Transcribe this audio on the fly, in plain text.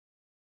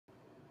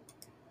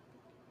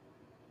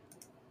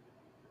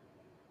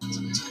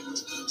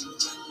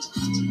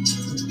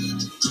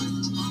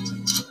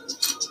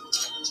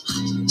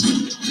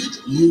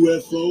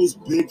UFOs,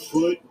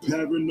 Bigfoot,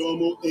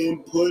 paranormal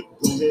input.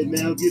 Go ahead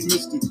now, get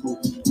mystical.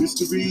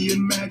 Mystery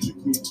and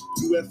magical.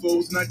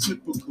 UFOs not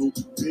typical.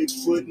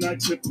 Bigfoot not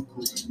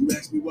typical. You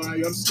ask me why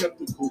I'm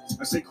skeptical.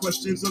 I say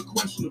questions are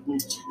questionable.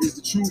 Is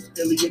the truth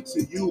alien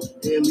to you?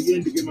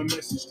 Alien to get my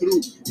message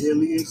through.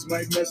 Aliens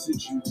might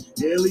message you.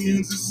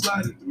 Aliens is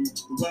sliding through.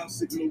 The wild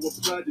signal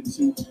applied it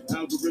to.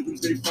 Algorithms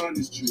they find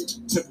is true.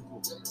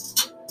 Typical.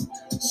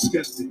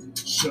 Skeptic.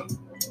 Show.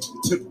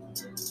 Typical.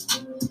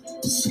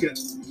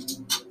 Skeptic.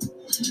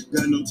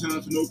 Got no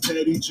time for no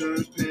petty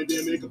germs,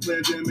 pandemic, a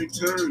pandemic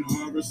turn.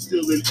 Horror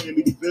still in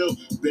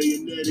Amityville,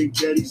 Bayonet in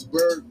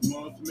Gettysburg,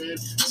 Mothman,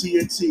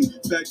 TNT,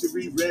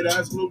 Factory, Red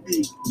Eyes, Glow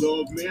Beat,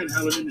 Dogman,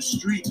 howling in the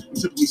street. I'm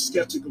typically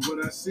skeptic of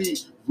what I see.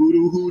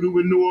 Voodoo Hoodoo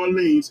in New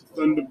Orleans,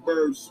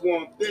 Thunderbird,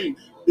 Swamp Thing.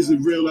 Is it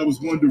real? I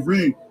was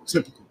wondering.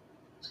 Typical.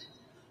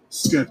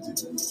 Skeptic,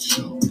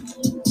 show.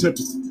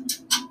 Typical.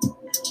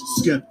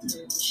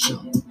 Skeptic,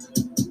 show.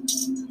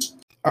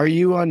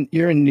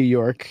 You're in New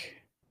York?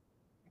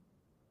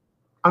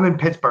 I'm in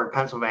Pittsburgh,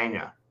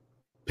 Pennsylvania.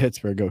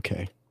 Pittsburgh,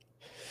 okay.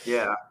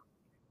 Yeah.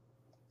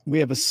 We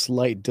have a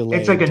slight delay.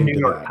 It's like a New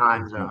York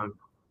time zone.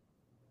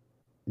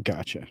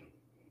 Gotcha.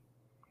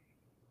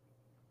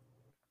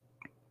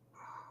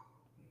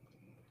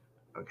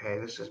 Okay,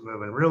 this is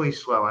moving really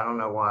slow. I don't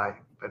know why,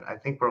 but I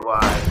think we're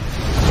live.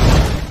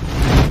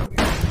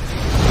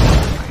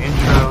 My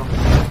intro.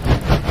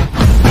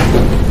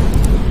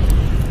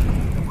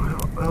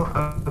 Well,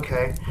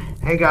 okay.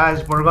 Hey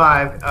guys, we're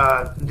live.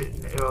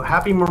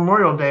 Happy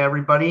Memorial Day,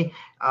 everybody.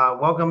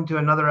 Welcome to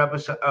another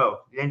episode.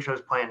 Oh, the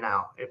intro's playing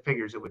now. It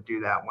figures it would do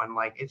that when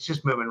it's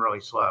just moving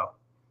really slow.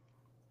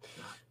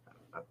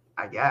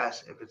 I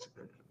guess if it's,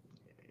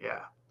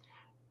 yeah.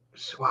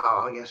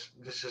 Wow, I guess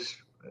this is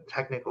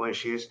technical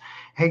issues.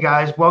 Hey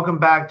guys, welcome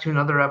back to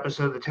another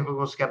episode of the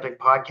Typical Skeptic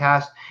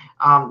Podcast.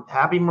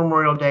 Happy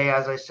Memorial Day,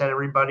 as I said,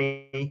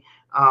 everybody.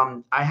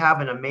 I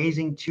have an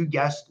amazing two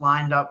guests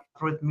lined up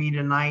with me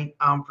tonight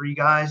for you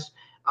guys.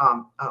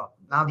 Oh,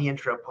 now the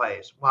intro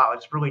plays. Wow,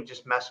 it's really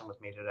just messing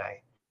with me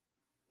today.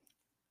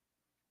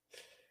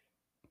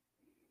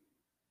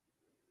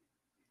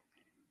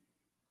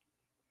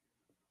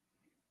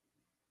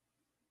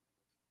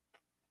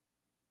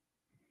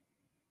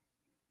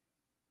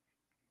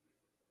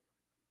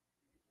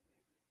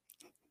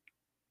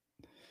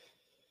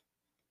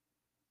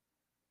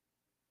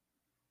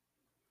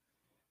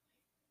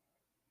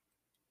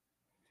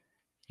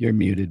 You're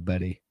muted,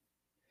 buddy.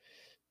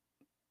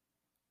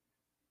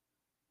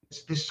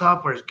 This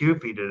software is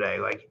goofy today.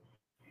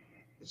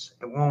 It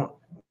won't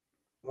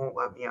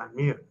let me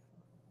unmute.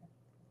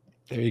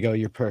 There you go.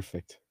 You're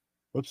perfect.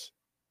 Whoops.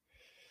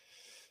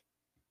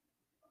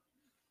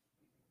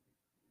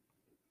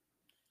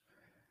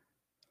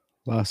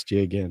 Lost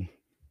you again.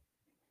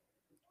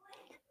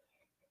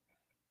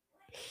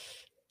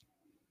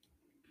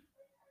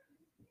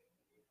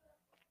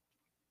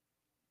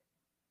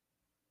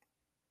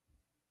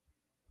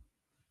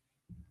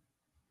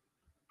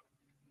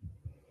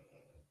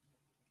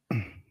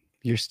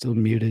 You're still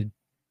muted.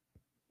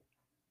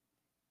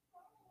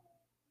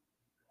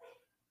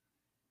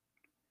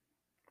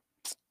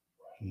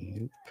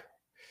 Nope.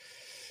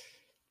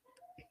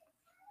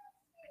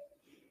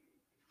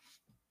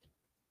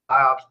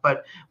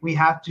 But we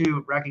have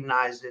to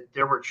recognize that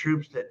there were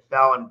troops that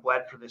fell and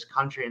bled for this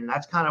country, and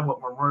that's kind of what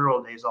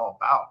Memorial Day is all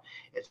about.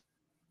 It's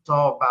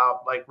all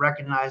about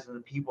recognizing the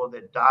people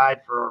that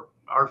died for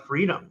our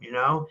freedom,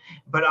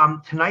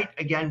 But tonight,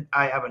 again,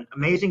 I have an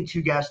amazing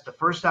two guests. The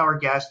first hour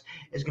guest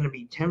is going to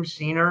be Tim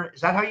Seanor. Is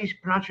that how you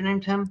pronounce your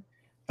name, Tim?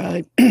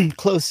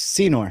 Close,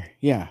 Seanor.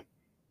 Yeah.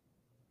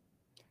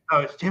 Oh,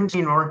 it's Tim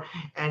Seanor,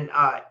 and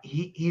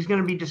he's going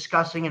to be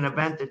discussing an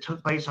event that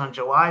took place on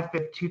July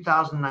 5th,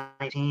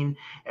 2019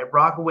 at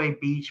Rockaway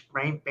Beach,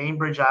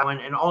 Bainbridge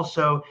Island, and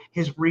also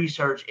his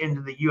research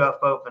into the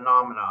UFO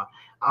phenomena.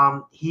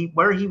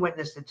 Where he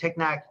witnessed the Tic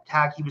Tac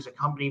attack, he was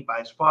accompanied by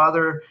his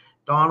father,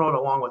 Donald,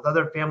 along with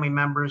other family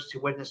members to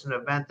witness an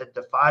event that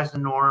defies the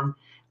norm.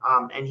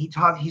 And he's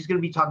going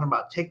to be talking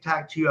about Tic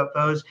Tac to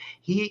UFOs.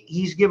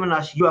 He's given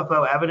us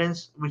UFO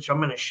evidence, which I'm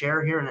going to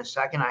share here in a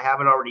second. I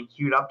have it already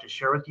queued up to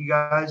share with you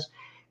guys.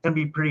 It's going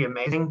to be pretty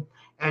amazing.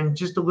 And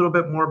just a little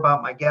bit more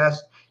about my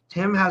guest.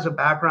 Tim has a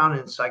background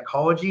in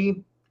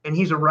psychology, and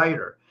he's a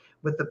writer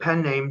with the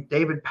pen name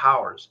David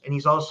Powers. And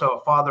he's also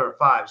a father of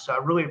five. So I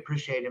really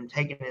appreciate him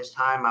taking his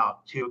time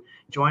out to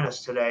join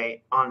us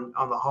today on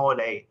the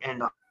holiday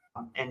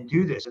and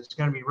do this. It's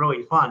going to be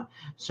really fun.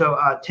 So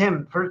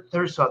Tim,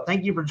 first off,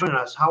 thank you for joining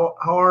us. How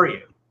are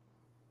you?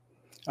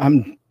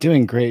 I'm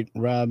doing great,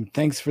 Rob.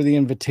 Thanks for the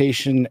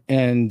invitation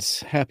and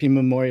happy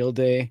Memorial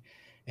Day.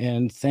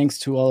 And thanks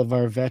to all of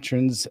our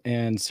veterans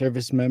and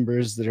service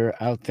members that are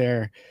out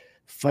there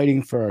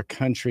fighting for our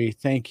country.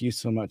 Thank you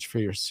so much for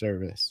your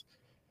service.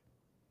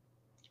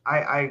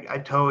 I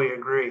totally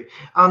agree.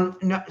 Let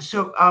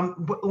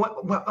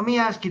me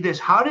ask you this.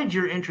 How did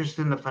your interest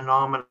in the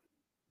phenomenon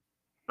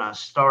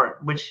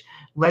start, which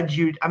led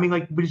you,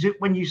 was it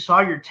when you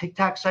saw your Tic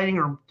Tac sighting,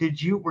 or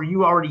were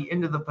you already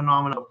into the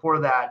phenomena before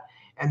that?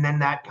 and then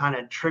that kind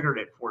of triggered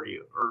it for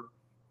you? Or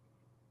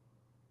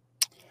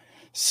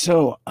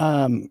So,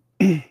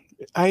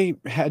 I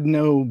had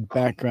no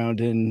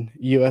background in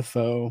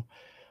UFO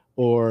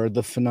or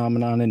the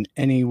phenomenon in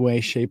any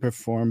way, shape, or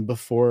form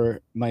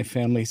before my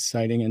family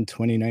sighting in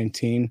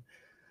 2019.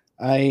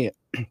 I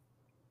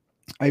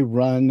I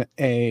run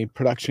a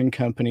production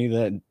company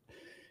that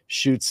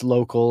shoots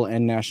local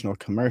and national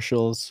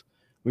commercials.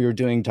 We were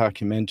doing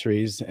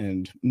documentaries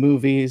and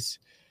movies,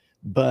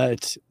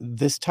 but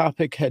this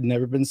topic had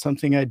never been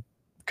something I'd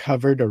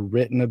covered or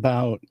written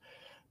about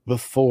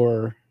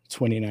before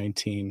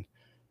 2019.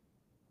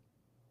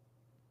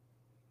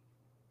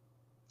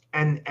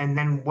 and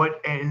then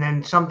what, and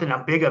then something, a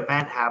big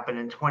event happened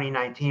in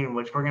 2019,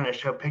 which we're going to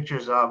show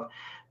pictures of.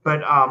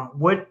 But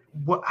what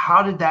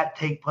how did that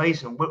take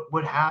place, and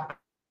what happened?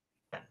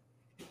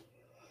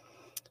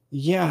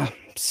 Yeah,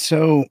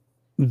 so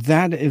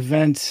that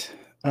event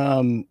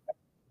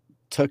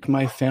took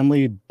my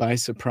family by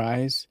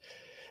surprise.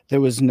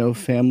 There was no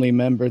family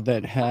member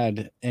that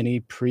had any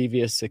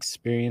previous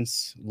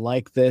experience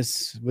like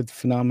this with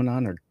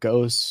phenomenon or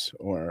ghosts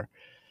or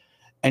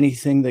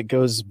anything that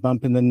goes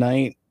bump in the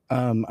night.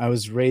 I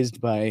was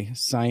raised by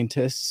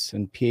scientists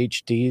and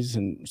PhDs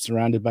and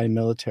surrounded by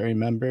military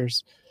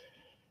members.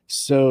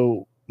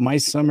 So my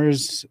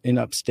summers in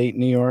upstate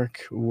New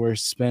York were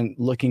spent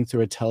looking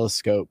through a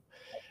telescope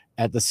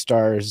at the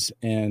stars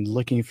and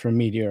looking for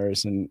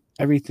meteors, and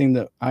everything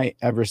that I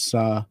ever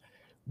saw,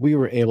 we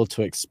were able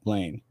to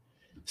explain.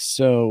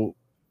 So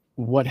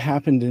what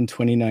happened in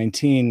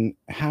 2019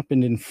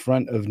 happened in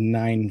front of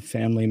 9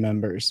 family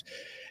members,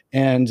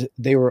 and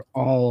they were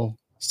all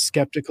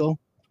skeptical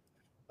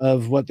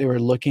of what they were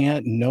looking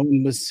at. No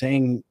one was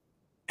saying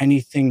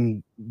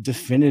anything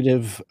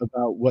definitive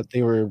about what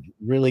they were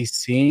really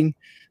seeing.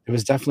 There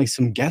was definitely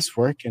some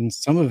guesswork, and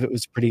some of it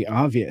was pretty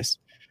obvious.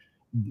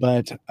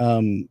 But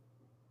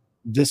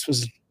this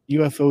was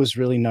UFO was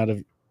really not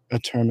a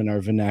term in our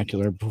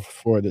vernacular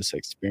before this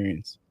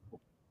experience.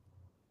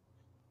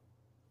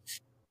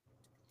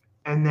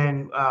 And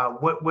then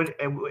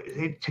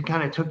it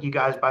kind of took you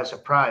guys by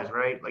surprise,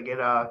 right? Like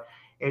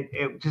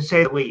it to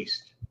say the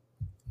least.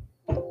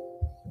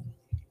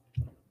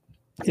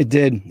 It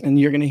did, and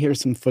you're gonna hear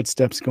some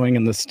footsteps going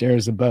in the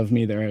stairs above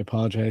me there. I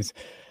apologize.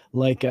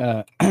 Like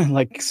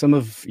like some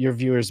of your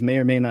viewers may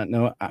or may not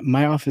know,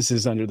 my office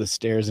is under the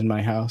stairs in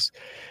my house,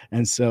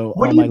 and so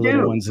What all do my you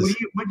little do? ones What is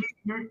do you, what do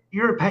you,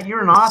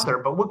 you're an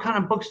author, but what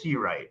kind of books do you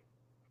write?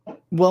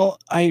 well,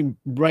 I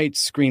write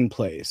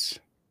screenplays,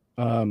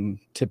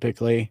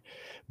 typically,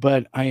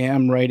 but I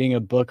am writing a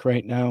book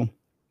right now.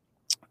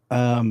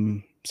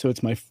 So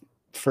it's my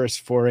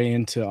first foray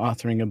into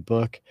authoring a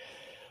book,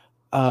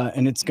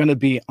 and it's going to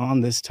be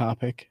on this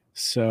topic.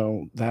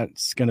 So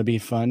that's going to be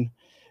fun.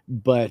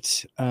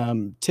 But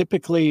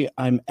typically,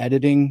 I'm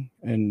editing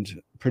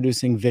and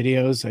producing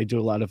videos. I do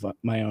a lot of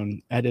my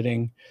own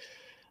editing.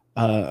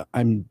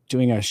 I'm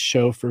doing a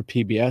show for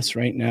PBS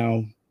right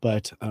now,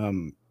 but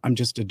I'm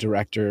just a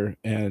director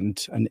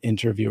and an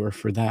interviewer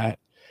for that.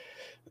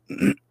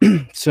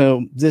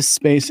 So this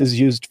space is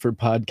used for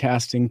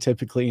podcasting,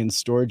 typically, and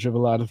storage of a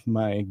lot of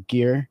my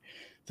gear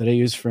that I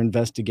use for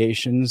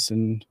investigations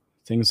and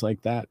things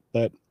like that.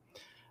 But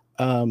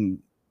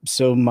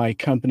so my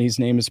company's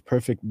name is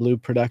Perfect Blue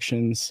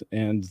Productions,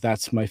 and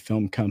that's my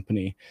film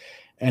company.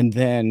 And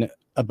then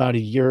about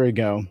a year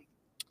ago,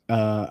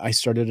 I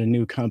started a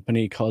new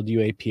company called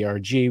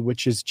UAPRG,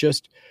 which is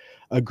just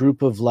a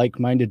group of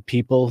like-minded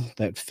people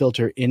that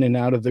filter in and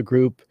out of the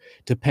group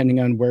depending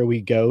on where we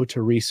go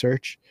to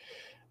research.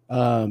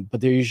 But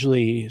they're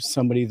usually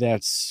somebody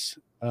that's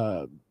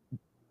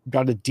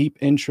got a deep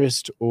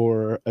interest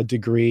or a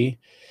degree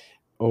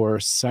or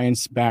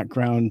science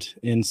background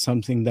in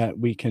something that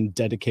we can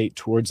dedicate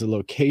towards a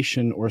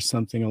location or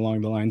something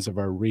along the lines of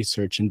our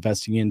research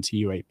investing into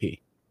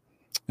UAP.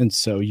 And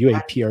so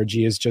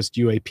UAPRG is just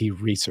UAP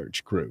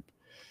Research Group.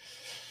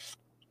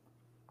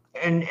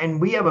 And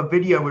we have a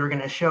video we were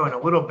going to show in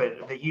a little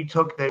bit that you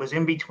took that was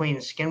in between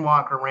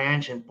Skinwalker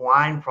Ranch and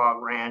Blind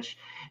Frog Ranch.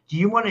 Do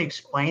you want to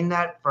explain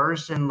that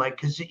first? And like,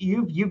 because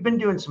you've been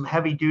doing some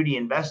heavy duty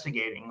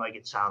investigating, like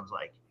it sounds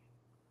like.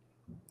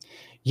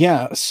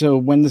 Yeah. So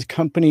when the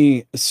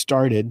company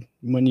started,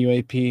 when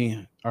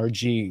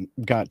UAPRG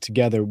got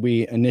together,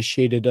 we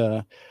initiated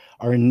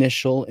our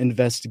initial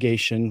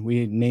investigation.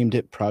 We named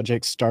it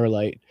Project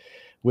Starlight,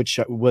 which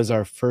was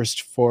our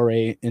first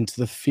foray into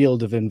the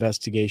field of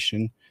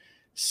investigation.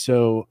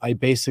 So I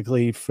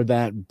basically, for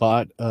that,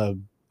 bought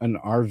an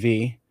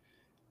RV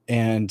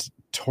and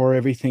tore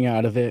everything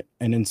out of it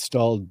and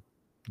installed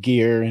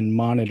gear and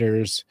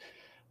monitors,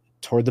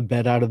 tore the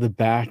bed out of the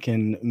back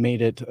and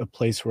made it a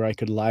place where I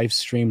could live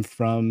stream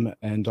from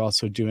and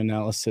also do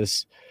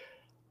analysis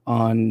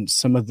on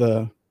some of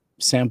the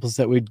samples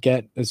that we'd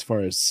get as far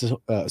as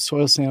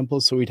soil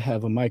samples. So we'd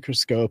have a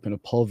microscope and a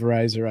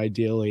pulverizer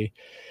ideally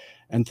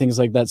and things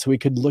like that. So we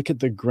could look at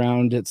the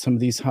ground at some of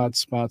these hot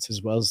spots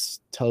as well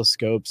as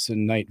telescopes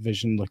and night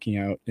vision looking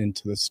out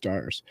into the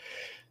stars.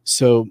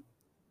 So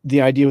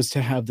the idea was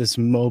to have this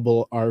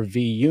mobile RV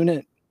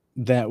unit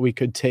that we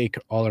could take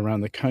all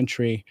around the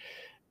country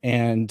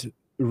and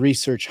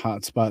research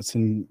hotspots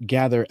and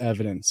gather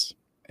evidence.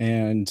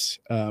 And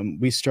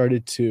we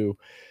started to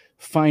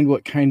find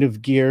what kind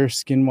of gear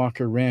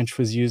Skinwalker Ranch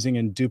was using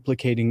and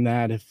duplicating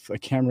that. If a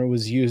camera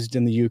was used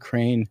in the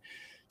Ukraine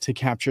to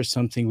capture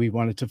something, we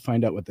wanted to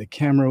find out what the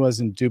camera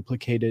was and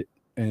duplicate it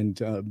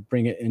and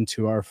bring it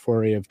into our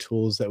foray of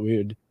tools that we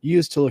would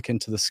use to look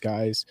into the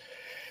skies.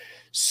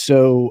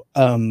 So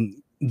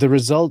the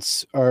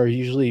results are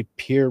usually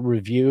peer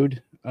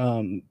reviewed.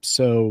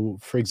 So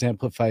for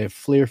example, if I have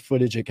FLIR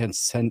footage, it gets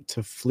sent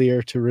to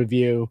FLIR to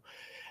review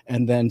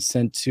and then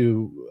sent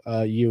to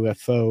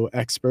UFO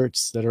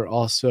experts that are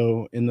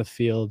also in the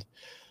field.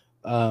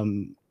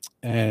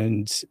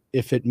 And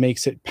if it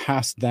makes it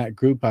past that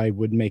group, I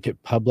would make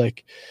it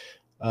public.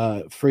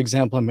 For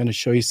example, I'm going to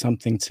show you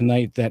something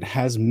tonight that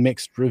has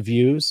mixed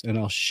reviews, and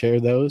I'll share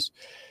those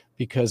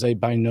because I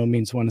by no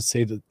means want to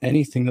say that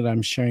anything that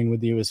I'm sharing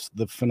with you is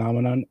the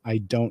phenomenon. I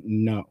don't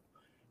know,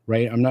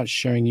 right? I'm not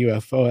sharing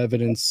UFO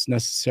evidence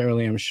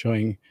necessarily. I'm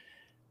showing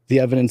the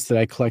evidence that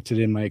I collected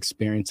in my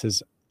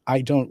experiences.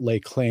 I don't lay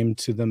claim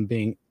to them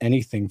being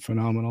anything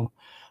phenomenal.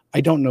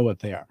 I don't know what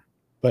they are,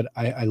 but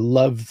I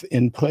love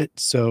input.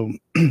 So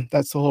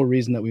that's the whole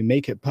reason that we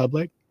make it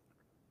public,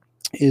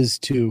 is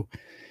to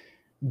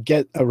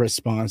get a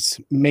response,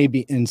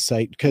 maybe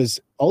insight, because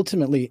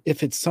ultimately,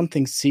 if it's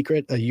something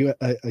secret, a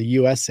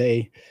U.S.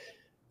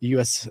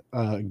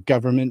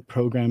 Government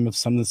program of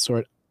some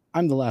sort,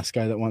 I'm the last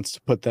guy that wants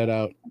to put that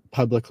out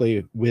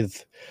publicly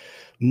with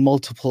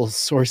multiple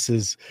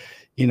sources,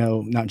 you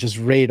know, not just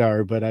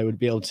radar, but I would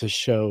be able to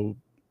show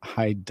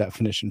high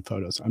definition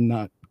photos. I'm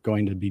not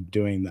going to be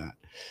doing that.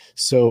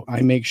 So I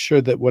make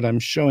sure that what I'm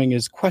showing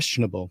is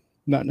questionable,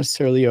 not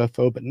necessarily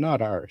UFO, but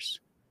not ours.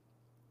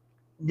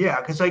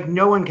 Yeah, because like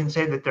no one can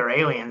say that they're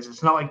aliens.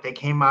 It's not like they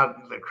came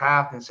out of the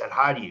craft and said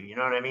hi to you. You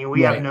know what I mean?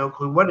 We have no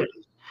clue what it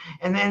is.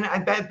 And then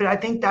but I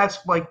think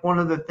that's like one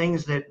of the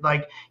things that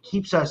like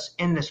keeps us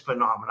in this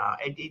phenomena.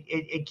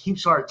 It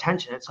keeps our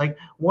attention. It's like,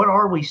 what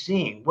are we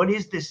seeing? What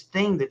is this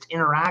thing that's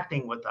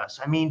interacting with us?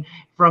 I mean,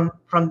 from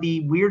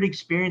the weird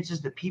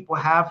experiences that people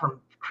have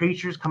from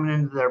creatures coming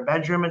into their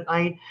bedroom at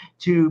night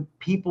to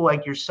people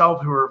like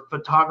yourself who are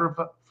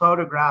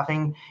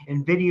photographing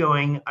and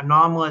videoing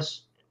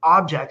anomalous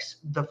objects,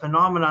 the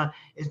phenomena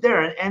is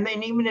there. And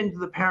then even into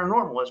the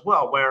paranormal as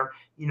well, where,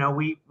 you know,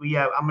 we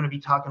I'm going to be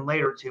talking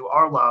later to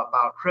Arla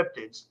about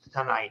cryptids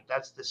tonight.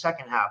 That's the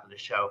second half of the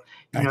show.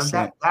 You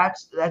know,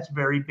 that's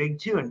very big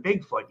too. And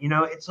Bigfoot, you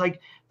know, it's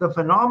like the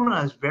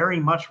phenomena is very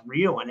much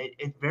real and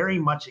it very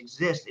much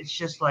exists. It's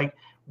just like,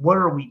 what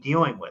are we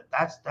dealing with?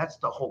 That's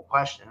the whole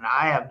question. And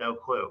I have no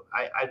clue.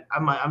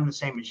 I'm the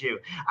same as you.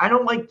 I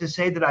don't like to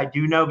say that I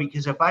do know,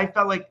 because if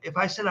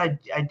I said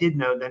I did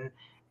know, then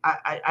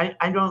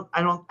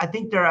I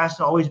think there has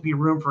to always be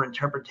room for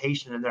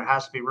interpretation, and there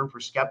has to be room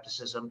for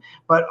skepticism,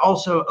 but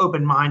also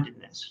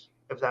open-mindedness,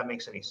 if that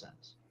makes any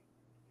sense.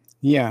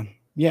 Yeah.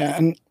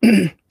 And,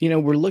 you know,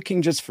 we're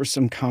looking just for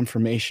some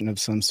confirmation of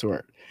some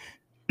sort,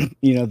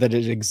 you know, that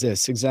it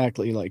exists,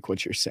 exactly like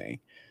what you're saying.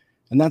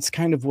 And that's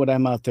kind of what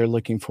I'm out there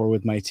looking for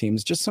with my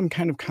teams, just some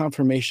kind of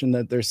confirmation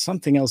that there's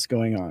something else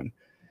going on.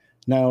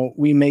 Now,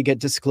 we may get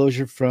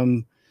disclosure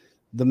from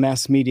the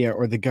mass media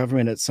or the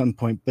government at some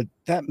point, but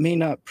that may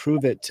not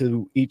prove it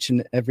to each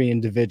and every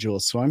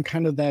individual. So I'm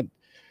kind of that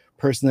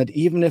person that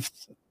even if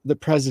the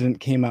president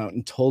came out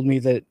and told me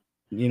that,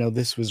 you know,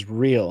 this was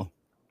real,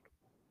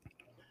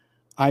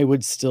 I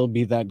would still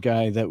be that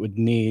guy that would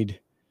need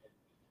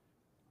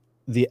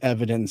the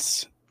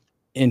evidence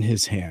in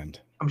his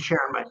hand. I'm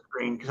sharing my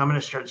screen because I'm going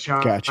to start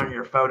showing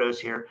your photos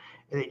here.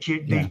 The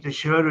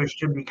photos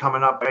should be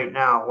coming up right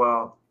now.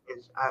 Well,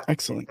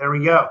 excellent. There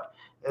we go.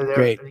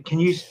 Great. Can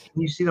you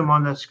see them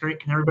on the screen?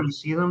 Can everybody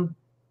see them?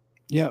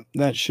 Yeah,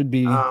 that should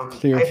be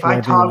clear if for I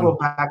everyone. toggle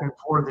back and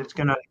forth, it's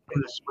gonna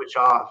switch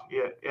off.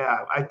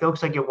 Yeah. It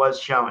looks like it was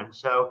showing.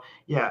 So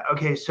yeah,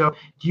 okay. So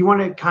do you want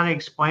to kind of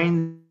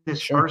explain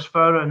this first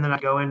photo and then I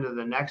go into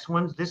the next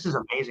ones? This is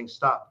amazing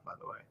stuff, by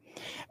the way.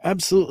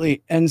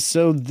 Absolutely. And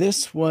so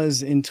this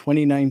was in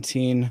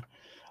 2019,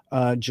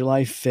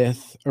 July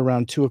 5th,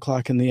 around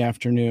 2:00 in the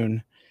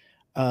afternoon.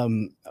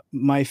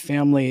 My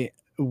family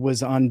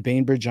was on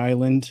Bainbridge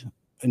Island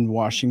in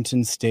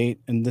Washington State,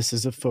 and this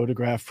is a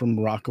photograph from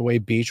Rockaway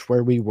Beach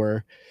where we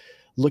were,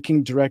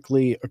 looking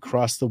directly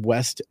across the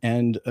west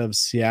end of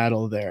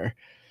Seattle there,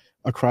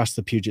 across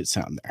the Puget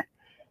Sound there.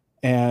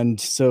 And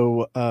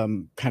so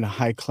kind of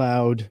high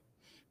cloud,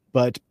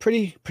 but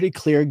pretty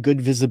clear,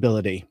 good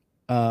visibility.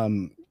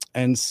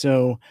 And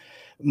so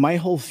my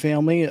whole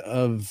family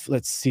of,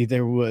 let's see,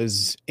 there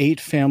was 8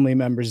 family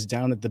members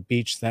down at the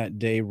beach that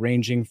day,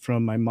 ranging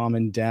from my mom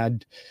and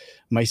dad,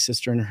 my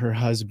sister and her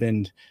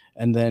husband,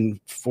 and then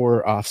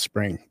 4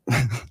 offspring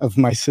of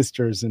my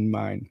sisters and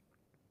mine.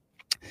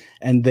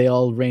 And they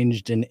all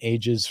ranged in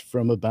ages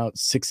from about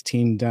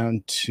 16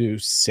 down to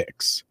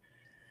 6.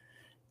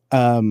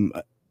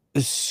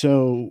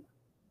 So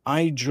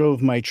I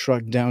drove my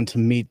truck down to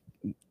meet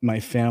my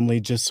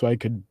family just so I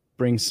could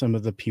bring some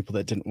of the people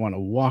that didn't want to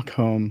walk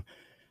home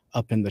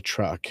up in the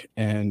truck.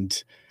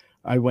 And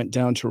I went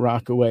down to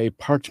Rockaway,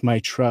 parked my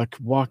truck,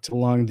 walked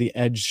along the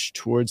edge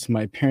towards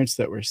my parents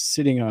that were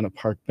sitting on a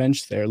park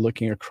bench there,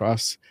 looking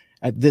across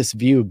at this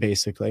view,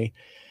 basically.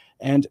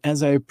 And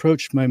as I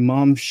approached my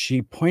mom,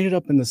 she pointed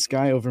up in the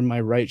sky over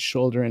my right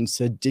shoulder and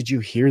said, "Did you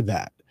hear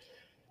that?"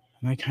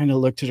 And I kind of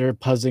looked at her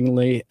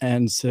puzzlingly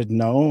and said,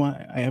 "No,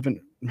 I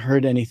haven't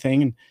heard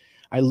anything." And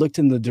I looked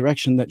in the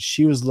direction that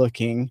she was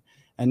looking.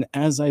 And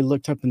as I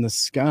looked up in the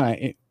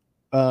sky,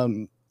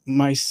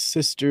 my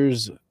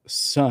sister's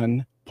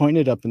son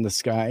pointed up in the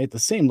sky at the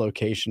same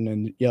location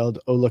and yelled,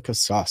 "Oh, look, a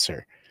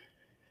saucer."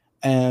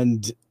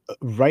 And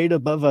right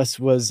above us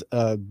was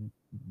a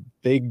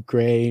big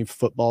gray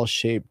football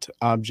shaped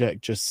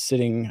object just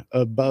sitting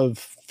above,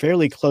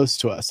 fairly close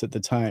to us at the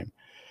time.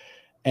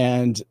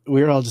 And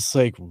we were all just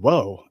like,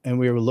 whoa. And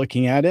we were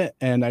looking at it,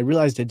 and I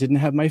realized I didn't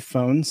have my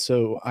phone.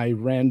 So I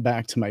ran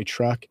back to my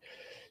truck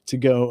to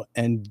go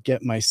and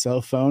get my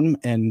cell phone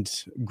and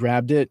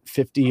grabbed it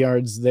 50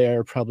 yards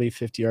there, probably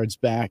 50 yards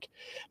back,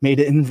 made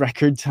it in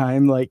record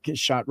time, like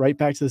shot right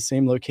back to the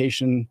same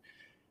location,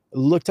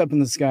 looked up in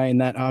the sky,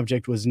 and that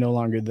object was no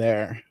longer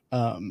there.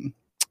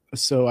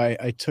 So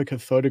I took a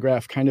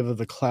photograph kind of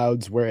the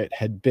clouds where it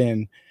had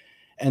been,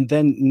 and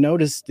then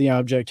noticed the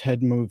object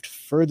had moved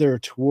further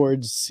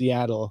towards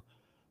Seattle,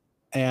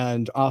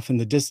 and off in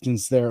the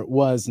distance there it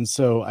was. And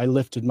so I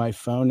lifted my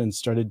phone and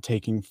started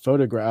taking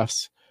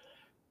photographs.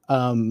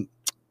 And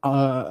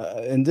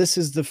this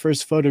is the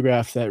first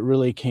photograph that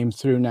really came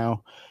through.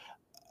 Now,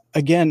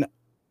 again,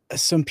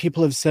 some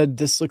people have said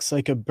this looks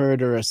like a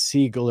bird or a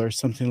seagull or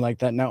something like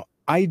that. Now,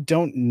 I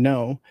don't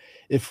know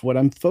if what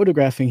I'm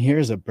photographing here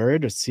is a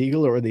bird, a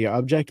seagull, or the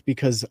object,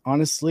 because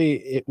honestly,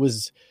 it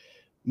was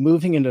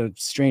moving in a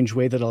strange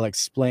way that I'll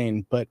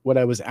explain. But what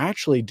I was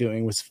actually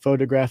doing was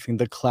photographing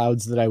the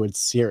clouds that I would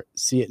see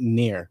it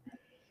near,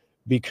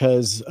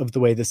 because of the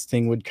way this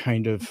thing would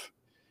kind of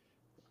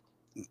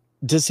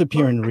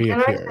disappear and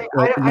reappear.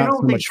 I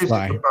don't think this is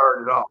a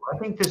bird at all. I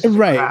think this is a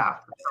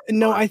craft.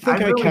 No, I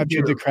think I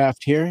captured the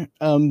craft here.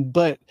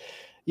 But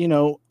you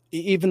know,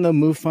 even though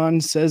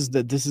MUFON says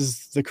that this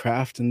is the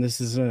craft and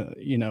this is an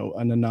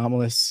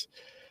anomalous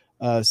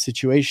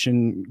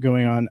situation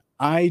going on,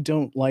 I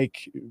don't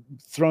like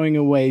throwing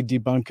away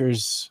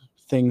debunkers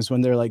things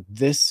when they're like,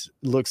 this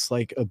looks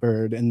like a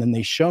bird, and then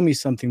they show me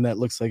something that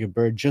looks like a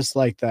bird just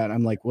like that.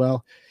 I'm like,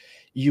 well,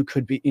 you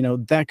could be,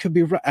 that could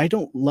be right. I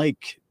don't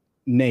like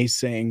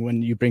naysaying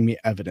when you bring me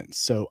evidence,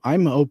 so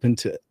I'm open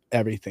to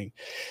everything.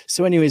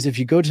 So anyways, if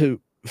you go to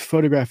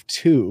photograph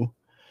 2,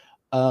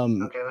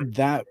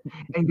 that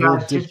and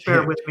guys, just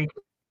bear with me.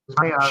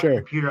 My sure.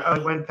 computer,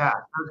 it went fast.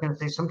 I was going to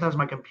say sometimes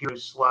my computer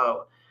is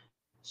slow,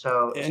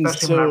 so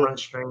especially when I run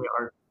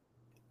StreamYard.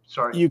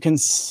 Sorry. You can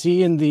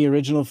see in the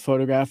original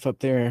photograph up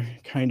there,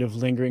 kind of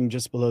lingering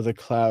just below the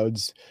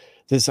clouds,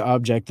 this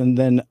object. And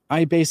then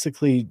I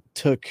basically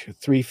took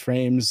 3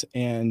 frames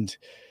and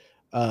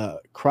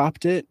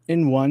cropped it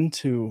in one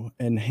to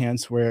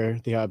enhance where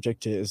the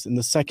object is. And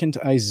the second,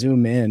 I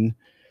zoom in,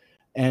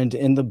 and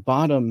in the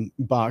bottom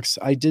box,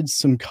 I did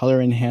some color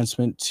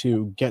enhancement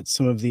to get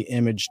some of the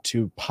image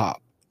to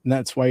pop. And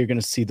that's why you're going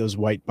to see those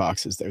white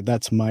boxes there.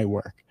 That's my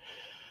work.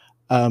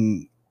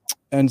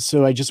 And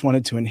so I just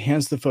wanted to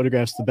enhance the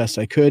photographs the best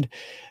I could.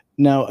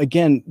 Now,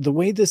 again, the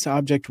way this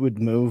object would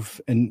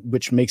move, and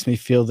which makes me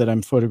feel that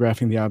I'm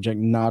photographing the object,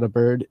 not a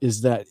bird,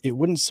 is that it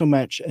wouldn't so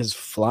much as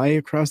fly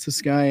across the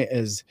sky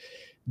as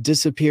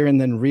disappear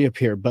and then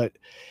reappear, but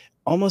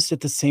almost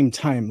at the same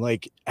time.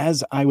 Like,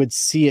 as I would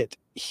see it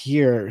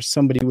here,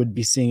 somebody would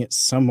be seeing it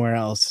somewhere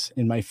else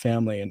in my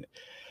family. And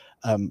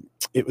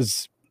it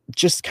was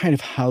just kind of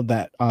how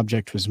that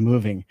object was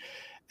moving.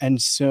 And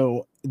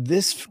so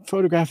this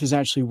photograph is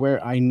actually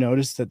where I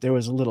noticed that there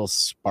was a little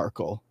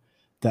sparkle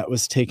that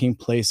was taking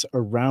place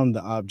around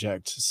the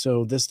object.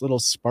 So this little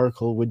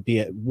sparkle would be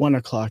at 1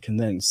 o'clock, and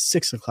then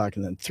 6 o'clock,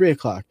 and then 3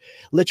 o'clock,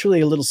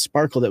 literally a little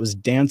sparkle that was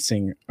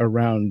dancing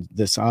around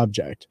this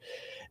object.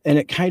 And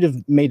it kind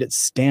of made it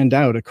stand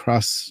out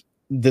across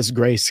this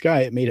gray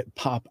sky. It made it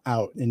pop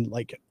out, and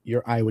like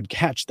your eye would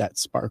catch that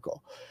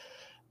sparkle.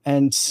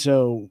 And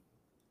so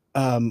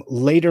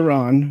later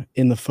on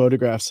in the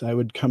photographs, I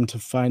would come to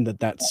find that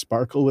that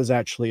sparkle was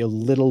actually a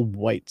little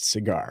white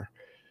cigar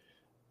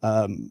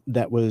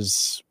that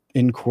was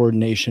in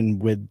coordination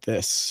with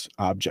this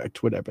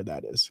object, whatever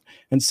that is.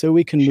 And so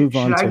we can move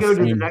on to Should I go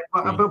to the next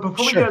one? But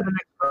before we go to the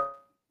next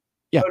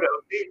photo,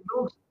 it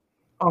looks,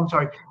 I'm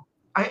sorry.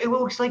 It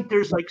looks like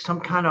there's like some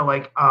kind of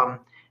like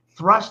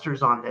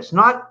thrusters on this,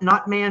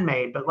 not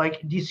man-made, but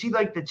like, do you see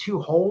like the 2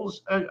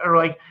 holes or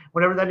like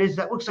whatever that is?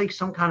 That looks like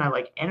some kind of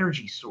like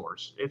energy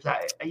source. If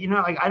that,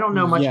 like, I don't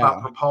know much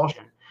about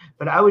propulsion,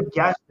 but I would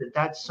guess that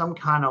that's some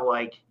kind of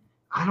like,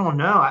 I don't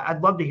know.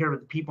 I'd love to hear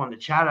what the people in the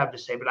chat have to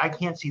say, but I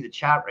can't see the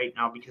chat right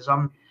now because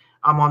I'm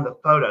I'm on the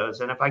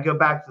photos. And if I go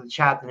back to the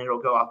chat, then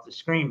it'll go off the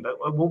screen. But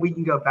we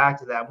can go back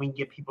to that. We can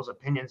get people's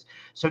opinions.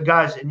 So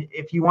guys, and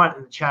if you want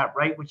in the chat,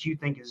 write what you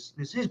think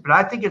this is. But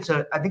I think it's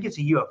a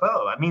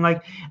UFO. I mean,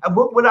 like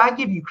what I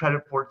give you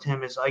credit for,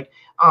 Tim, is like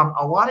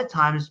a lot of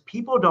times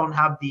people don't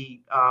have they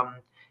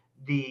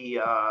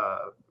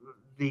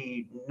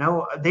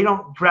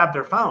don't grab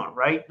their phone,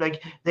 right?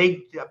 Like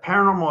a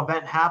paranormal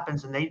event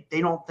happens and they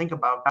don't think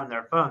about grabbing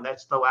their phone.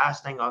 That's the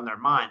last thing on their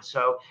mind.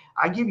 So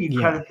I give you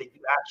credit that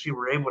you actually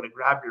were able to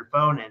grab your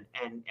phone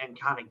and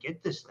kind of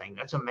get this thing.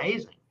 That's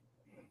amazing.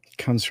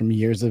 Comes from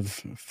years of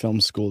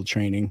film school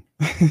training.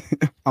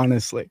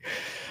 Honestly,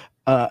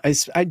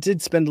 I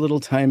did spend a little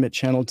time at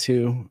Channel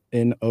 2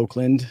 in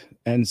Oakland,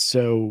 and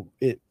so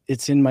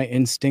it's in my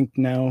instinct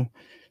now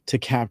to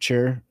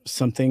capture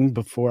something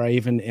before I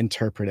even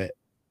interpret it.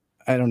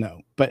 I don't know.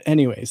 But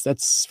anyways,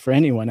 that's for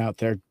anyone out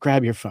there,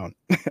 grab your phone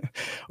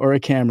or a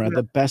camera,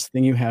 the best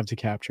thing you have to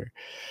capture.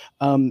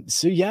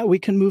 So yeah, we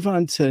can move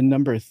on to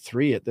number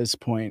 3 at this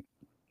point.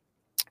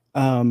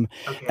 And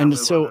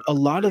so a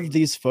lot of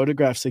these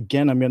photographs,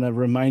 again, I'm going to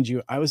remind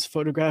you, I was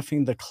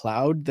photographing the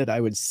cloud that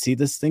I would see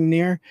this thing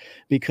near,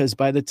 because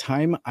by the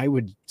time I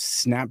would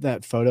snap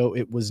that photo,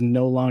 it was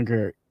no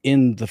longer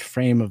in the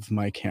frame of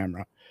my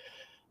camera.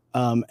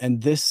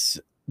 And this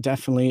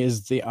definitely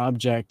is the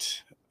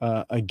object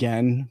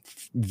again,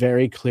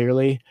 very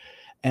clearly,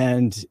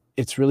 and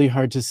it's really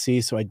hard to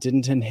see, so I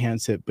didn't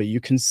enhance it, but you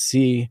can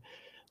see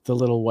the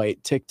little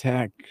white Tic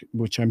Tac,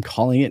 which I'm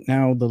calling it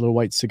now, the little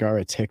white cigar,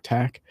 a Tic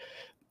Tac,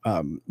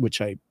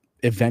 which I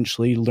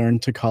eventually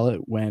learned to call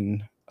it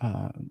when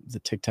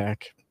the Tic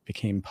Tac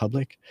became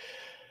public.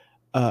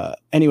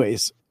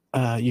 Anyways,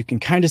 you can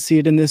kind of see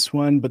it in this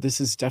one, but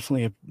this is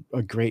definitely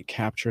a great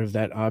capture of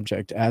that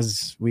object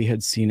as we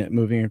had seen it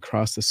moving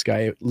across the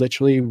sky. It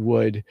literally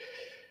would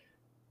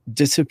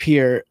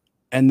disappear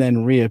and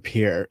then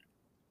reappear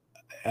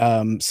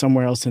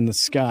somewhere else in the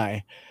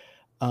sky.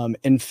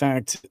 In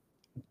fact,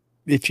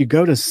 if you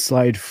go to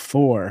slide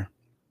 4,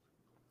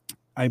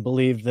 I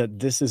believe that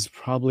this is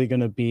probably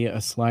going to be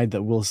a slide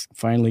that we'll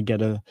finally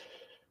get a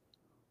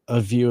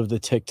view of the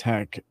Tic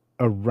Tac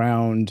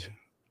around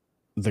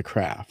the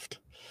craft.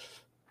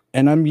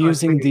 And I'm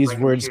using these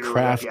words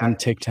craft and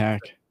Tic Tac.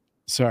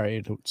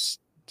 Sorry to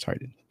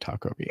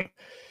talk over you.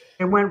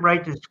 It went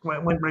right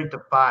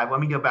to 5. Let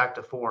me go back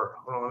to 4.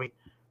 Hold on,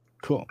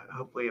 Cool.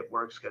 Hopefully it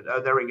works good.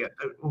 Oh, there we go.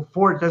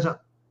 4 doesn't.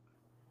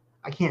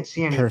 I can't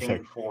see anything Perfect.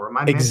 in 4. Am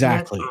I missing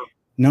it?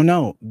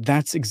 No,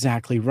 that's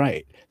exactly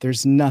right.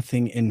 There's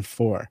nothing in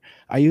 4.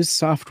 I use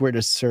software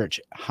to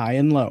search high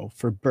and low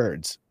for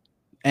birds,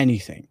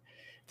 anything.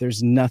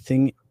 There's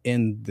nothing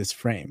in this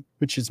frame,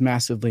 which is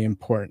massively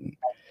important,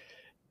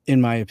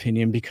 in my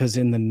opinion, because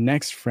in the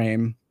next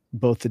frame,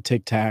 both the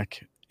Tic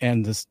Tac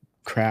and this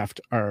craft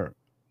are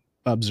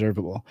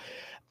observable.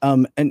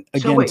 And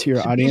again, to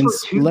your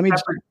audience, let me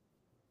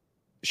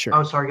sure.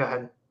 Oh, sorry, go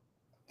ahead.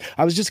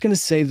 I was just going to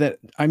say that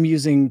I'm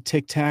using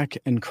Tic Tac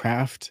and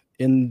craft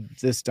in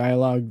this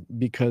dialogue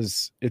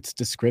because it's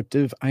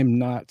descriptive. I'm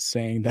not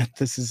saying that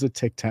this is a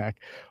Tic Tac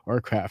or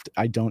a craft.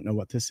 I don't know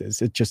what this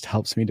is. It just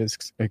helps me to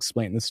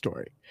explain the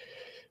story.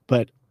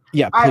 But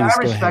yeah, please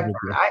go ahead.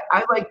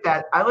 I like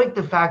that. I like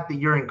the fact that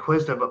you're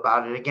inquisitive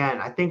about it. Again,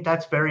 I think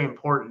that's very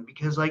important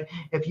because, like,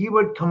 if you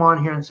would come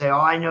on here and say, "Oh,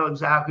 I know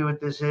exactly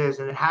what this is,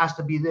 and it has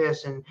to be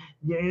this," and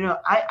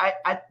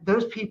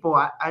those people,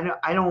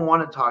 I don't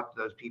want to talk to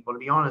those people, to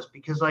be honest,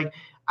 because, like,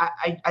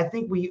 I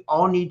think we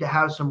all need to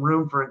have some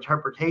room for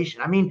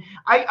interpretation. I mean,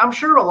 I'm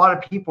sure a lot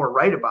of people are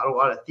right about a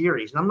lot of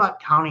theories, and I'm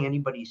not counting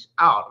anybody's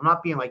out. I'm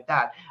not being like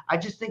that. I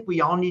just think we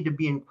all need to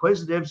be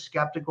inquisitive,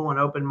 skeptical, and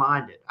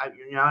open-minded.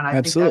 And I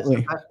Absolutely.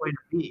 think that's the best way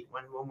to be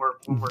when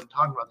we're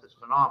talking about this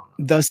phenomenon.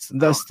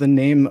 Thus the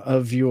name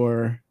of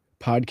your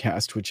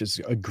podcast, which is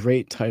a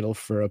great title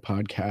for a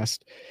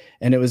podcast,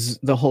 and it was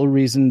the whole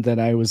reason that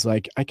I was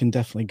like, I can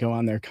definitely go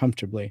on there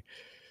comfortably.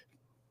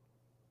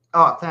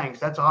 Oh, thanks.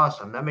 That's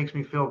awesome. That makes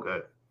me feel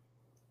good.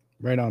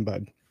 Right on,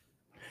 bud.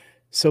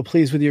 So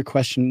please, with your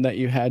question that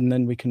you had, and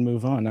then we can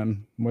move on.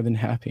 I'm more than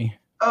happy.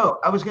 Oh,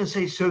 I was going to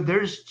say, so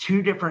there's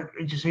 2 different,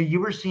 so you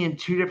were seeing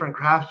 2 different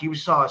crafts. You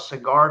saw a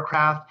cigar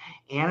craft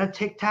and a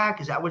Tic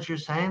Tac. Is that what you're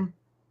saying?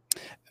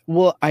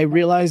 Well, I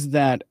realized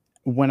that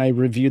when I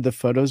reviewed the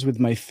photos with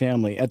my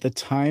family at the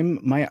time,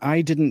 my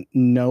eye didn't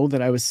know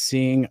that I was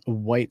seeing a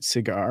white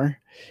cigar.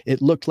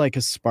 It looked like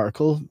a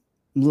sparkle,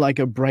 like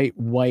a bright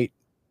white,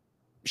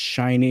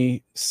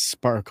 shiny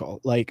sparkle,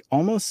 like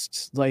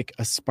almost like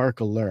a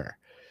sparkler.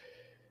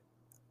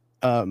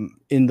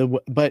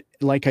 But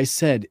like I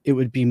said, it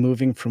would be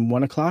moving from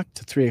 1 o'clock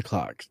to 3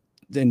 o'clock.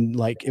 Then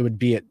like it would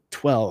be at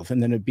 12,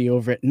 and then it'd be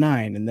over at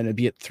 9, and then it'd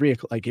be at 3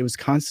 o'clock. Like it was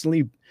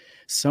constantly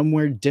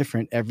somewhere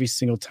different every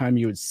single time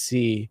you would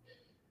see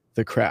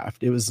the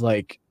craft. It was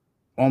like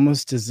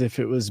almost as if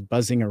it was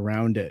buzzing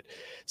around it.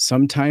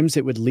 Sometimes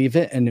it would leave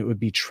it and it would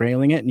be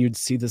trailing it, and you'd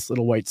see this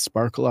little white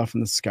sparkle off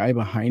in the sky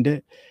behind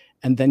it,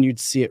 and then you'd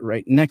see it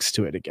right next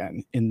to it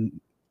again.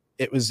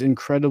 It was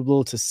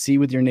incredible to see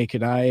with your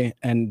naked eye,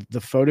 and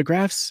the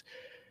photographs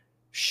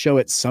show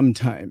it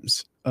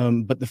sometimes.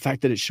 But the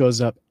fact that it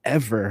shows up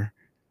ever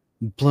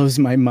blows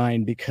my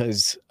mind,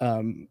 because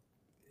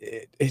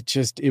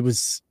it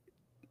was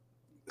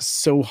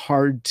so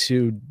hard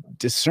to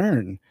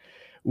discern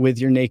with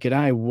your naked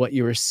eye what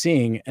you were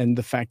seeing. And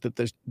the fact that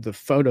the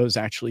photos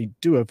actually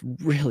do a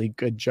really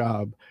good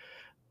job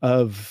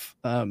of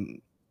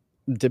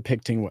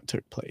depicting what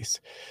took place.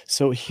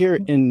 So here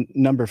in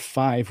number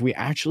 5, we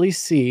actually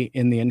see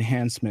in the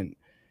enhancement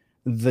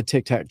the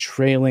Tic Tac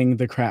trailing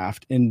the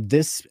craft, and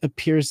this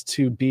appears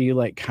to be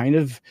like kind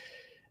of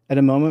at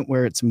a moment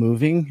where it's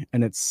moving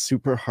and it's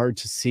super hard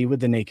to see with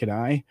the naked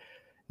eye.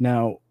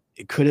 Now,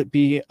 could it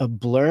be a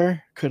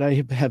blur? Could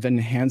I have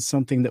enhanced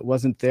something that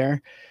wasn't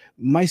there?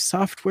 My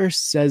software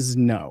says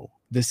no,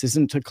 this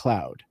isn't a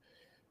cloud.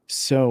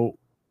 So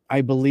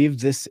I believe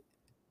this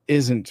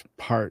isn't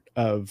part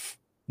of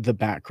the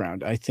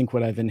background. I think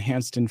what I've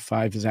enhanced in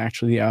 5 is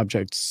actually the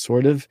object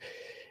sort of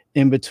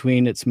in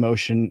between its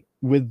motion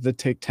with the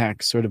Tic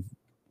Tac sort of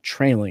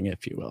trailing,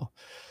 if you will.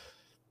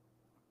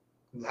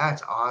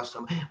 That's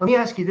awesome. Let me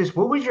ask you this: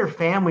 what was your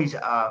family's?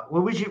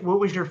 What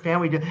was your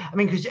family do? I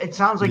mean, because it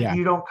sounds like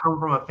you don't come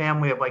from a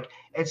family of like.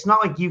 It's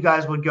not like you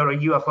guys would go to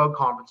UFO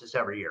conferences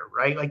every year,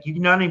 right? Like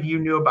none of you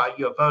knew about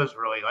UFOs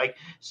really. Like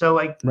so,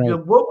 like right.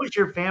 What was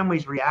your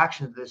family's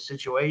reaction to this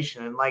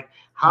situation, and like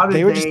how did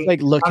they were just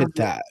like, look at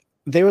that?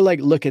 They were like,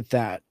 look at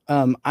that.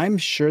 I'm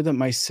sure that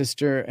my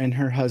sister and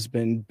her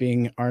husband,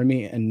 being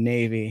Army and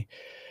Navy,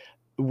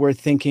 were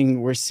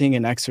thinking we're seeing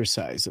an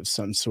exercise of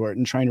some sort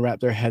and trying to wrap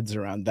their heads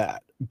around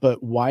that.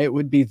 But why it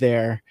would be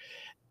there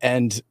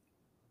and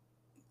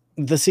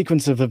the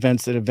sequence of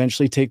events that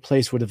eventually take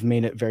place would have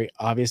made it very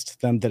obvious to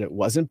them that it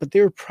wasn't, but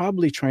they were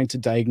probably trying to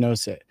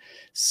diagnose it.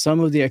 Some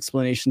of the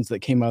explanations that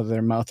came out of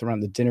their mouth around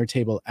the dinner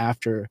table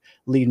after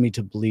lead me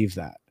to believe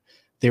that.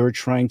 They were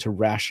trying to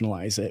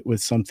rationalize it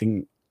with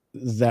something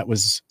that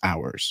was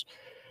ours.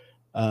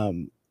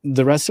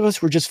 The rest of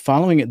us were just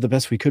following it the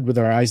best we could with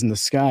our eyes in the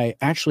sky.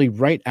 Actually,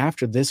 right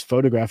after this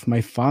photograph,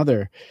 my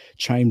father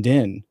chimed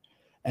in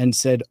and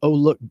said,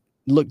 oh,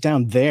 look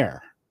down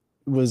there,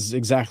 was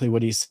exactly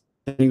what he said.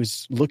 He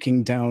was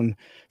looking down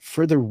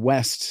further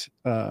west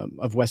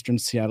of Western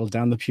Seattle,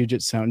 down the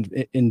Puget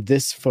Sound. In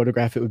this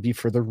photograph, it would be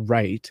further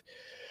right.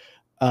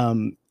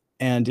 And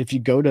if you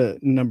go to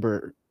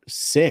number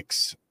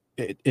 6,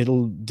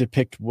 it'll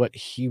depict what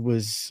he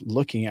was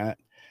looking at,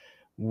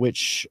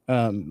 which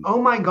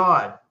oh my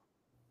God,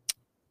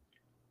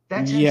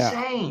 that's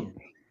insane.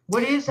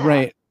 What is that?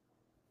 Right.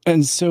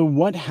 And so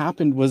what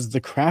happened was the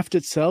craft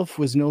itself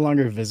was no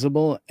longer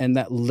visible, and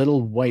that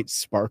little white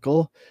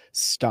sparkle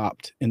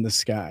stopped in the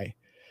sky.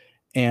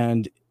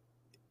 And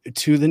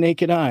to the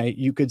naked eye,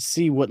 you could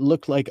see what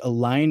looked like a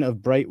line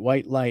of bright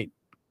white light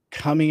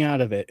coming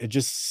out of it. It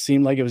just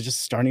seemed like it was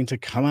just starting to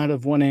come out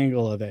of one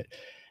angle of it.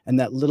 And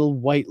that little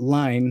white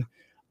line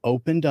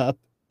opened up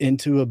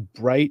into a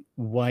bright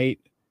white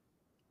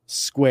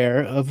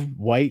square of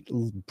bright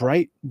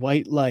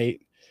white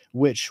light,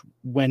 which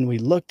when we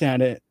looked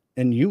at it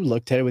and you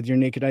looked at it with your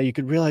naked eye, you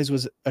could realize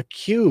was a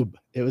cube.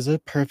 It was a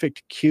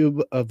perfect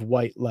cube of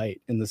white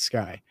light in the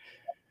sky.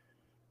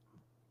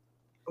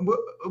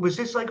 Was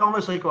this like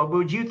almost like,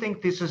 would you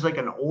think this is like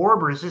an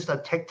orb, or is this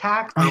a Tic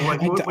Tac?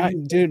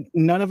 Dude,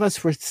 none of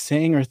us were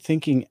saying or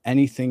thinking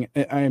anything.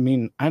 I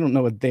mean, I don't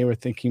know what they were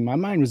thinking. My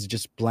mind was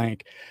just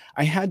blank.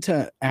 I had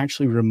to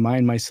actually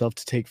remind myself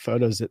to take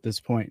photos at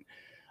this point.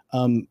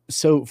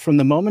 So from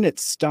the moment it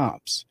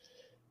stops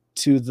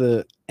to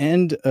the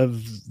end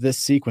of this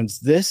sequence,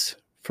 this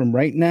from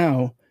right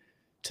now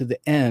to the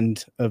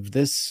end of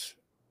this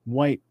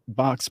white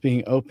box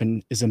being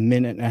opened is 1.5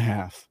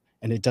 minutes,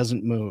 and it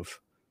doesn't move.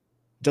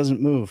 It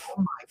doesn't move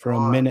for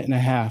 1.5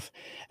 minutes.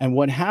 And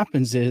what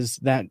happens is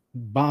that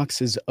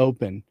box is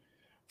open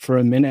for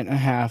 1.5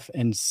 minutes,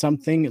 and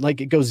something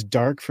like it goes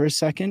dark for a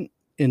second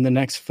in the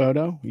next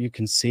photo. You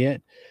can see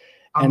it.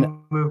 And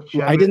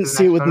I didn't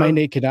see it with my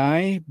naked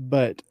eye,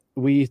 but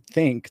we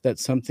think that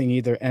something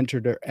either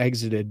entered or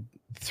exited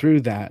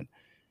through that.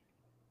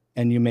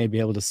 And you may be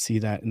able to see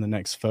that in the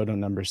next photo,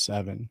 number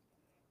 7.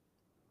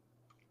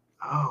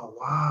 Oh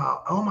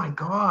wow! Oh my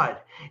God!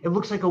 It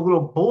looks like a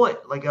little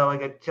bullet, like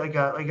a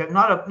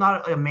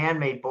not a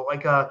man-made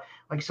bullet,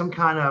 like some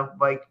kind of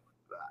like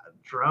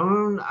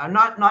drone. I'm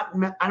not.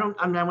 I don't.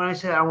 I mean, when I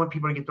say that, I don't want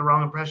people to get the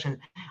wrong impression.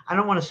 I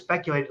don't want to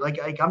speculate. Like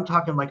I'm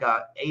talking like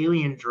a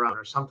alien drone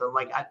or something,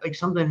 like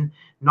something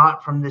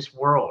not from this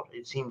world.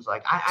 It seems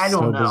like I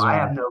don't know. Bizarre. I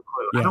have no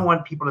clue. Yeah. I don't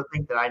want people to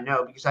think that I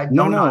know, because I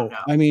don't know.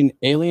 I mean,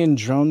 alien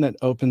drone that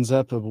opens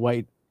up a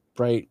white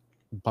bright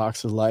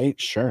box of light.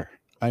 Sure.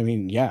 I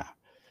mean, yeah.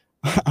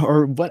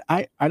 Or what?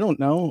 I don't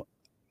know.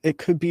 It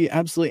could be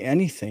absolutely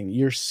anything.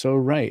 You're so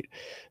right.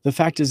 The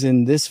fact is,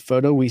 in this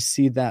photo, we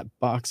see that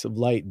box of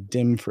light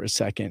dim for a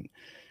second.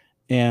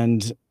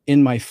 And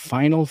in my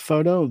final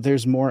photo,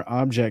 there's more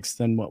objects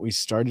than what we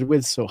started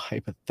with. So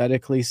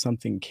hypothetically,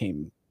 something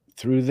came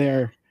through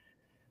there.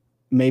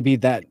 Maybe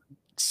that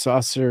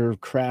saucer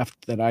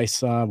craft that I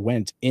saw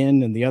went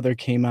in and the other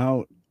came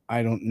out.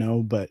 I don't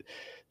know. But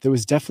there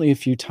was definitely a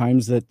few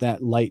times that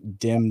light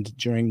dimmed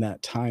during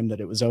that time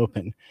that it was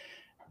open.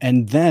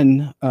 And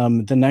then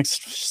the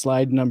next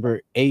slide,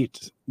 number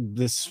 8,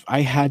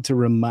 I had to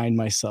remind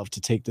myself to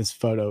take this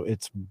photo.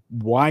 It's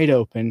wide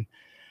open,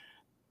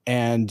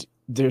 and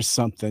there's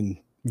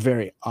something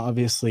very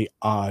obviously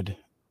odd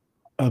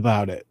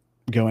about it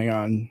going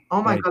on.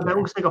 Oh my right God, there. that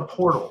looks like a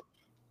portal.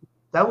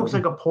 That looks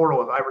like a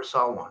portal if I ever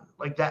saw one.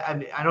 Like that. I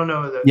mean, I don't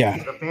know the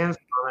fans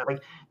comment.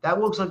 Like that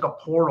looks like a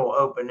portal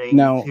opening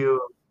now,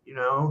 to, you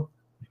know.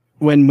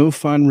 When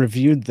MUFON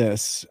reviewed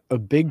this, a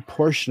big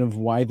portion of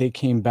why they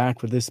came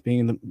back with this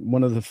being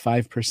one of the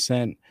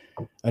 5%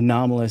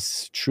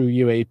 anomalous true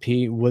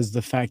UAP was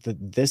the fact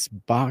that this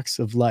box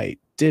of light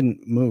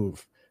didn't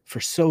move for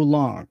so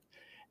long.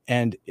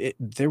 And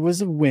there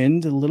was a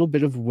little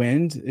bit of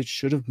wind. It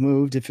should have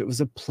moved. If it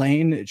was a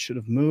plane, it should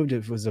have moved.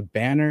 If it was a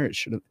banner, it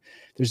should have.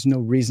 There's no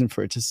reason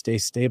for it to stay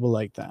stable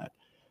like that.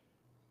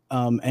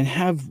 And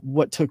have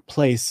what took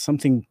place,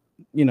 something,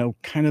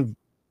 kind of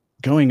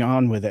going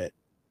on with it.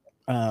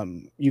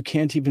 You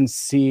can't even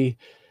see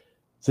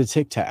the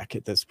Tic Tac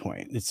at this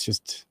point.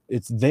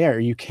 It's there.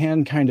 You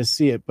can kind of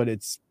see it, but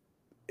it's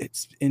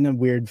in a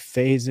weird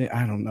phase.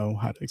 I don't know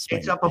how to explain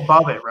it. It's up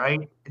above it,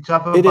 right? It's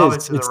up above it is.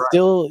 it to the right.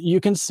 Still, you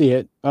can see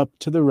it up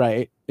to the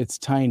right. It's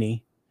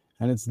tiny,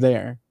 and it's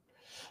there.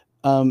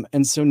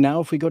 And so now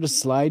if we go to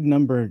slide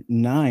number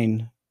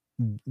 9,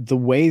 the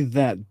way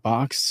that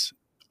box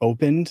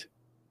opened,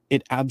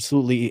 it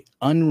absolutely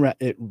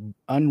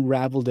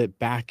unraveled it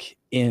back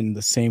in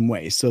the same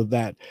way. So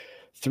that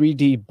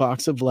 3D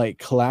box of light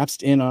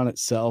collapsed in on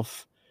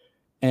itself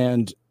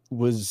and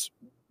was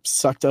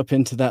sucked up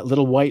into that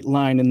little white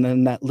line, and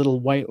then that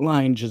little white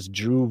line just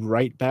drew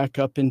right back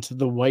up into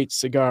the white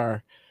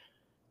cigar.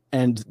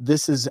 And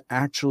this is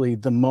actually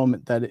the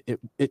moment that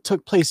it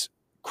took place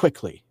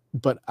quickly,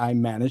 but I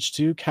managed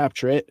to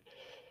capture it.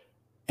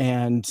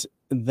 And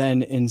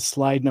then in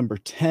slide number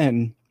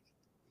 10,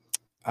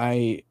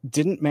 I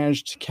didn't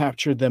manage to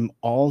capture them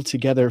all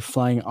together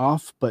flying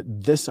off, but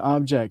this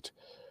object,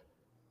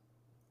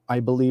 I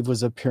believe,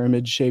 was a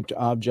pyramid-shaped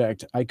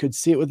object. I could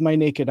see it with my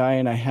naked eye,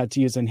 and I had to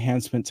use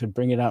enhancement to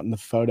bring it out in the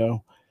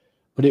photo.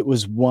 But it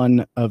was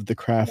one of the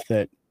craft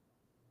that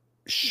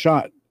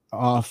shot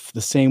off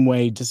the same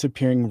way,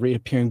 disappearing,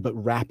 reappearing, but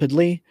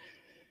rapidly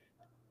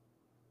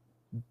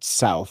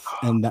south.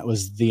 And that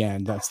was the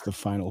end. That's the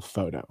final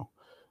photo.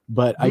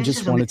 But I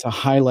just wanted to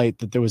highlight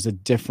that there was a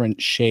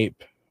different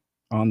shape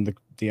on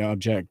the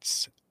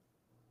objects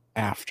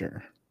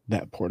after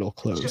that portal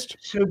closed.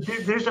 So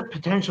there's a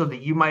potential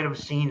that you might have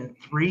seen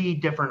 3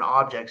 different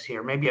objects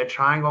here, maybe a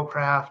triangle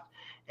craft,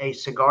 a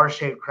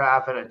cigar-shaped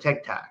craft, and a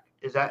Tic Tac.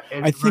 Is that?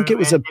 I think it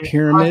was a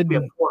pyramid.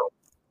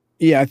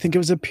 Yeah, I think it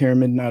was a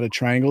pyramid, not a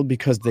triangle,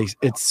 because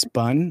it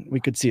spun. We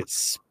could see it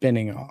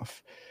spinning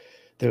off.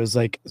 There was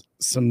like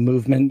some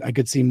movement. I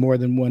could see more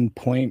than one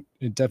point.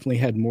 It definitely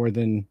had more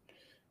than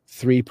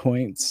 3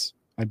 points.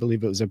 I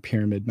believe it was a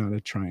pyramid, not a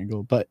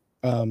triangle. But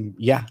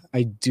yeah,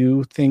 I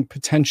do think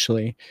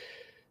potentially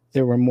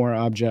there were more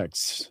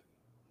objects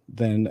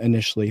than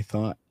initially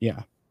thought.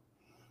 Yeah.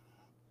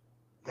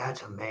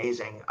 That's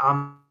amazing.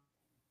 All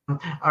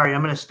right,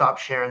 I'm going to stop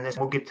sharing this.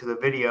 We'll get to the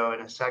video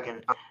in a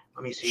second.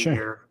 Let me see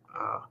here.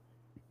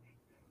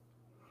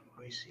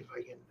 Let me see if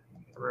I can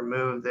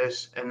remove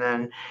this, and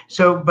then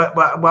but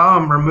while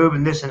I'm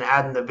removing this and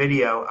adding the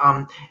video,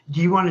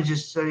 do you want to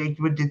just say,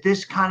 did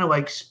this kind of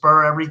like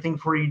spur everything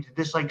for you? Did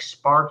this like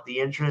spark the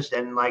interest,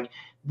 and like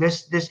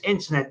this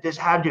incident, this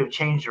had to have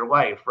changed your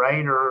life,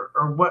 right? Or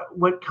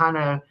what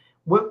kind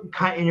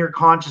in your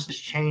consciousness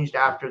changed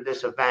after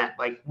this event?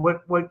 Like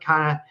what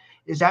kind of,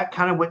 is that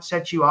kind of what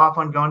set you off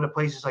on going to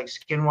places like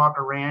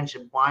Skinwalker Ranch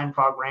and Blind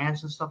Frog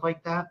Ranch and stuff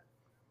like that?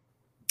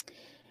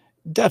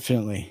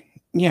 Definitely.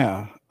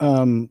 Yeah.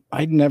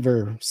 I'd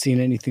never seen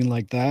anything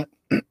like that.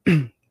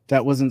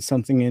 That wasn't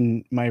something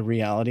in my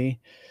reality.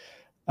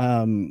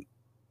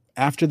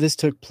 After this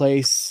took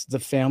place, the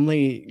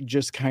family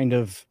just kind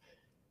of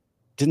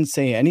didn't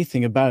say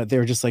anything about it. They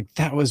were just like,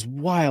 that was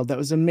wild. That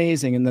was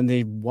amazing. And then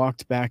they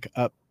walked back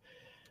up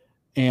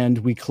and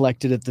we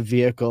collected at the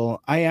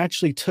vehicle. I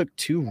actually took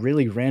 2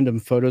 really random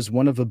photos,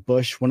 one of a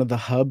bush, one of the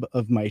hub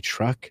of my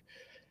truck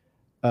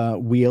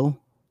wheel,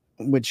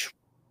 which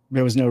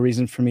there was no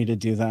reason for me to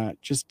do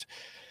that. Just,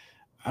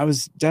 I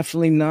was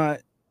definitely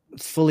not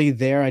fully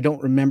there. I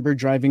don't remember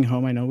driving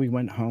home. I know we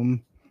went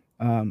home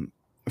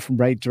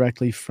right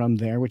directly from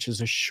there, which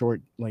is a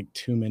short, like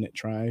 2-minute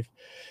drive.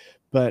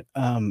 But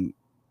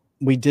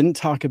we didn't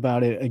talk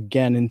about it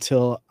again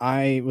until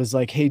I was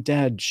like, hey,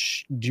 Dad,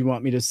 do you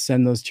want me to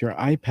send those to your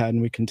iPad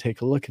and we can take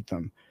a look at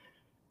them?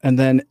 And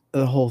then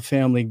the whole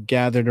family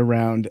gathered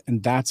around,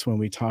 and that's when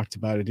we talked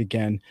about it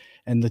again.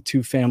 And the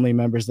 2 family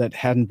members that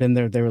hadn't been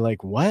there, they were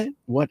like, what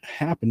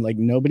happened? Like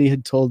nobody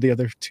had told the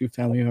other 2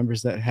 family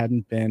members that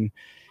hadn't been.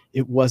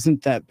 It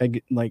wasn't that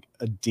big, like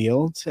a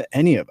deal to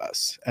any of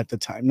us at the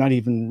time, not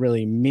even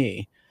really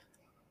me.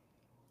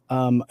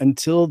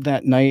 Until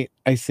that night,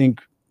 I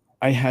think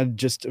I had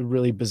just a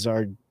really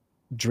bizarre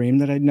dream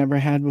that I'd never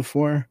had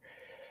before.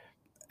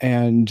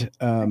 And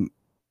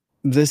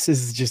this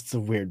is just the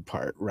weird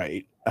part,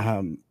 right?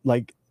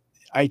 Like,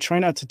 I try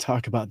not to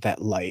talk about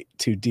that light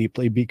too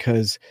deeply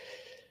because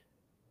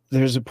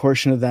there's a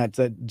portion of that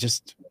that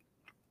just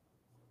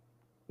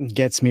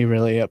gets me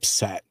really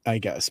upset, I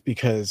guess,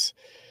 because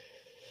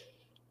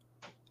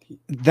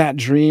that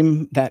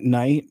dream that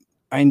night,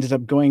 I ended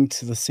up going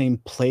to the same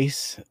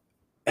place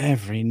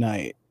every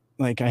night.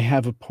 Like, I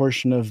have a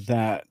portion of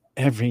that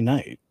every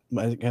night,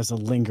 like, as a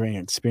lingering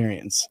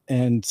experience,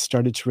 and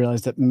started to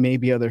realize that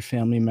maybe other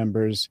family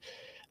members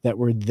that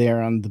were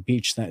there on the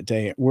beach that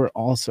day were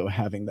also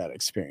having that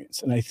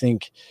experience. And I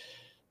think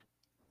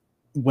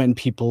when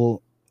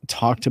people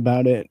talked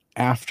about it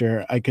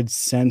after, I could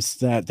sense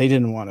that they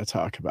didn't want to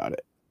talk about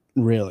it,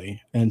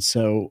 really. And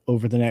so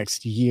over the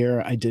next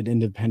year, I did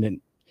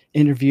independent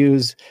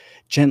interviews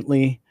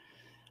gently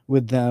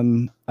with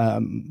them.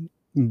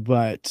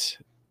 But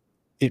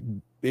it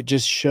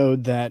just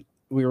showed that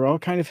we were all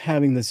kind of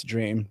having this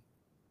dream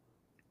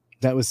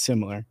that was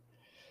similar.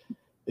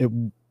 It,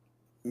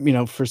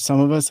 for some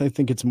of us, I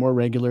think it's more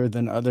regular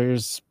than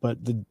others, but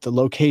the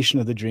location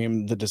of the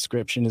dream, the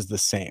description is the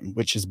same,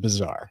 which is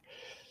bizarre.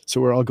 So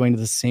we're all going to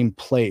the same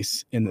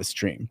place in this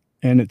dream,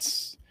 and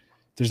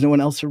there's no one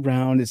else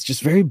around. It's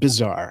just very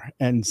bizarre.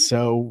 And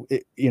so,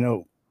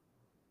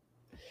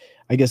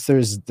 I guess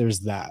there's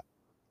that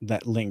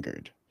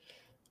lingered.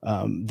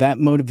 That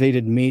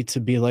motivated me to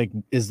be like,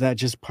 is that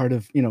just part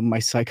of, my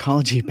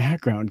psychology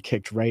background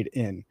kicked right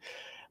in?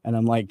 And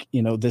I'm like,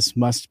 this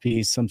must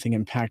be something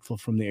impactful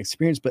from the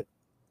experience. But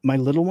my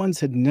little ones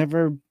had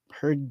never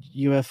heard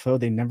UFO.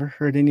 They never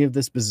heard any of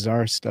this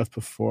bizarre stuff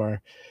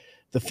before.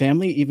 The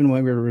family, even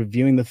when we were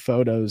reviewing the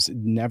photos,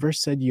 never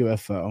said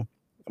UFO.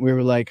 We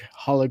were like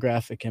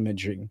holographic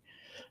imaging,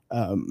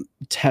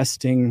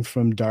 testing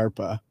from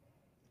DARPA,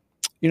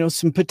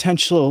 some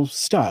potential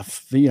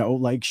stuff,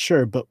 like,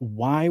 sure, but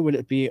why would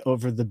it be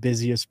over the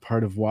busiest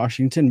part of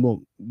Washington?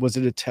 Well, was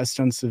it a test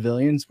on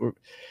civilians?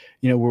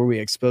 Were we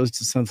exposed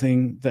to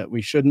something that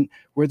we shouldn't?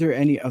 Were there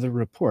any other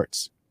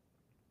reports?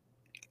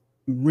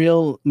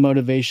 Real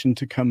motivation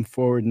to come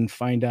forward and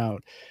find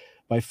out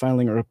by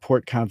filing a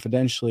report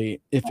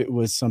confidentially if it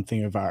was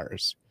something of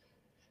ours.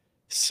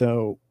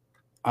 So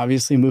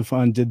obviously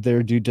MUFON did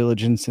their due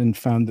diligence and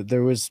found that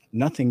there was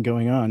nothing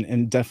going on,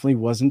 and definitely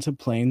wasn't a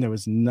plane. There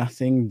was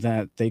nothing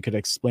that they could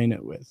explain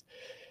it with.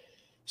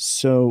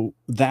 So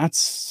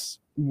that's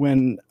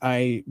when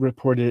I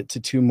reported it to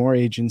 2 more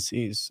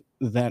agencies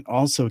that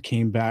also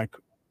came back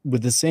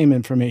with the same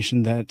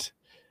information, that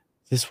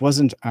this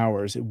wasn't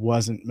ours. It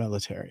wasn't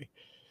military.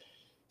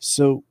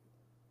 So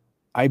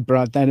I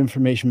brought that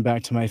information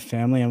back to my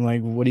family. I'm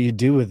like, what do you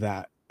do with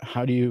that?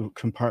 How do you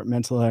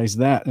compartmentalize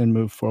that and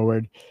move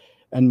forward?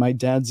 And my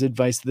dad's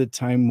advice at the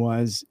time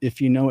was,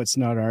 if you know it's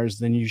not ours,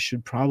 then you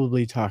should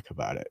probably talk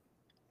about it.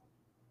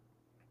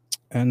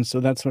 And so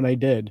that's what I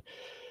did.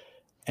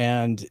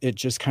 And it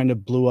just kind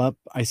of blew up.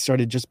 I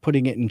started just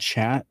putting it in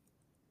chat,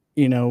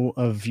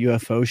 of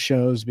UFO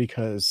shows,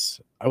 because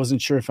I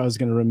wasn't sure if I was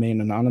going to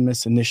remain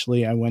anonymous.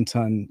 Initially, I went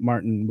on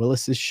Martin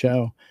Willis's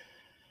show,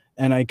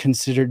 and I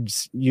considered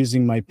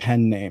using my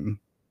pen name,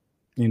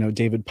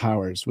 David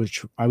Powers,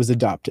 which I was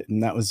adopted,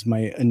 and that was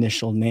my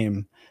initial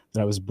name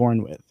that I was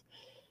born with.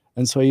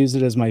 And so I used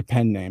it as my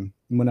pen name.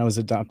 When I was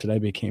adopted, I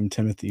became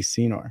Timothy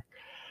Seanor.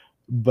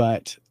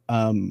 But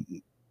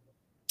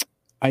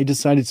I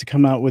decided to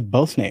come out with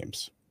both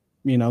names.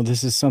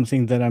 This is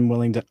something that I'm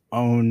willing to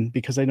own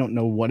because I don't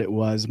know what it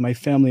was. My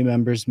family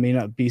members may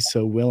not be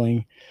so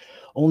willing,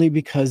 only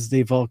because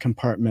they've all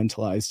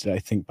compartmentalized it, I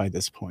think, by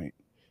this point.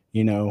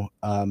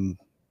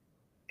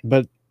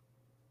 But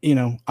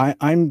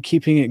I'm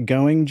keeping it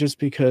going just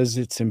because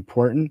it's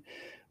important.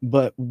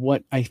 But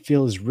what I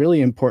feel is really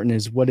important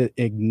is what it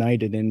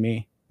ignited in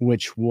me,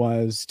 which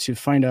was to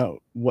find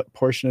out what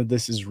portion of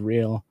this is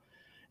real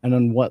and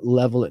on what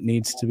level it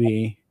needs to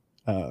be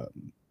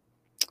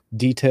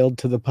detailed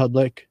to the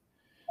public.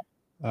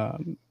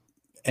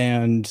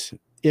 And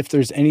if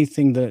there's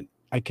anything that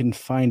I can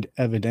find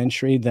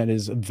evidentiary that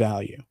is of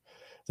value,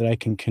 that I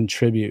can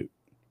contribute.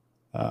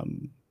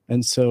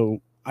 And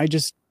so I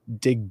just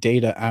dig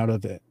data out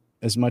of it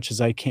as much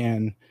as I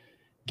can,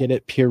 get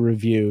it peer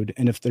reviewed,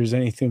 and if there's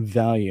anything of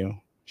value,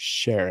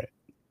 share it.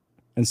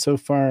 And so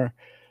far,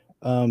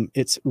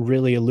 it's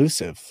really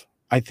elusive.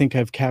 I think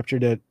I've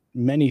captured it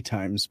many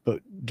times,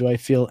 but do I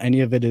feel any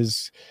of it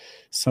is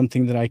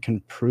something that I can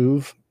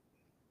prove?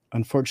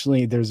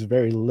 Unfortunately, there's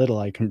very little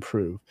I can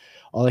prove.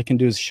 All I can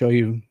do is show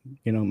you,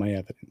 my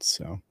evidence.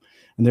 So,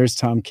 and there's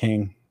Tom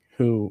King,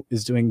 who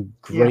is doing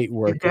great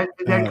work. That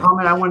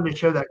comment, I wanted to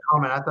show that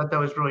comment. I thought that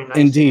was really nice.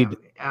 Indeed.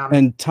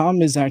 And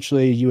Tom is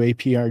actually a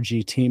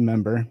UAPRG team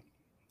member.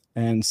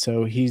 And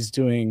so he's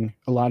doing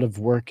a lot of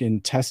work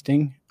in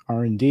testing,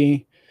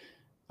 R&D,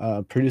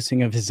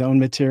 producing of his own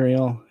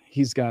material.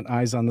 He's got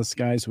eyes on the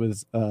skies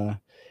with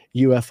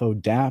UFO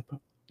DAP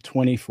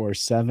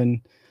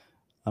 24/7.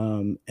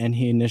 And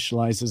he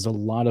initializes a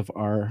lot of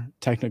our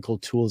technical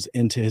tools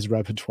into his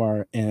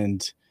repertoire,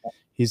 and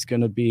he's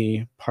going to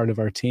be part of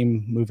our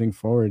team moving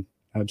forward.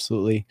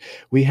 Absolutely.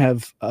 We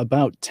have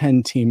about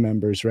 10 team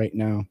members right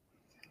now.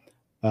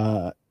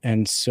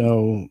 And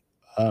so,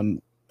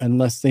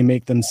 unless they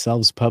make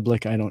themselves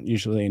public, I don't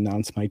usually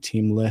announce my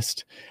team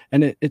list.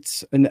 And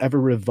it's an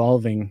ever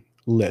revolving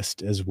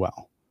list as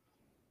well.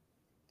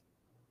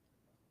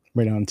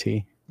 Right on,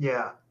 T.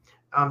 Yeah.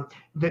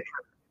 The,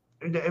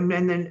 and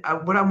then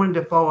what I wanted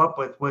to follow up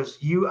with was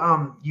you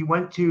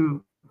went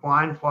to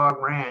Blind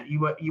Frog Ranch.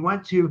 You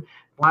went to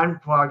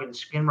Blind Frog and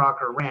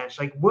Skinwalker Ranch.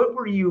 Like, what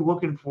were you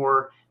looking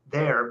for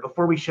there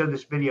before we show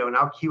this video? And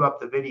I'll cue up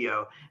the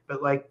video.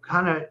 But like,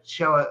 kind of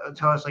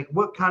tell us like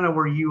what kind of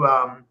were you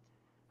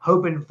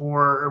hoping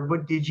for, or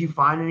what did you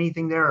find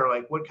anything there, or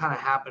like what kind of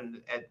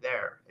happened at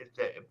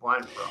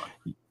Blind Frog?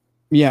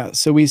 Yeah,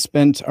 so we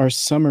spent our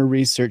summer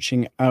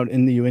researching out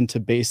in the Uinta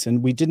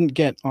Basin. We didn't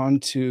get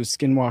onto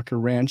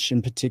Skinwalker Ranch,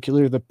 in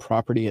particular, the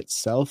property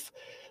itself,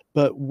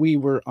 but we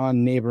were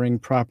on neighboring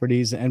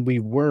properties, and we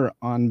were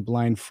on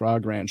Blind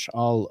Frog Ranch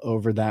all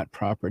over that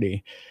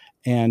property.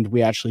 And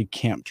we actually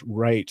camped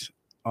right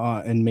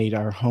and made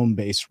our home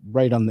base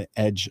right on the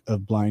edge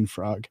of Blind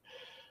Frog.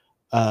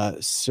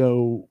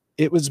 So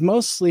it was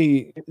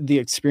mostly the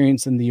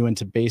experience in the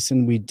Uinta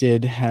Basin. We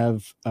did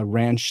have a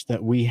ranch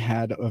that we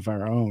had of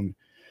our own.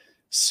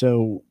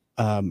 So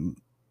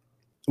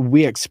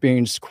we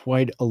experienced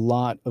quite a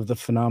lot of the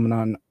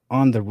phenomenon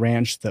on the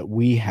ranch that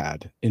we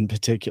had in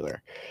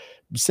particular,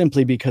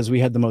 simply because we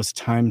had the most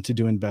time to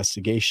do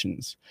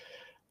investigations.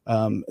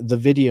 The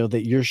video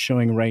that you're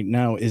showing right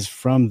now is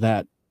from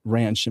that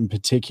ranch in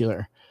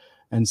particular.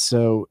 And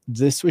so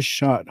this was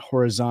shot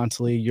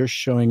horizontally. You're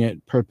showing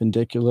it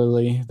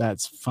perpendicularly.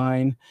 That's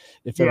fine.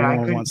 If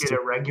everyone wants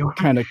to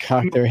kind of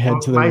cock their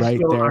head to the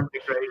right there.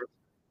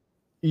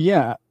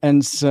 Yeah.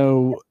 And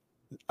so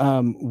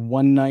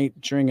one night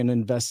during an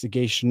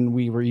investigation,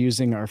 we were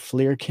using our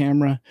FLIR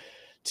camera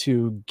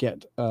to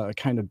get a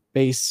kind of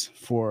base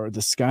for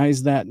the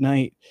skies that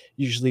night.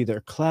 Usually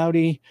they're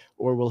cloudy,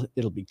 or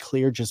it'll be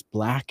clear, just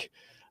black.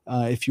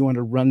 If you want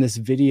to run this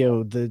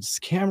video, this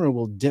camera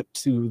will dip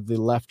to the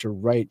left or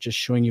right, just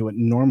showing you what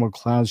normal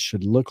clouds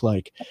should look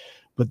like.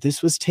 But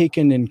this was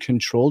taken in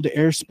controlled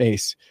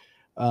airspace,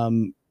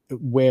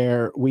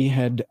 where we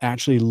had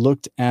actually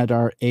looked at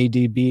our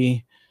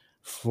ADB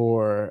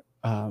for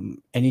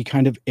any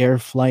kind of air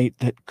flight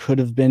that could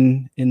have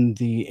been in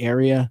the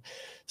area.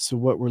 So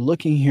what we're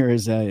looking here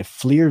is a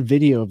FLIR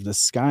video of the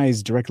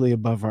skies directly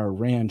above our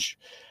ranch.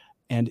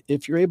 And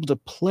if you're able to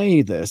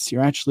play this,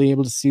 you're actually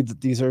able to see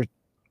that these are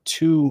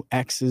two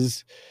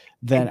X's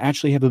that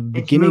actually have a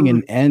beginning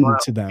and end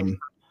to them.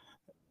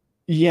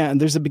 Yeah,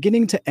 and there's a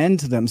beginning to end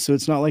to them. So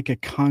it's not like a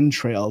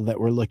contrail that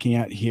we're looking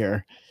at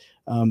here.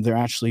 They're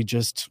actually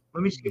just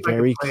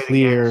very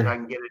clear. So I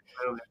can get it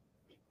moving.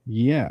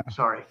 Yeah.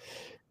 Sorry.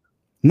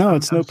 No,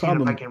 it's no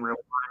problem.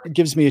 It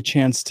gives me a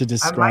chance to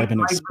describe and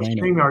explain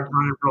it. StreamYard's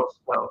running real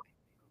slow.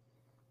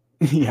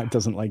 Yeah, it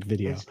doesn't like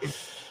video.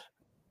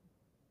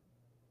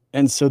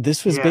 And so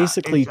this was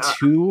basically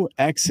two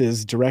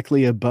X's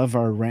directly above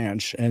our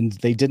ranch, and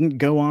they didn't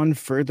go on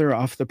further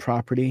off the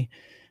property.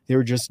 They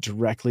were just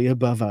directly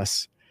above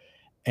us.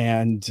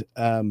 And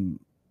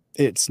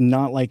it's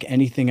not like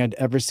anything I'd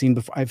ever seen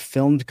before. I've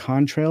filmed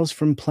contrails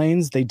from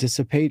planes. They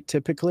dissipate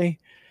typically.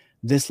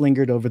 This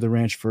lingered over the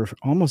ranch for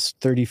almost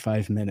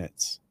 35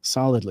 minutes,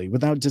 solidly,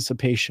 without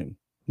dissipation.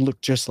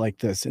 Looked just like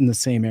this in the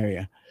same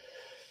area.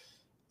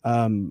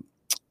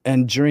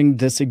 And during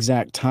this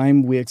exact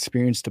time, we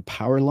experienced a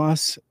power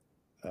loss.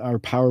 Our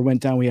power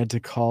went down. We had to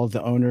call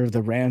the owner of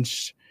the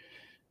ranch.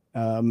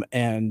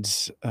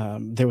 And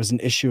there was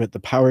an issue at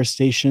the power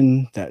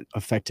station that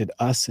affected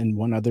us and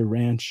one other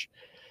ranch.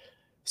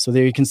 So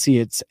there you can see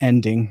it's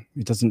ending.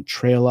 It doesn't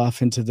trail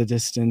off into the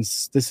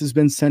distance. This has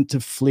been sent to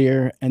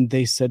FLIR, and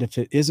they said if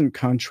it isn't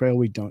contrail,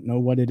 we don't know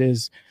what it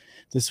is.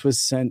 This was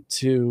sent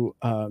to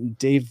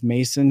Dave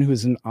Mason,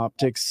 who's an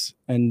optics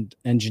and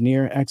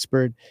engineer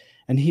expert,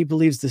 and he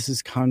believes this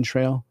is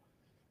contrail,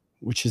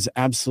 which is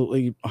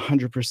absolutely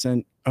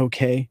 100%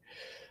 okay.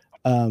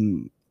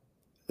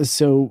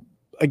 So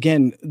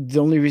again, the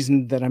only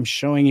reason that I'm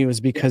showing you is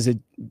because it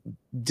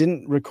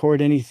didn't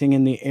record anything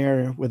in the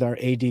air with our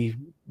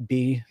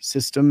ADB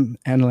system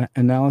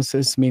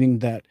analysis, meaning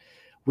that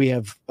we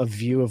have a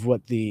view of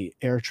what the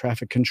air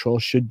traffic control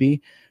should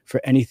be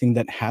for anything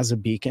that has a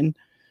beacon.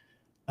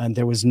 And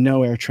there was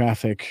no air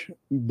traffic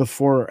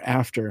before or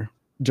after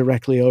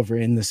directly over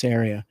in this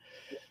area.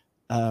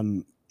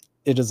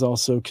 It is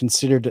also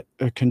considered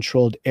a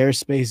controlled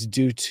airspace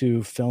due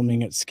to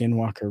filming at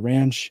Skinwalker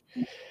Ranch.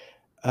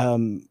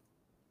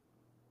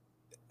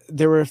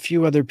 There were a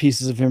few other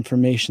pieces of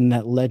information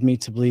that led me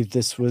to believe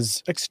this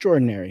was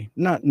extraordinary,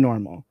 not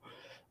normal.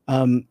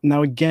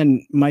 Now,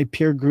 again, my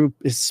peer group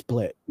is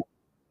split.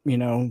 You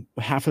know,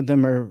 half of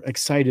them are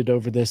excited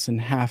over this and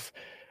half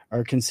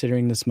are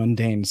considering this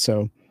mundane.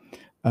 So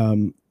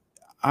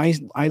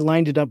I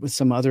lined it up with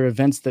some other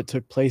events that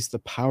took place, the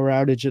power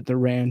outage at the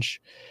ranch.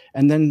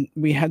 And then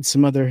we had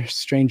some other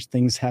strange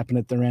things happen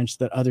at the ranch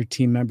that other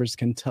team members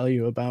can tell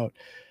you about.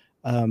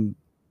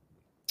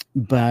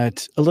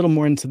 But a little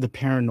more into the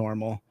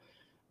paranormal.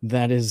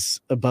 that is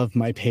above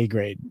my pay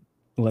grade,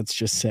 let's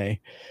just say.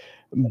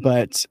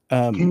 But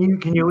Can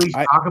you at least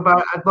I talk about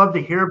it? I'd love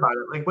to hear about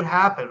it. Like what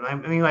happened? I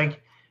mean,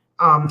 like,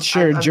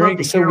 sure I'd love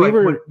to so hear we like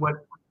were what.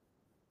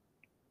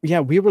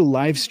 we were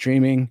live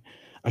streaming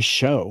a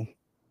show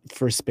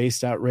for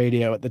Spaced Out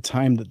Radio at the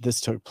time that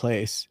this took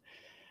place,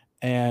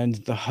 and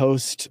the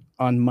host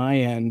on my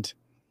end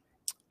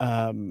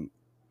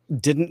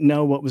didn't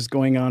know what was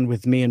going on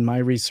with me and my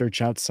research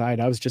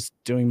outside. I was just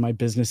doing my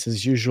business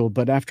as usual.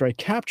 But after I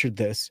captured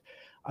this,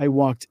 I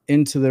walked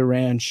into the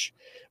ranch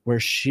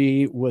where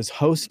she was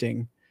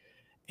hosting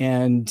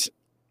and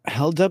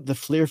held up the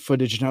FLIR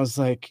footage, and I was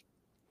like,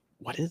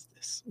 what is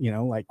this?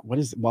 Like, what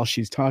is it, while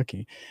she's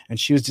talking? And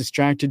she was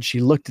distracted.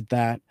 She looked at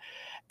that,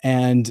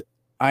 and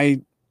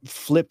I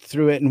flipped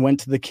through it and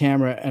went to the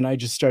camera, and I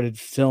just started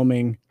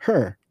filming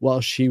her while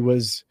she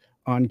was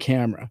on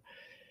camera.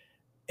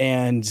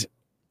 And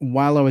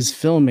while I was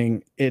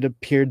filming, it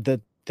appeared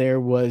that there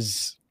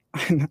was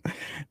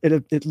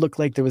it looked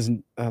like there was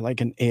like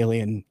an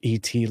alien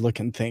ET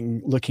looking thing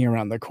looking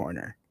around the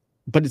corner,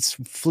 but it's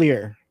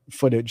FLIR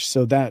footage,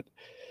 so that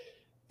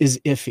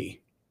is iffy,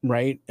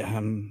 right?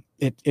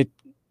 It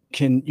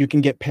can, you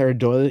can get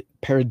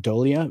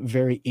pareidolia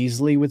very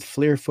easily with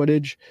FLIR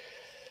footage.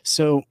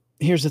 So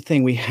here's the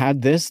thing: we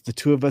had this, the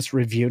two of us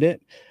reviewed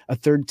it. A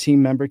third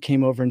team member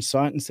came over and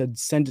saw it and said,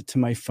 send it to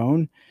my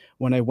phone.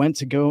 When I went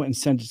to go and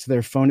send it to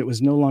their phone, it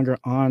was no longer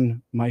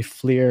on my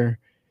FLIR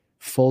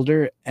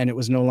folder, and it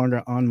was no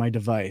longer on my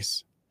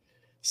device.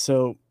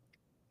 So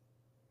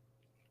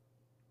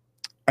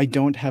I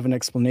don't have an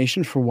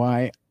explanation for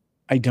why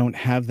I don't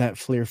have that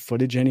FLIR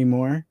footage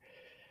anymore.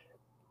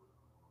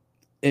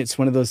 It's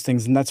one of those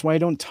things, and that's why I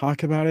don't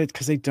talk about it,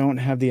 because I don't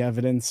have the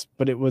evidence.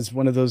 But it was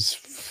one of those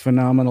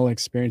phenomenal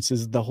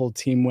experiences the whole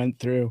team went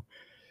through,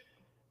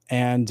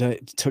 and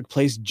it took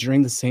place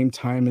during the same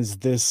time as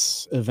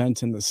this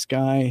event in the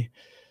sky.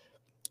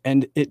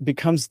 And it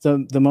becomes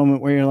the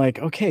moment where you're like,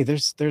 okay,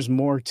 there's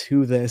more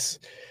to this,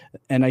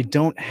 and I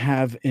don't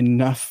have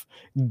enough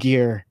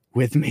gear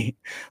with me.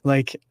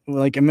 Like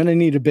I'm gonna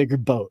need a bigger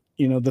boat,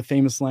 the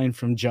famous line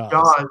from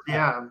Jaws.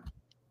 Yeah.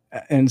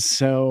 And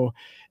so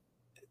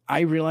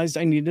I realized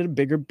I needed a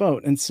bigger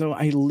boat. And so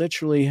I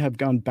literally have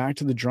gone back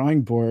to the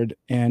drawing board,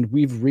 and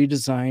we've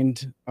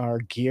redesigned our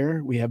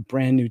gear. We have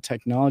brand new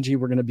technology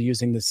we're going to be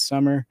using this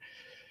summer.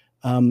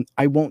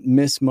 I won't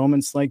miss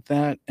moments like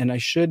that, and I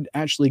should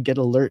actually get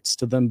alerts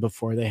to them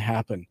before they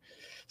happen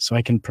so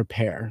I can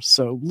prepare.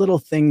 So little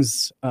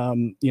things,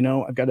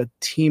 I've got a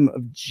team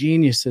of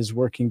geniuses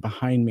working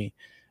behind me,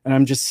 and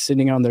I'm just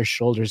sitting on their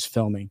shoulders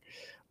filming,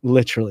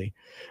 literally.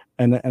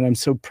 And I'm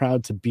so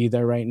proud to be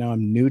there right now.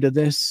 I'm new to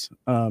this.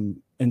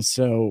 And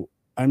so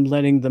I'm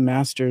letting the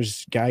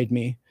masters guide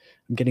me.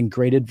 I'm getting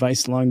great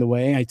advice along the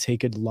way. I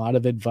take a lot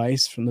of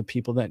advice from the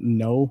people that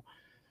know.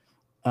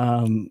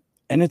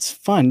 And it's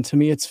fun. To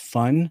me, it's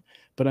fun.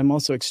 But I'm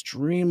also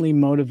extremely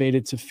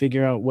motivated to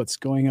figure out what's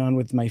going on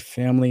with my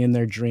family and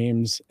their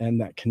dreams and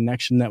that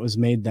connection that was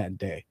made that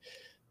day.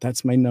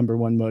 That's my number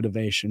one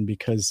motivation,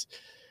 because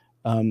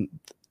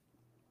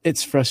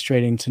it's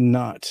frustrating to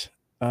not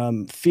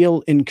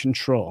feel in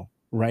control,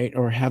 right?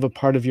 Or have a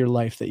part of your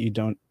life that you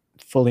don't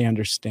fully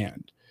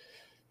understand.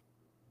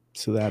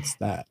 So that's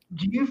that.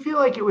 Do you feel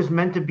like it was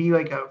meant to be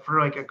like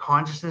a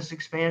consciousness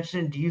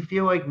expansion? Do you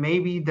feel like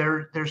maybe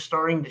they're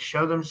starting to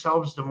show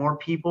themselves to more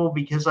people?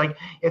 Because like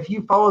if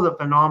you follow the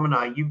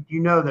phenomena,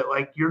 you know that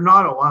like you're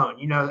not alone.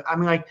 I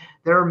mean, like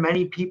there are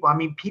many people. I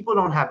mean, people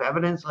don't have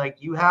evidence like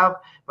you have,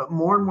 but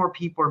more and more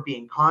people are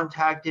being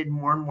contacted.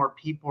 More and more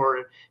people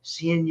are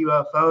seeing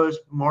UFOs.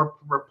 More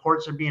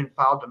reports are being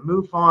filed to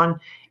MUFON.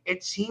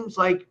 It seems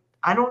like,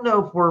 I don't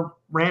know if we're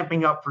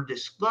ramping up for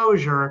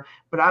disclosure,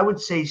 but I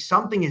would say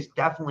something is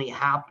definitely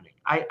happening.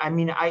 I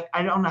mean, I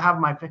don't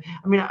have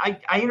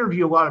I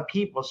interview a lot of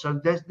people, so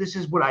this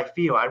is what I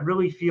feel. I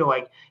really feel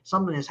like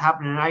something is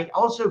happening. And I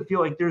also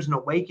feel like there's an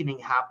awakening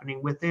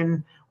happening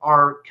within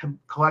our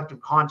collective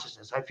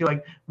consciousness. I feel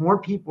like more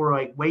people are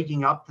like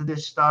waking up to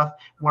this stuff.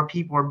 More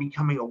people are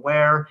becoming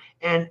aware.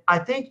 And I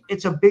think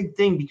it's a big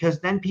thing, because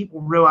then people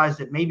realize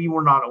that maybe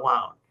we're not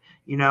alone.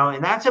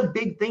 And that's a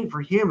big thing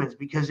for humans,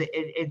 because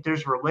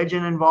there's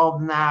religion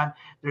involved in that.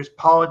 There's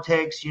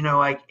politics,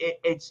 like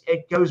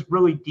it goes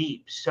really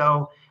deep.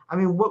 So, I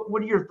mean,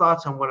 what are your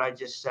thoughts on what I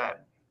just said?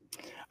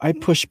 I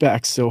push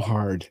back so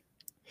hard.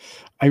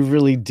 I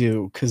really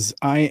do, because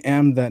I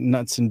am that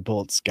nuts and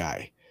bolts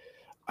guy.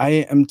 I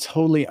am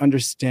totally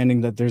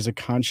understanding that there's a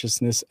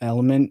consciousness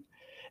element,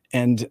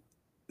 and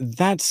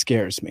that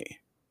scares me,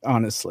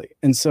 honestly.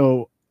 And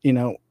so,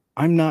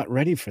 I'm not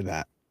ready for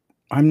that.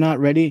 I'm not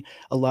ready.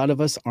 A lot of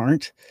us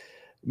aren't.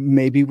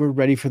 Maybe we're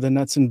ready for the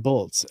nuts and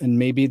bolts, and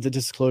maybe the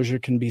disclosure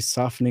can be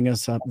softening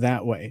us up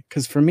that way.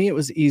 Because for me, it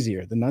was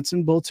easier. The nuts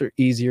and bolts are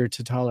easier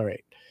to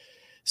tolerate.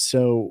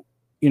 So,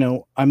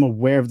 I'm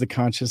aware of the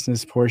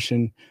consciousness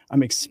portion.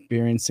 I'm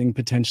experiencing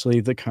potentially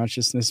the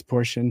consciousness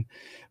portion,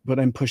 but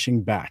I'm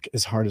pushing back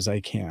as hard as I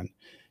can,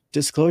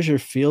 disclosure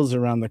feels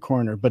around the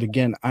corner. But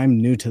again, I'm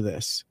new to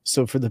this.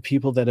 So for the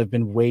people that have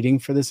been waiting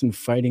for this and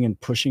fighting and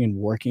pushing and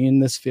working in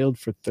this field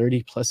for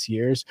 30 plus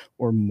years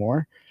or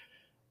more,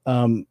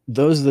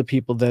 those are the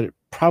people that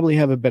probably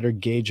have a better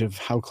gauge of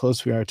how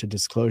close we are to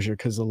disclosure,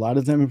 because a lot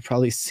of them have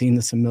probably seen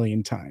this a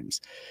million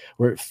times,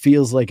 where it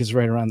feels like it's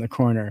right around the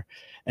corner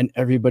and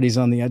everybody's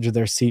on the edge of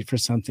their seat for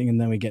something,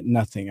 and then we get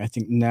nothing. I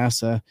think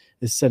NASA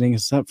is setting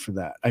us up for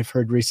that. I've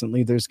heard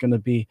recently there's going to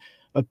be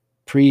a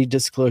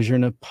pre-disclosure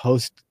and a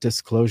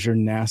post-disclosure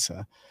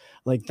NASA.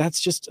 Like,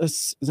 that's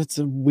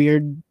a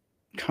weird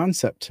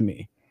concept to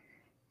me.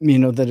 You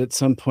know, that at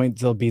some point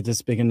there'll be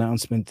this big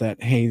announcement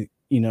that, hey,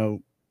 you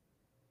know,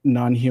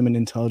 non-human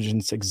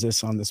intelligence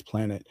exists on this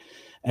planet,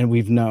 and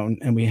we've known,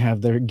 and we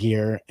have their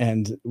gear,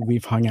 and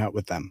we've hung out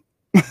with them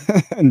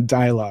and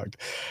dialogued.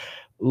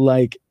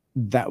 Like,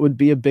 that would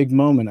be a big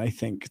moment. I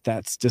think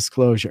that's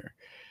disclosure.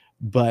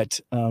 But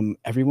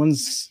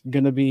everyone's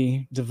going to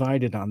be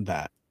divided on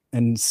that.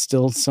 And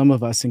still some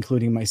of us,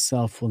 including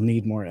myself, will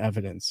need more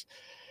evidence.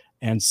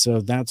 And so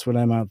that's what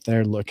I'm out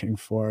there looking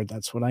for.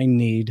 That's what I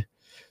need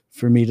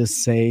for me to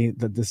say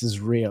that this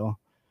is real.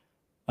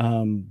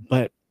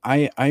 But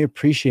I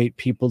appreciate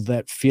people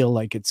that feel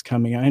like it's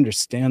coming. I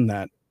understand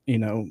that, you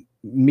know,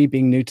 me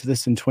being new to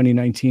this in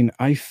 2019,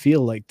 I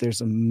feel like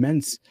there's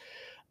immense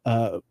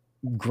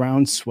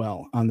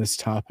groundswell on this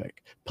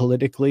topic,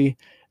 politically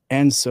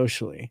and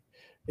socially.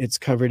 It's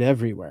covered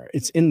everywhere.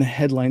 It's in the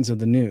headlines of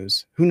the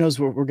news. Who knows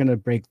what we're going to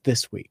break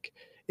this week?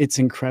 It's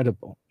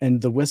incredible.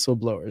 And the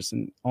whistleblowers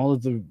and all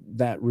of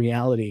that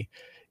reality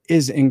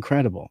is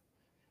incredible.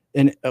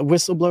 And a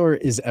whistleblower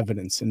is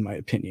evidence, in my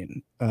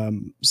opinion.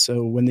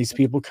 So when these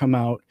people come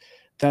out,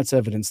 that's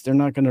evidence. They're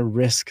not going to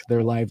risk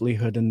their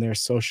livelihood and their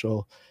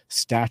social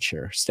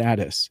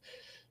status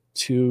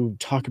to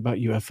talk about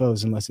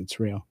UFOs unless it's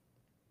real.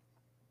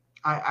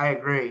 I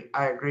agree.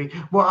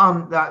 Well,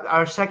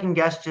 our second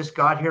guest just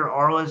got here.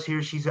 Arla's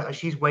here.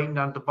 She's waiting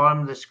down at the bottom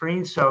of the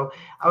screen. So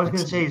I was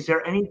going to say, is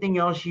there anything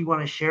else you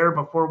want to share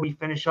before we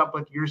finish up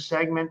with your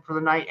segment for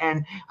the night?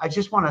 And I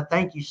just want to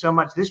thank you so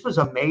much. This was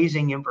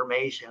amazing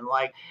information.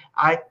 Like,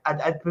 I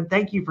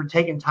thank you for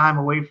taking time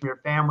away from your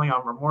family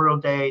on Memorial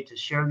Day to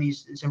share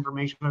this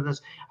information with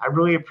us. I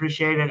really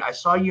appreciate it. I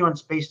saw you on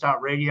Spaced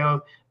Out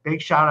Radio. Big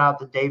shout out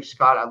to Dave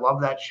Scott. I love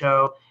that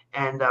show.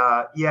 And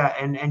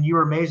and you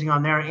were amazing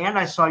on there. And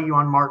I saw you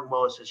on Martin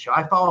Willis's show.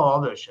 I follow all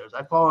those shows.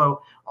 I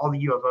follow all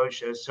the UFO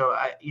shows. So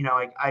I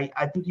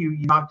think you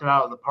knocked it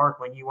out of the park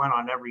when you went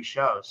on every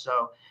show.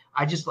 So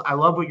I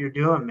love what you're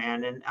doing,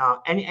 man. And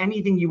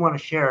anything you want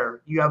to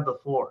share, you have the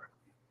floor.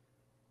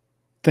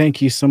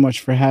 Thank you so much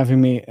for having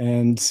me.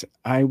 And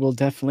I will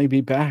definitely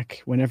be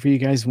back whenever you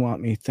guys want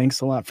me.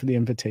 Thanks a lot for the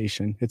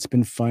invitation. It's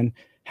been fun.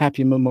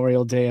 Happy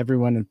Memorial Day,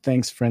 everyone. And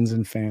thanks, friends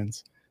and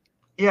fans.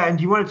 Yeah, and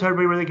do you want to tell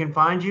everybody where they can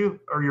find you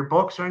or your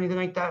books or anything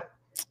like that?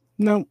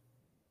 No,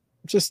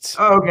 just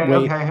okay,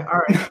 wait. Okay,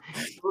 all right.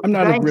 I'm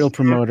not a real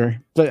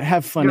promoter, but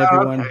have fun,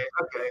 everyone.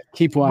 Okay.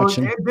 Keep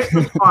watching. Well, this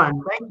was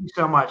fun. Thank you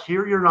so much.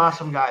 You're an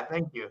awesome guy.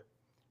 Thank you.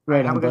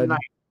 Right, have on, a good bud. night.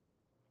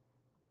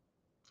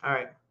 All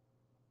right.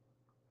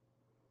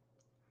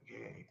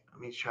 Okay,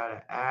 let me try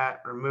to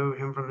remove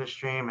him from the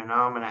stream, and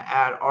now I'm going to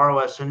add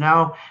Arla. So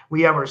now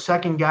we have our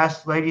second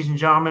guest, ladies and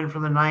gentlemen, for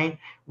the night.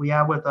 We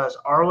have with us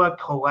Arla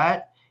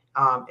Collett.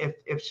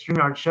 If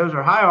StreamYard shows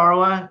her. Hi,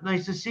 Arla.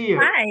 Nice to see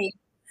you.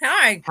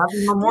 Hi.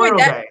 Happy Memorial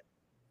Day.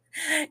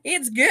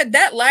 It's good.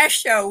 That last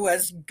show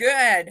was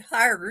good.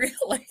 I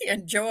really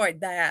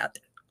enjoyed that.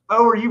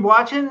 Oh, were you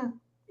watching?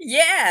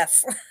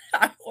 Yes,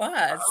 I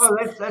was. Oh,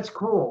 that's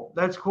cool.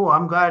 That's cool.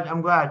 I'm glad.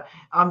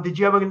 Did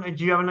you have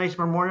a nice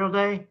Memorial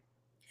Day?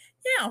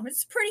 Yeah,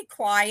 it's pretty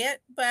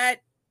quiet, but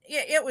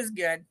it was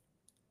good.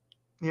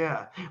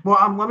 Yeah.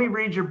 Well, let me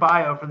read your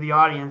bio for the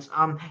audience.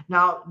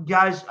 Now,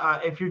 guys,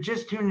 if you're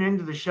just tuning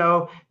into the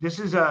show, this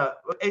is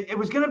it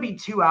was going to be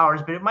 2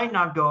 hours, but it might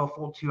not go a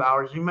full 2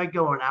 hours. We might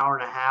go an hour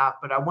and a half,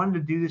 but I wanted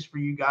to do this for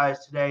you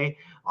guys today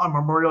on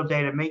Memorial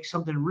Day to make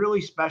something really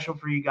special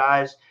for you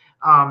guys.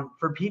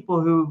 For people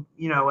who,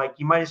 like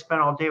you might have spent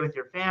all day with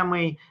your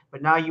family,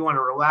 but now you want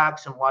to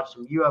relax and watch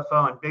some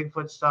UFO and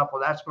Bigfoot stuff. Well,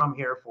 that's what I'm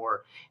here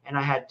for. And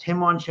I had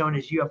Tim on showing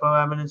his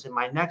UFO evidence. And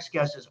my next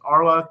guest is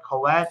Arla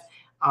Collett.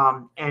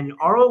 And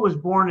Arla was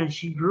born and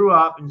she grew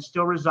up and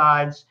still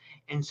resides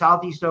in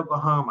Southeast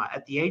Oklahoma.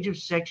 At the age of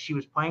 6, she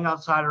was playing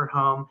outside her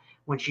home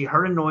when she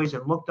heard a noise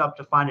and looked up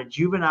to find a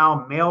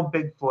juvenile male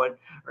Bigfoot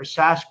or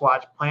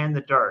Sasquatch playing in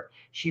the dirt.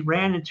 She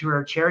ran into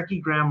her Cherokee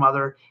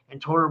grandmother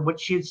and told her what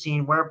she had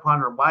seen, whereupon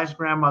her wise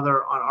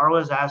grandmother, on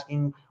Arla's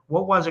asking,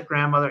 "What was it,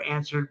 grandmother?"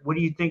 answered, "What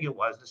do you think it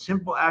was?" The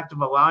simple act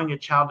of allowing a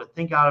child to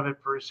think out of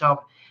it for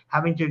herself,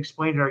 having to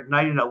explain to her,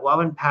 ignited a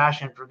love and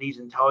passion for these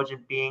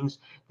intelligent beings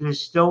that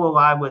is still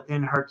alive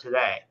within her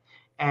today.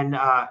 And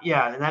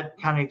and that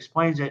kind of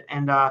explains it.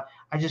 And I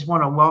just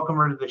want to welcome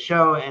her to the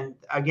show. And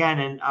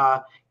again,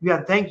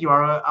 thank you,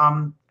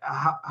 Arla.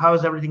 How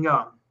is everything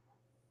going?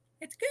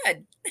 It's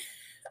good.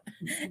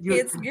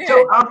 It's good.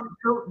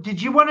 So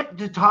did you want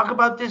to talk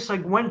about this?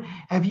 Like, when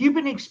have you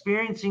been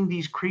experiencing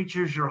these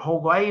creatures your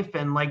whole life?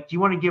 And like, do you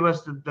want to give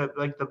us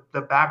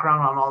the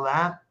background on all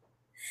that?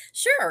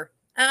 Sure.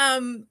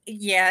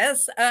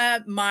 Yes,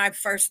 my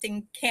first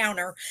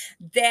encounter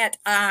that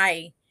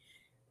I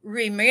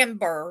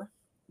remember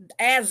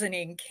as an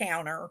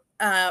encounter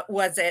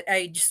was at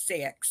age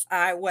 6.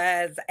 I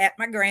was at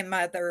my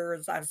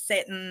grandmother's. I was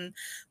sitting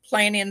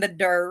playing in the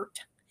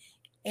dirt,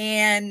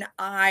 and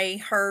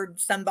I heard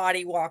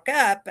somebody walk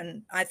up,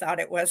 and I thought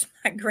it was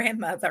my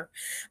grandmother.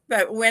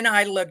 But when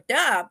I looked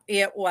up,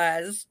 it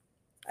was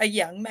a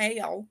young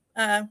male,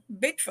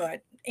 Bigfoot,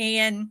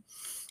 and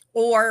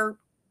or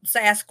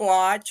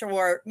Sasquatch,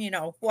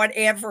 or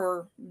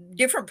whatever.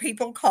 Different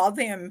people call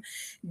them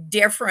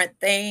different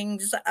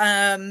things.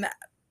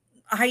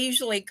 I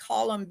usually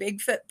call them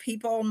Bigfoot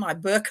people. In my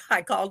book,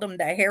 I called them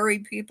the hairy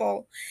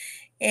people.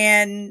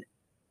 And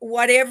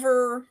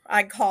whatever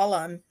I call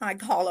them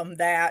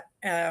that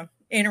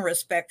in a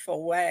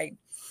respectful way.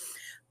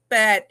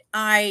 But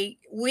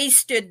we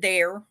stood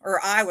there, or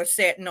I was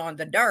sitting on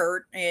the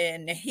dirt,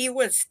 and he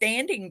was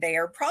standing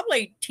there,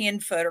 probably 10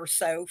 foot or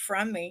so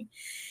from me.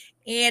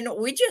 And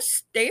we just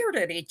stared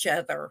at each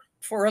other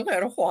for a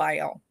little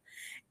while.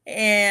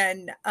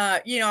 And,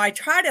 I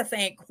try to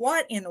think,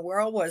 what in the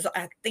world was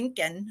I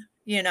thinking,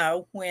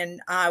 when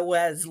I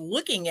was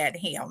looking at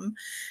him?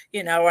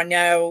 I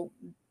know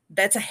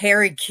that's a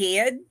hairy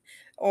kid,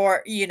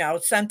 or,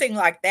 something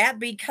like that,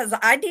 because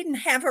I didn't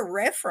have a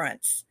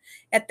reference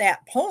at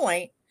that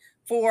point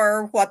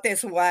for what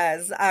this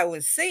was I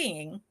was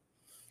seeing.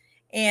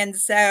 And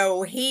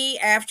so he,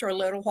 after a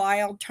little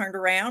while, turned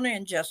around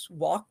and just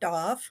walked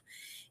off.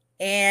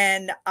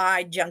 And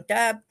I jumped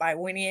up. I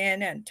went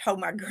in and told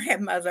my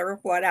grandmother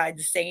what I'd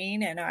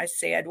seen. And I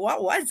said,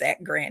 "What was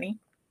that, Granny?"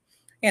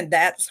 And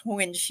that's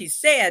when she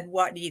said,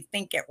 "What do you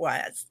think it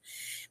was?"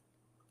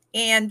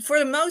 And for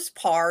the most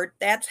part,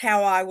 that's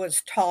how I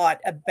was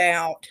taught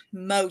about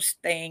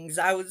most things.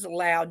 I was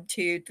allowed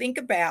to think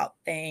about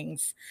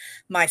things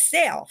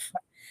myself.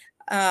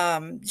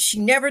 She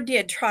never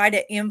did try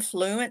to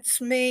influence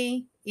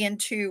me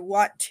into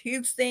what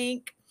to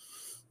think.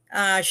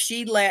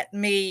 She let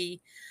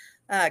me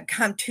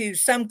come to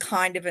some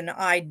kind of an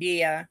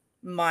idea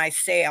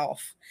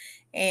myself.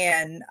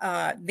 And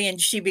then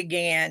she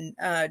began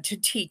to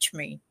teach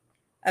me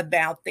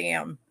about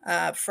them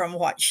from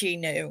what she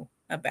knew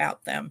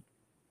about them.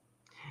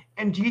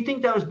 And do you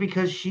think that was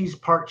because she's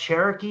part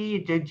Cherokee?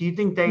 Do you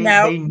think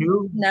No, they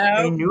knew they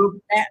no,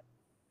 knew?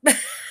 that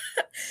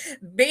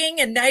being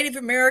a Native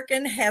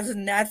American has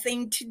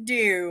nothing to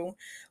do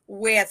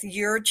with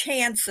your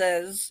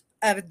chances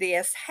of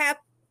this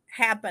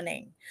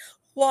happening.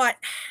 What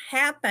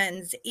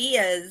happens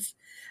is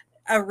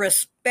a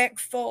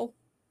respectful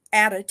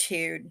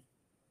attitude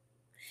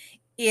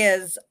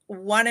is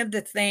one of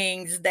the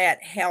things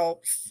that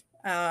helps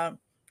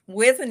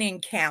with an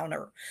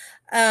encounter.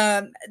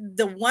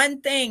 The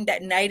one thing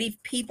that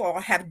Native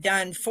people have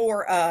done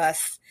for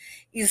us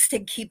is to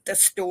keep the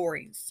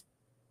stories,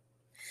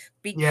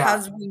 Yeah,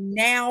 because we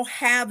now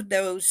have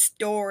those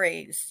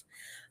stories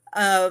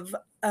of,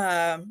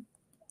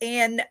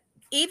 and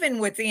even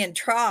within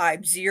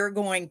tribes, you're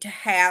going to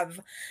have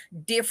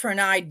different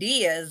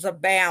ideas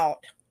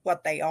about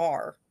what they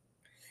are.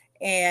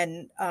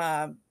 And,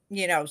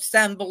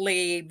 some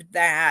believe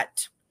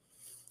that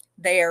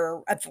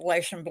they're a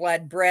flesh and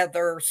blood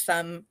brother.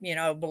 Some,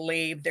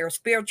 believe they're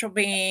spiritual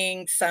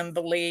beings. Some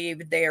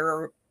believe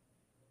they're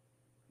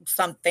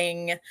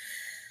something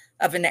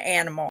of an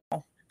animal.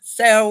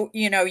 So,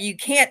 you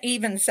can't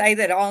even say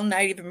that all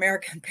Native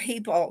American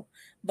people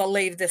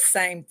believe the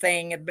same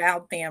thing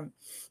about them.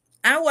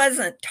 I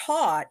wasn't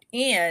taught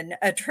in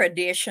a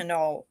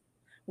traditional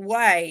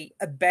way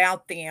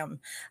about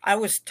them. I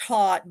was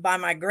taught by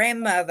my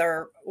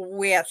grandmother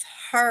with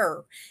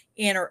her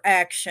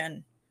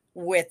interaction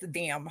with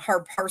them,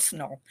 her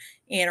personal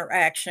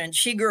interaction.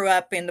 She grew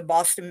up in the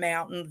Boston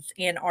Mountains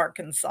in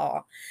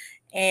Arkansas,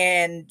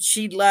 and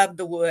she loved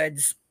the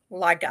woods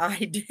like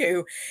I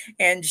do.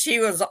 And she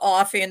was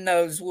off in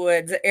those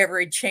woods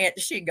every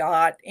chance she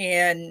got.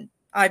 And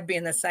I've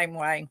been the same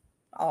way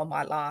all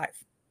my life.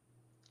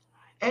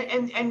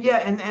 and yeah,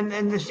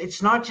 and this,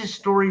 it's not just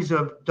stories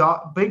of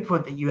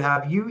Bigfoot that you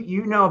have.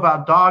 You know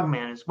about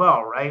Dogman as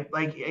well, right?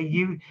 Like,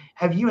 you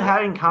have you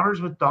had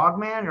encounters with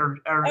Dogman, Oh,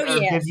 or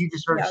have yes. you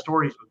just heard Yeah.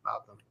 stories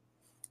about them?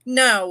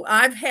 No,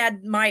 I've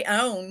had my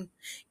own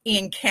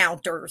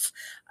encounters.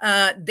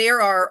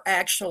 There are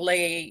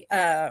actually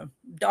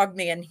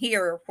dogmen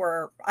here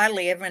where I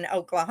live in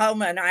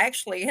Oklahoma, and I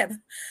actually have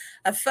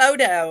a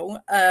photo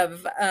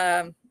of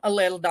a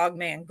little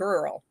dogman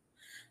girl.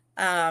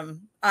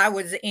 I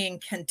was in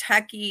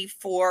Kentucky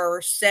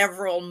for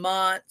several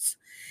months,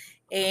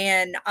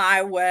 and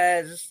I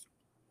was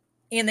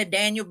in the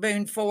Daniel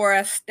Boone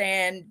Forest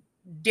and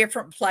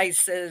different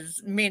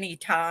places many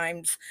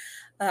times.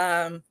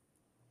 Um,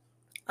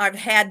 I've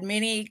had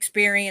many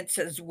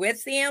experiences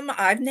with them.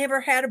 I've never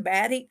had a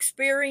bad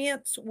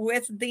experience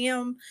with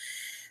them,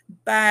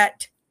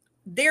 but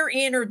their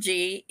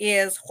energy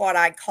is what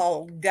I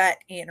call gut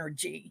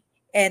energy.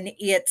 And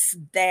it's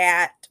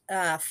that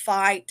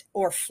fight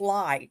or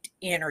flight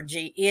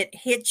energy. It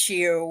hits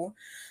you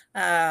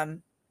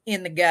in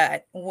the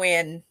gut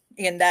when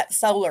in that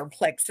solar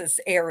plexus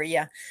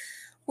area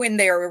when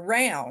they're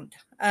around.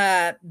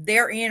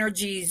 Their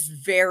energy is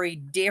very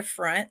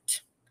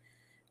different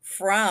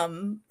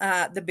from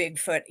the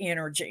Bigfoot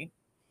energy.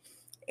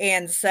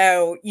 And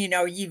so,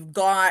 you've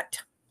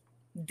got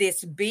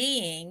this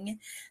being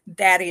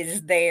that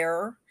is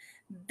there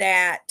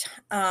that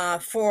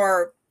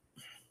for,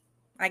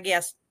 I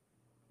guess,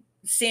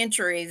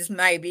 centuries,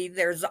 maybe,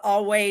 there's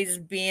always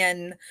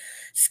been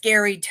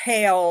scary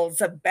tales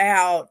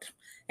about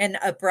an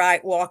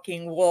upright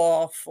walking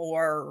wolf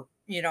or,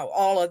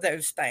 all of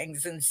those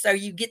things. And so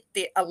you get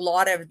a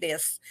lot of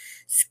this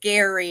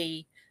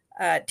scary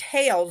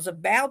tales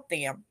about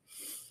them.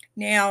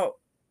 Now,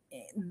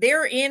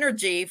 their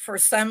energy for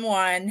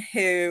someone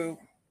who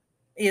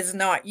is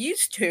not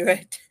used to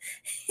it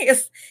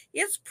is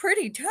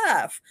pretty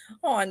tough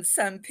on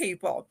some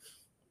people.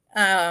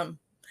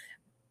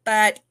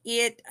 But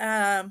it's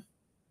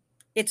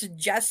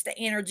just the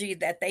energy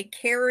that they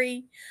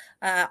carry.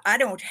 I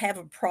don't have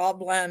a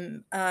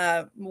problem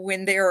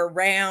when they're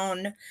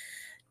around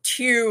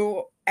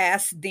to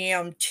ask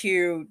them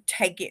to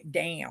take it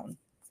down.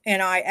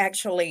 And I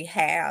actually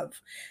have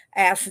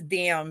asked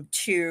them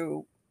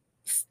to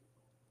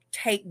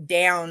take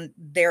down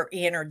their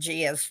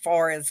energy as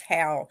far as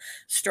how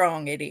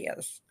strong it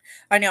is.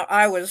 I know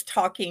I was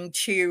talking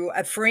to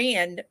a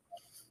friend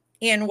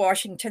in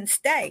Washington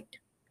State,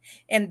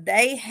 and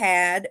they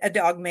had a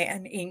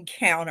Dogman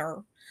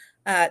encounter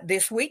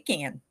this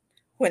weekend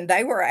when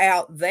they were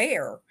out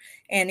there,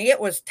 and it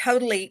was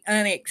totally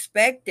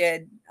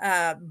unexpected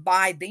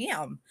by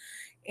them.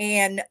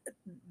 And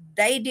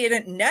they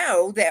didn't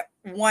know that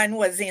one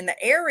was in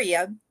the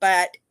area,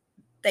 but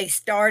they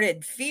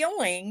started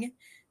feeling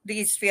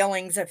these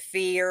feelings of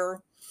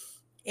fear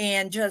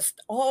and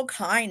just all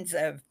kinds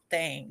of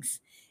things.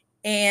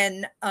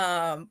 And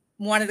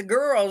one of the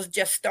girls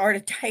just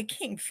started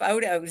taking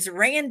photos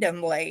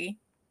randomly,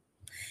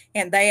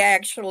 and they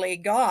actually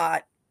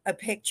got a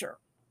picture.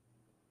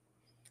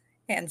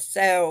 And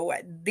so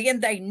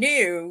then they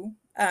knew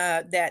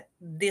that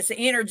this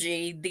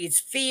energy, these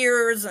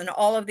fears, and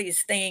all of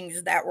these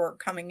things that were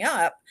coming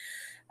up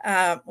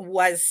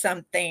was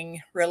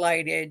something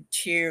related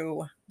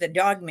to the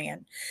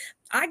Dogman.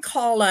 I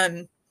call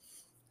them,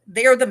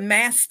 they're the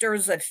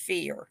masters of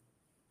fear.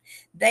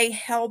 They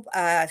help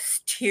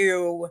us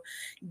to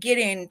get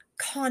in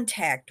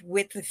contact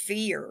with the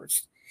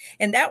fears.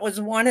 And that was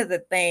one of the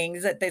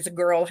things that this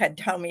girl had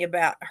told me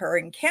about her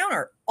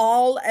encounter.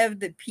 All of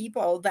the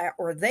people that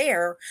were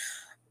there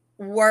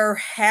were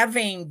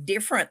having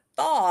different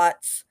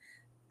thoughts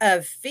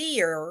of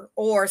fear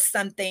or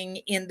something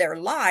in their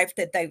life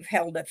that they've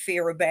held a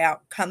fear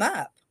about come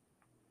up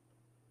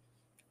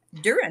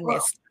during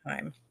this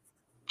time.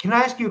 Can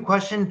I ask you a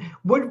question?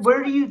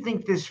 Where do you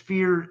think this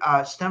fear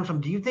stems from?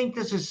 Do you think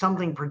this is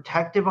something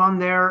protective on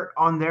their?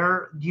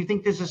 Do you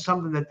think this is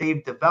something that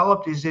they've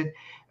developed? Is it?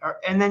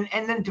 And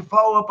then to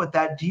follow up with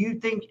that, do you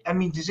think? I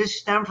mean, does this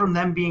stem from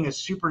them being a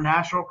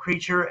supernatural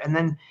creature? And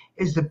then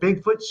is the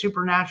Bigfoot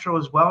supernatural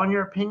as well, in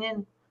your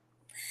opinion?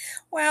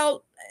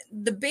 Well,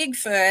 the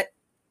Bigfoot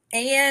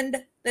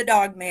and the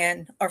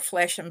Dogman are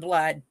flesh and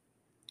blood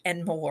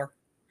and more.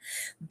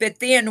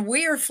 But then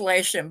we're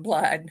flesh and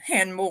blood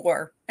and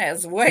more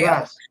as well.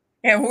 Yes.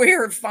 And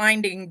we're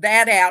finding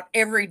that out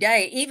every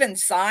day. Even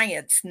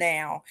science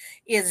now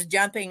is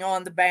jumping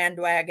on the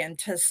bandwagon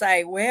to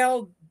say,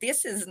 well,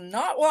 this is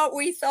not what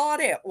we thought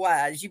it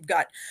was. You've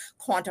got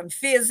quantum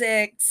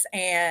physics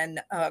and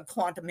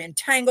quantum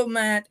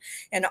entanglement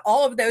and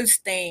all of those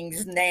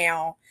things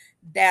now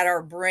that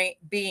are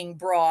being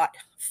brought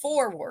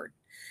forward.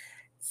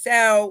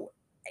 So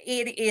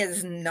it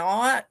is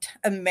not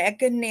a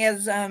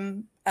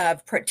mechanism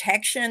of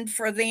protection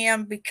for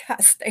them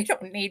because they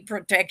don't need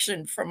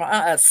protection from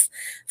us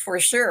for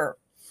sure.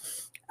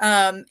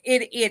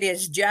 It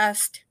is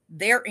just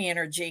their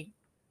energy,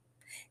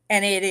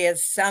 and it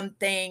is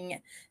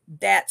something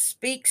that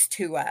speaks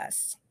to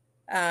us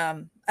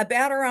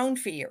about our own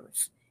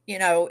fears.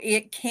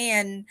 It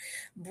can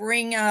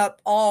bring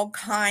up all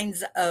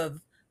kinds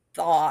of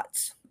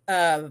thoughts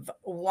of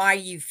why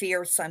you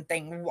fear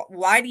something.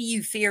 Why do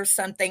you fear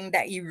something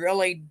that you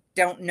really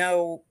don't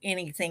know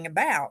anything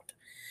about?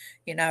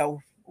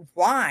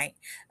 Why?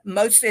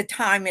 Most of the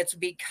time it's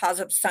because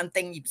of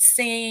something you've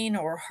seen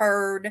or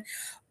heard,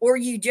 or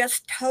you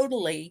just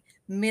totally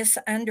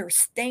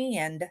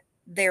misunderstand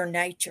their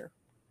nature.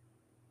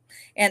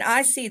 And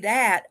I see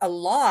that a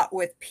lot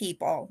with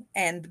people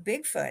and the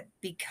Bigfoot,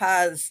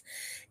 because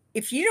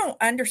if you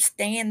don't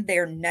understand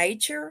their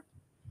nature,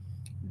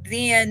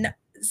 then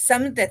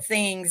some of the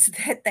things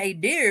that they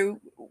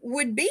do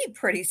would be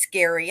pretty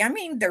scary. I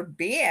mean, they're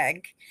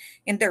big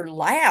and they're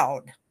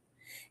loud,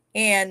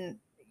 and,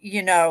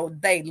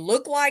 they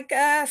look like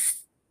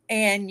us,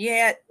 and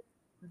yet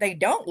they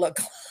don't look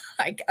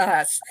like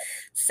us.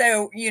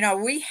 So,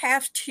 we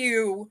have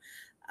to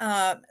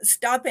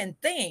stop and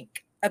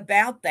think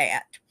about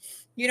that.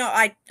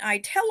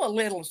 I tell a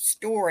little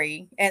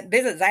story, and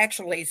this is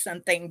actually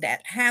something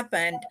that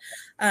happened.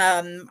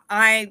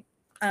 I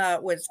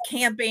was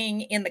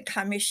camping in the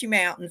Comanche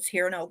Mountains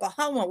here in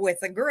Oklahoma with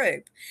a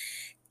group,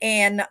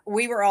 and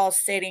we were all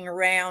sitting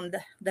around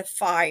the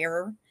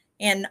fire.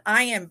 And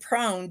I am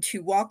prone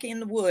to walk in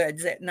the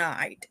woods at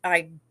night.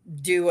 I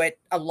do it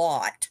a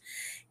lot.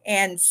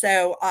 And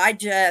so I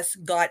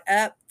just got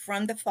up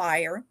from the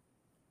fire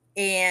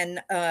and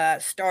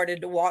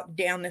started to walk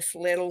down this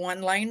little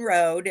one-lane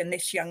road. And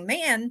this young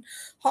man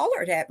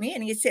hollered at me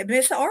and he said,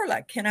 "Miss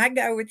Arla, can I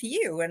go with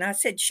you?" And I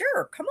said,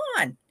 "Sure, come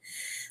on."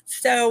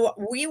 So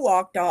we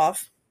walked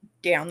off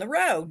down the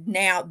road.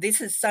 Now,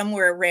 this is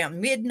somewhere around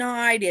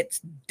midnight.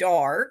 It's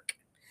dark.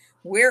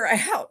 We're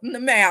out in the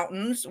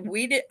mountains.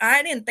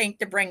 I didn't think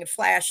to bring a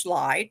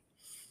flashlight,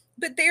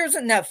 but there's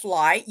enough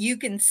light. You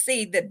can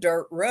see the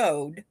dirt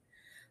road.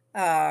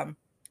 And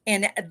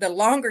the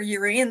longer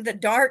you're in the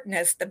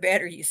darkness, the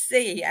better you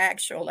see,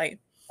 actually.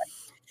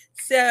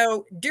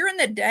 So during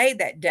the day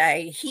that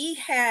day, he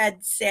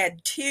had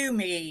said to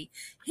me,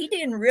 he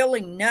didn't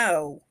really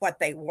know what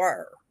they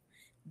were,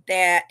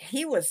 that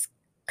he was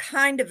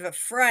kind of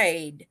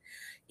afraid,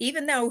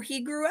 even though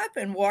he grew up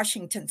in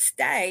Washington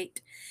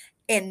State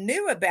and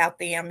knew about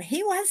them,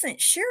 he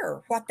wasn't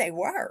sure what they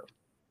were.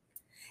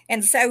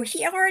 And so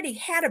he already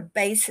had a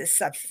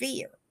basis of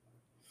fear.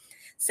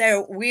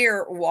 So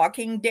we're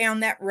walking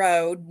down that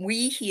road.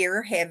 We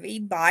hear heavy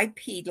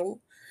bipedal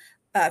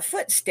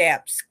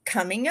footsteps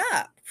coming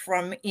up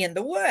from in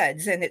the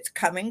woods, and it's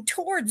coming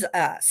towards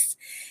us.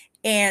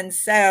 And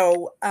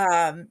so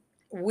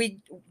we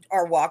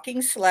are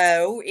walking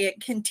slow.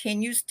 It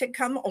continues to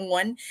come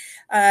on.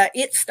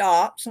 It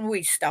stops, and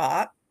we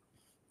stop.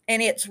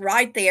 And it's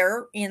right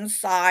there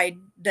inside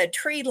the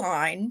tree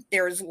line.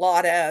 There's a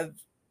lot of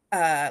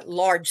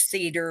large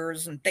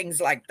cedars and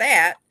things like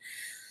that.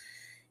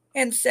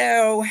 And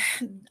so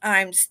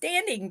I'm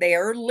standing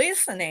there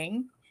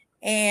listening,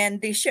 and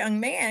this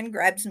young man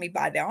grabs me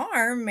by the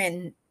arm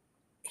and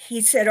he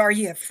said, "Are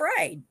you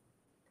afraid?"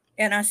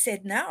 And I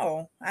said,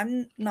 "No,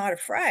 I'm not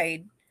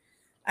afraid."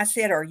 I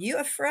said, "Are you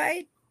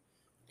afraid?"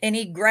 And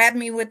he grabbed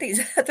me with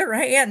his other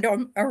hand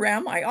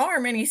around my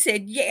arm and he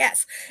said,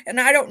 "Yes. And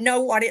I don't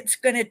know what it's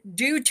going to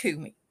do to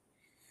me."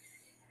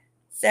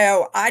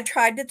 So I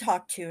tried to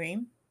talk to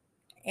him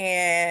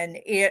and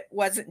it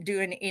wasn't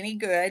doing any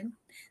good.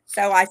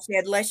 So I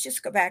said, "Let's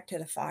just go back to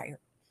the fire."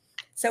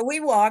 So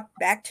we walked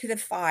back to the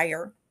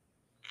fire.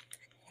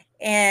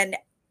 And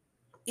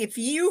if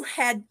you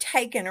had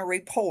taken a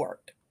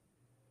report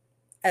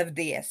of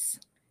this,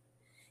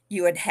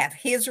 you would have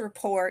his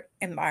report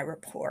and my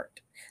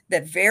report.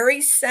 The very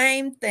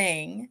same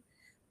thing,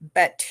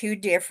 but two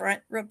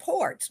different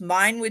reports.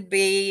 Mine would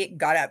be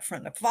got up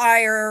from the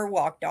fire,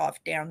 walked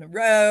off down the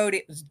road.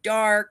 It was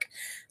dark.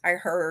 I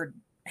heard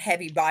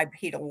heavy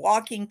bipedal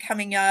walking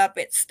coming up.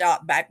 It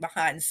stopped back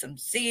behind some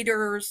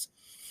cedars.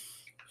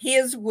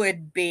 His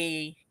would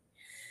be,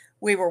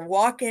 we were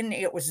walking,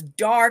 it was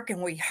dark,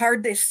 and we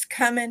heard this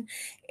coming,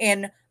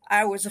 and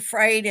I was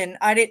afraid, and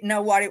I didn't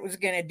know what it was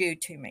going to do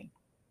to me.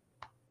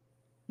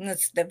 And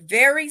it's the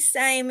very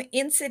same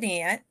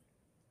incident,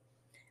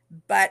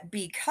 but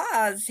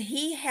because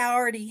he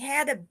already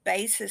had a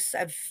basis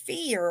of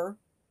fear,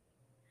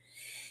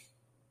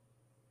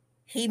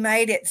 he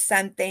made it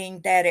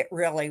something that it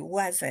really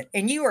wasn't.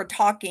 And you were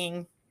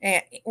talking,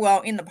 well,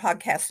 in the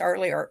podcast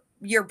earlier,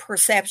 your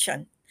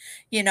perception,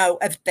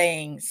 of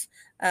things,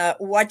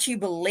 what you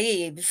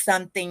believe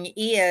something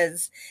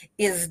is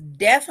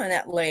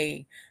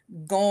definitely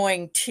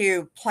going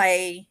to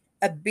play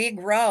a big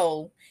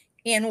role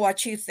in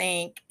what you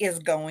think is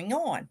going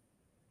on.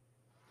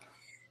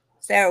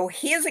 So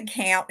his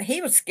account,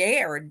 he was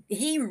scared.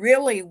 He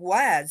really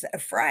was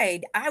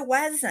afraid. I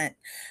wasn't.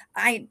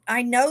 I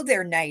know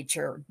their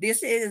nature.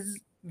 This is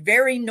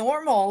very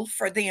normal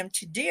for them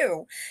to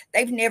do.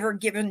 They've never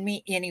given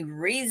me any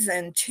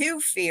reason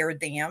to fear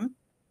them.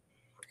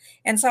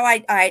 And so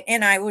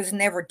I was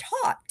never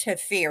taught to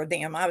fear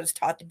them. I was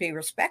taught to be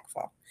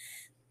respectful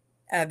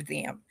of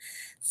them.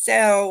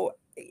 So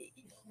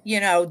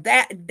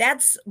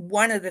that's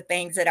one of the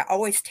things that I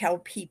always tell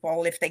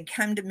people. If they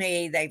come to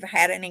me, they've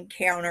had an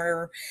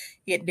encounter,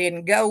 it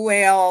didn't go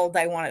well,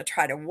 they want to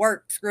try to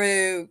work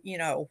through,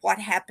 what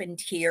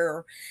happened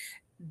here.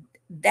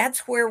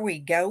 That's where we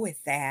go with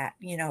that.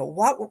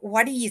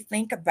 What do you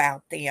think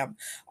about them?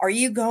 Are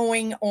you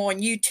going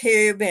on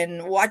YouTube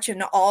and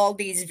watching all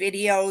these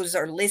videos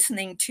or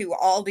listening to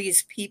all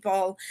these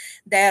people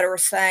that are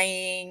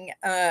saying,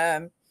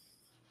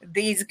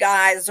 these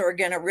guys are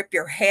going to rip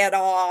your head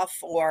off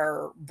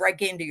or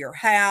break into your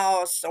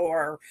house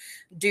or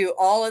do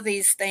all of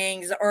these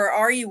things? Or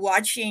are you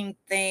watching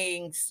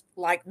things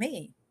like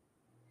me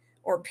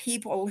or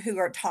people who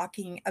are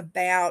talking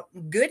about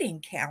good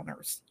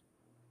encounters?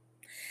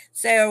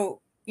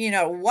 So,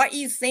 what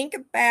you think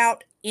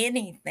about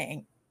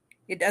anything,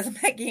 it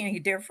doesn't make any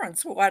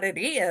difference what it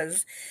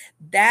is.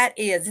 That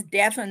is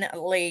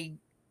definitely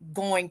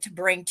going to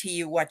bring to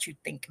you what you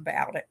think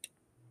about it.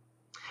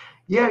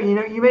 Yeah,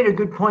 you made a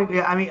good point.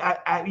 Yeah, I mean,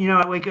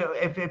 like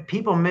if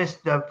people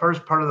missed the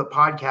first part of the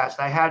podcast,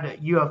 I had a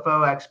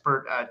UFO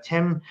expert,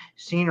 Tim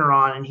Seanor,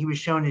 on, and he was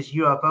showing his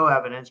UFO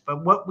evidence.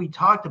 But what we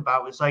talked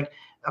about was like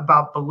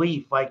about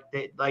belief, like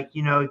that, like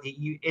that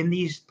you in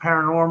these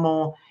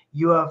paranormal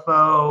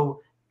UFO,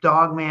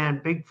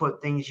 Dogman,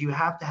 Bigfoot things, you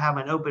have to have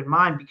an open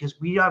mind because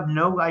we have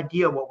no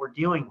idea what we're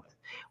dealing with.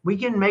 We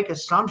can make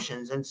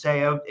assumptions and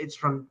say, oh, it's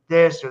from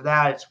this or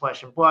that, it's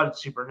flesh and blood,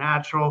 it's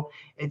supernatural,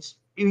 it's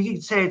you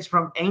could say it's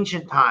from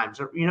ancient times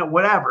or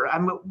whatever. I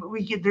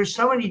mean, there's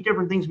so many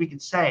different things we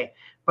could say,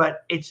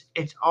 but it's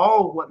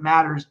all what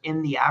matters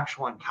in the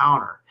actual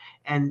encounter.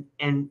 And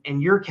in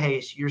your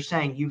case, you're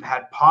saying you've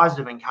had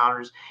positive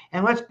encounters,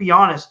 and let's be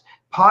honest,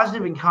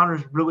 positive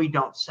encounters really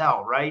don't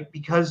sell, right?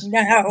 because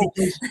No,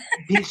 because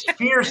because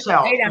fear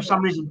sells they for don't.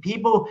 some reason.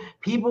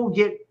 People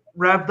get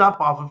revved up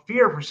off of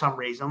fear for some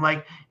reason,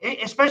 like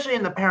especially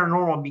in the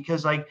paranormal,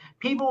 because like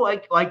people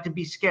like to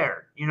be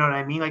scared, you know what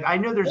I mean? Like I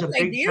know there's Well, a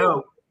they big do.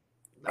 show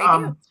They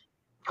do.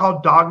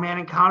 called Dogman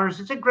Encounters.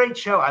 It's a great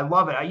show. I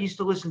love it. I used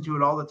to listen to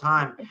it all the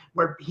time,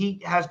 where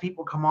he has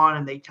people come on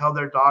and they tell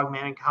their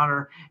Dogman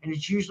encounter, and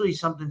it's usually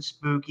something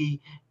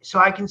spooky. So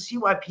I can see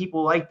why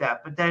people like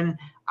that. But then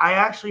I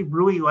actually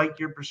really like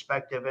your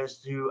perspective as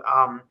to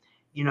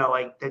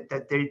like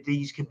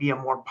these could be a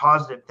more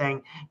positive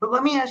thing. But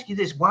let me ask you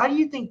this: why do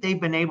you think they've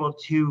been able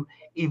to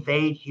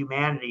evade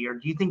humanity, or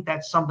do you think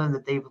that's something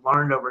that they've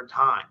learned over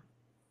time?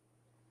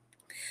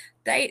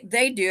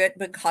 They do it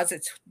because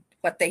it's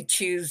what they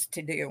choose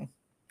to do.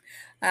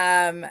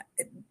 Um,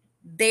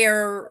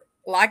 they're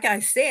like I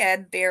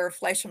said, they're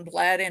flesh and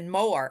blood and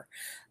more.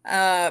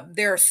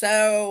 There are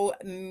so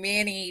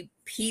many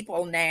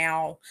people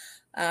now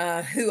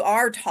who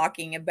are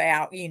talking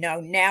about,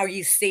 now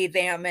you see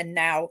them and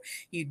now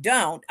you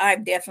don't.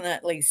 I've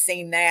definitely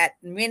seen that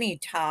many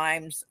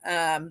times.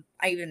 I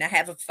even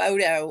have a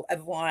photo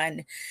of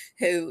one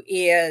who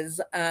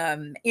is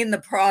in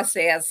the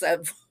process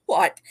of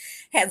what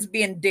has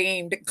been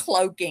deemed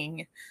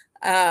cloaking,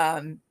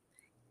 um,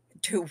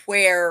 to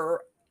where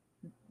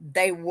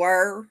they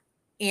were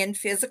in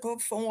physical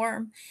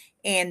form,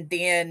 and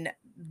then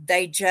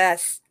they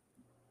just,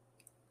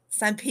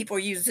 some people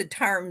use the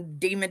term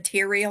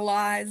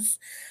dematerialize.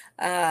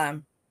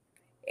 Um,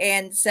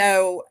 and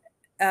so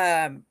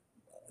um,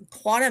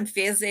 quantum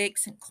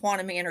physics and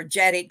quantum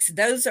energetics,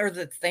 those are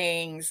the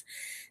things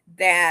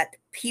that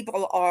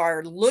people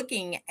are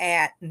looking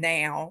at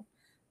now,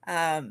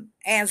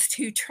 as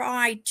to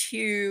try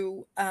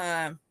to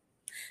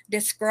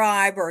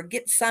describe or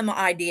get some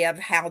idea of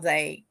how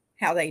they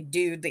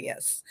do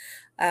this.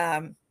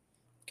 Um,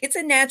 it's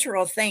a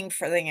natural thing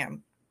for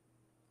them.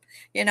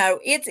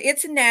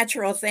 It's a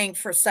natural thing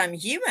for some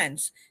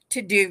humans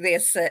to do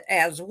this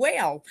as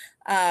well.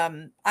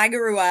 I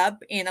grew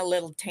up in a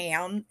little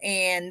town,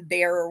 and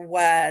there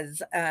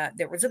was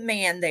a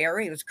man there.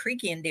 He was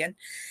Creek Indian.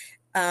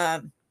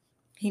 Um,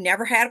 he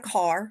never had a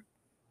car.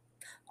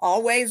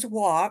 Always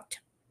walked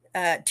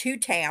to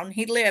town.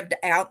 He lived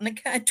out in the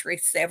country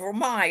several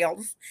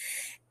miles,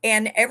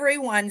 and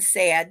everyone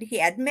said he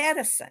had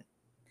medicine.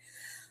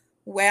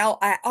 Well,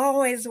 I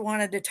always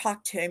wanted to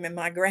talk to him, and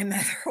my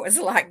grandmother was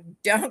like,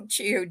 "Don't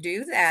you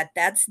do that.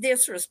 That's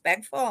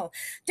disrespectful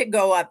to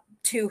go up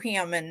to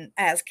him and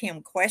ask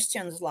him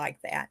questions like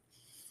that."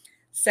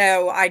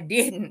 So I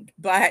didn't.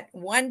 But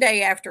one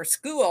day after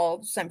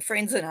school, some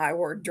friends and I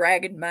were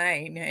dragging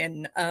Maine,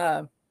 and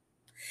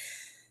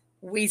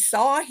we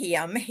saw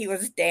him. He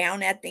was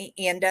down at the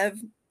end of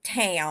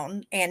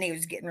town, and he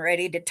was getting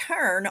ready to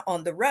turn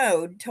on the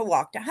road to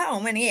walk to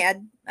home, and he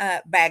had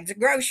bags of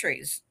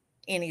groceries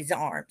in his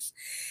arms.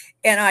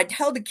 And I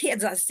told the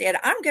kids, I said,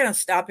 I'm going to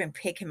stop and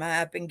pick him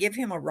up and give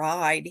him a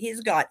ride.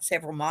 He's got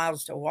several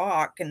miles to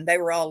walk. And they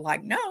were all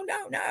like, no,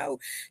 no, no,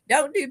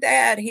 don't do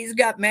that. He's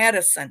got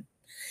medicine.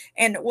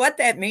 And what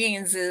that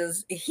means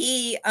is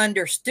he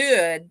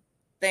understood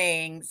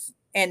things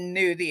and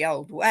knew the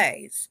old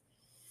ways.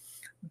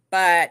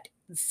 But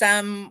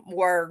some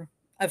were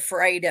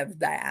afraid of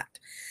that.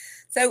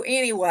 So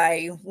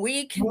anyway,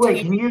 we Wait,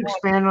 continue can you on.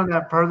 expand on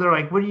that further?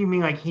 Like, what do you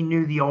mean? Like, he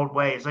knew the old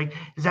ways? Like,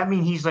 does that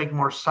mean he's like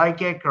more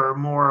psychic or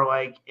more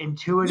like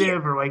Yeah,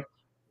 intuitive or like?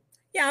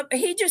 yeah,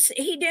 he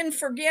didn't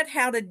forget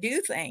how to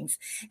do things.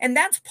 And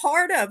that's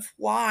part of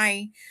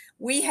why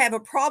we have a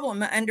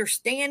problem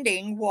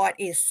understanding what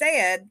is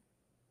said,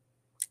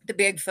 the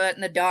Bigfoot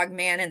and the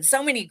Dogman, and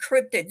so many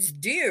cryptids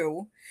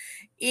do,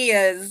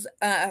 is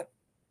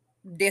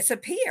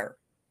disappear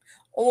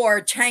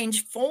or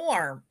change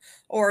form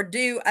or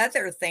do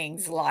other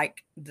things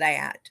like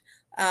that.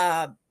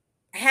 Uh,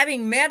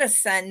 Having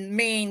medicine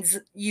means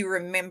you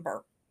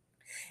remember.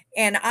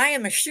 And I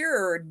am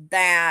assured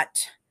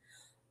that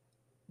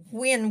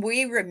when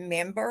we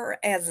remember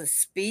as a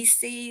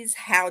species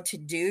how to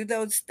do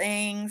those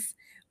things,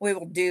 we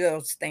will do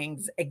those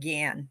things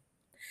again.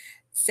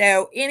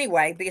 So,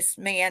 anyway, this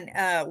man,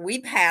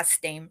 we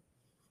passed him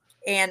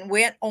and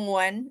went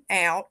on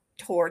out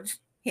towards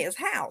his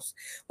house.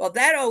 Well,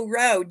 that old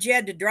road, you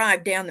had to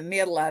drive down the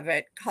middle of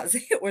it because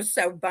it was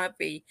so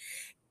bumpy.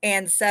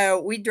 And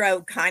so we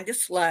drove kind of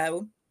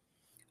slow.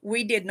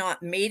 We did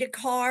not meet a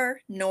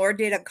car, nor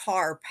did a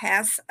car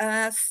pass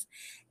us.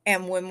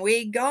 And when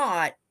we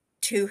got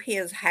to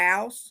his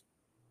house,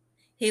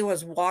 he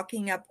was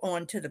walking up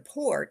onto the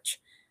porch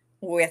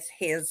with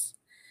his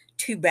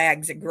 2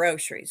 bags of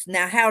groceries.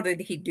 Now, how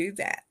did he do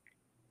that?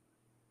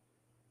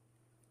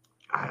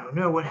 I don't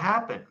know what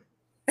happened.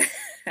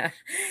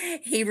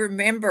 He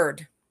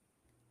remembered.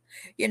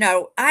 You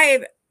know,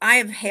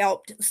 I've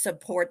helped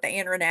support the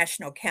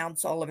International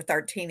Council of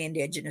 13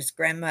 Indigenous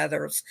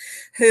Grandmothers,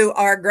 who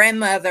are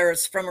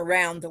grandmothers from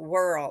around the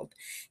world.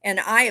 And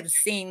I have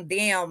seen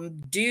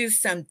them do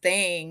some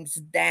things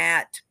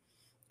that,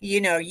 you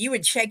know, you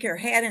would shake your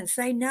head and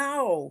say,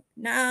 no,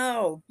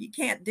 no, you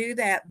can't do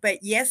that. But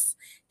yes,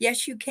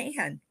 yes, you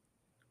can.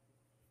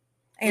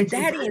 And It's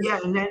that is, yeah,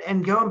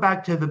 and going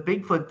back to the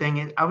Bigfoot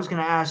thing, I was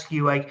going to ask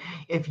you like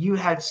if you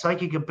had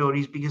psychic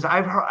abilities because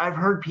I've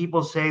heard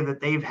people say that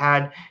they've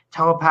had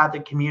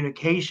telepathic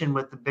communication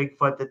with the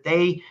Bigfoot, that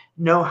they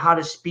know how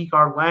to speak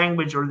our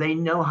language or they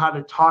know how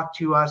to talk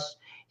to us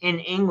in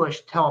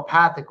English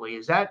telepathically.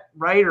 Is that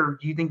right, or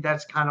do you think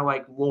that's kind of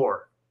like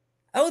lore?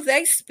 oh,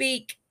 they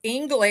speak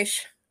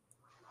English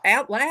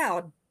out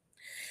loud.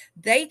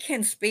 They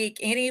can speak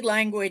any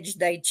language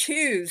they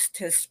choose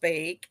to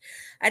speak.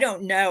 I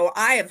don't know.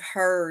 I have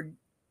heard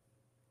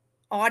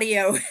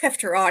audio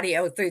after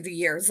audio through the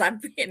years.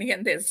 I've been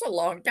in this a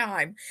long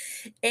time.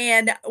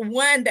 And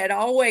one that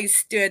always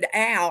stood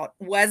out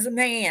was a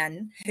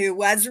man who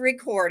was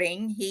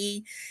recording.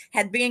 He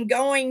had been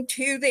going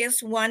to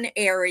this one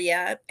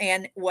area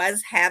and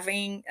was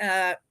having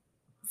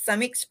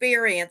some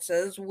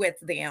experiences with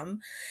them.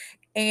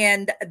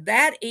 And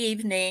that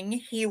evening,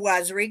 he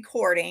was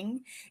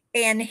recording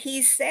and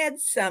he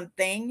said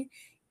something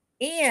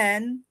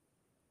in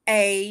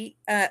a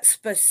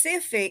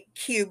specific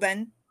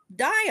Cuban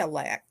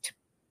dialect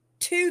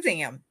to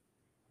them.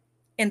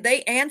 And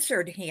they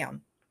answered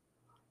him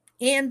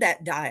in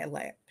that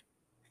dialect.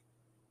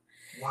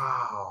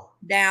 Wow.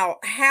 Now,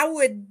 how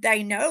would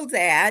they know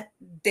that?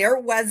 There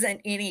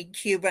wasn't any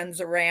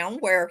Cubans around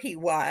where he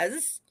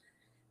was,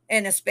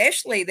 and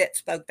especially that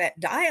spoke that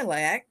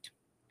dialect.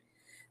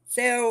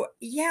 So,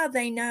 yeah,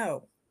 they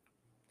know.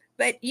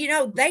 But, you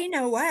know, they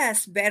know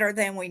us better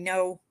than we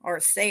know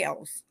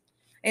ourselves.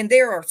 And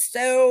there are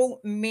so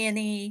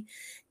many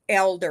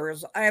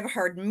elders. I've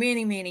heard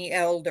many, many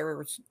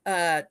elders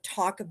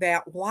talk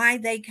about why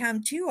they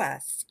come to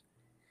us.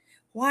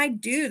 Why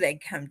do they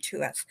come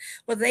to us?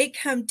 Well, they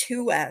come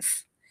to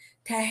us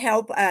to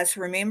help us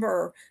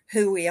remember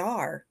who we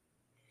are.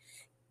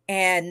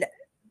 And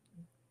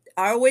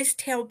I always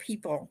tell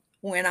people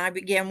when I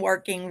begin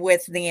working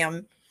with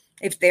them,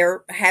 if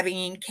they're having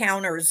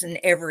encounters and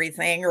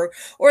everything,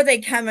 or they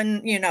come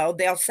and, you know,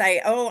 they'll say,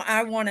 oh,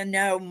 I want to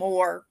know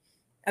more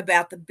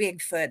about the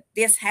Bigfoot.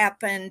 This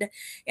happened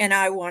and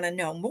I want to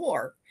know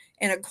more.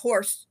 And of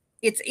course,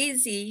 it's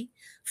easy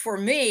for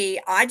me.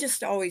 I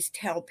just always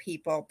tell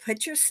people,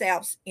 put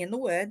yourselves in the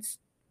woods.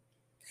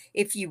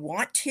 If you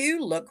want to,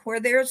 look where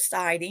there's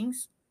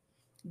sightings,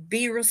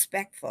 be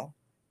respectful,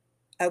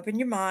 open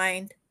your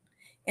mind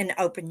and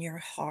open your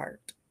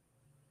heart.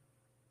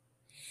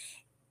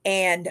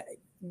 And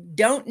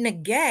don't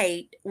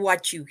negate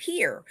what you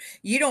hear.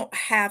 You don't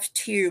have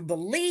to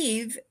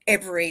believe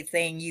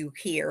everything you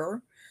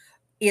hear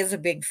is a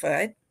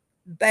Bigfoot,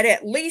 but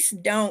at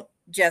least don't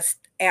just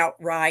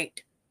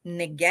outright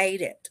negate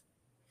it.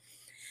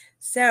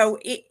 So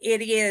it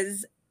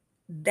is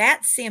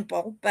that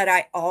simple, but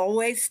I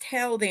always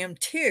tell them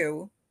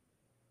too,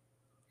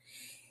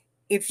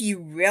 if you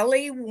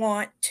really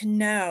want to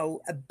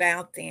know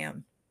about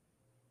them,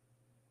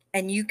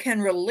 and you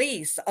can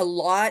release a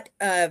lot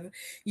of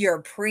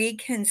your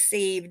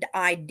preconceived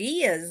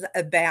ideas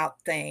about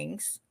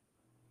things,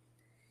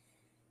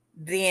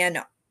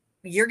 then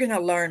you're going to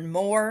learn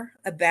more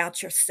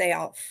about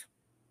yourself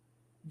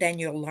than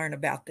you'll learn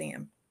about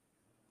them.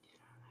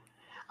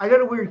 I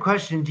got a weird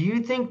question. Do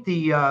you think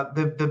the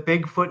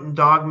Bigfoot and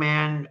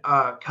Dogman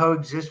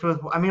coexist with?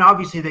 I mean,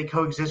 obviously they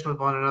coexist with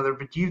one another,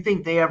 but do you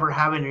think they ever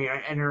have any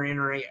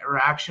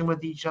interaction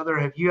with each other?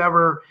 Have you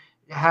ever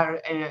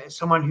had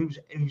someone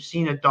who's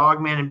seen a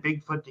Dogman and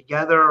Bigfoot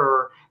together,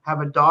 or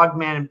have a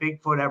Dogman and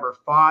Bigfoot ever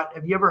fought?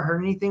 Have you ever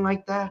heard anything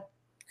like that?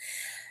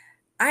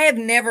 I have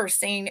never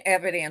seen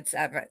evidence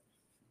of it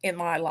in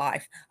my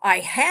life. I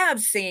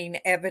have seen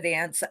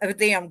evidence of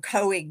them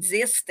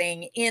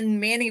coexisting in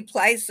many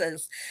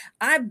places.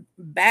 I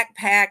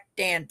backpacked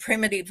and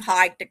primitive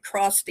hiked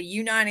across the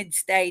United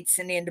States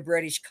and into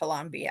British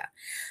Columbia,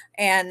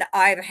 and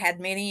I've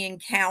had many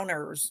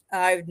encounters.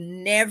 I've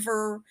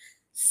never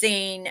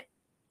seen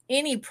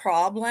any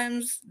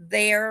problems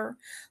there.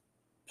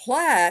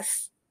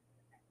 Plus,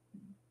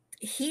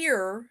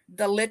 here,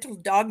 the little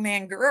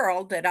Dogman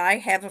girl that I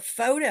have a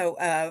photo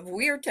of,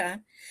 Weirta,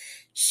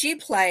 she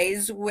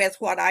plays with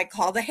what I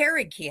call the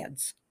hairy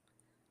kids.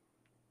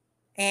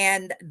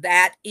 And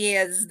that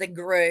is the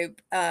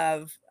group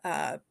of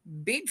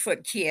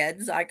Bigfoot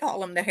kids. I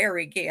call them the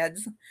hairy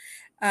kids.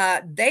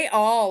 They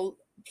all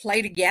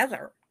play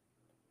together.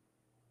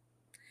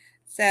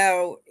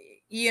 So,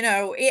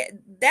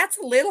 that's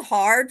a little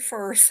hard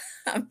for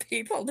some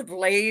people to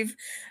believe,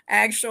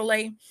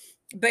 actually.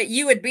 But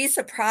you would be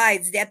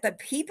surprised at the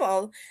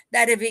people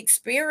that have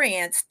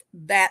experienced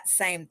that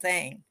same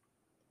thing.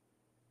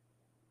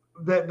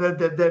 That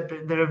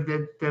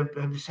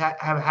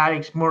have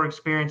had more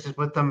experiences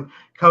with them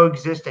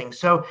coexisting.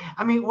 So,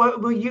 I mean,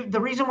 the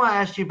reason why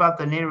I asked you about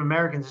the Native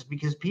Americans is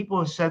because people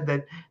have said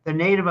that the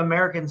Native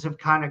Americans have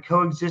kind of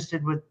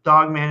coexisted with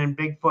Dogman and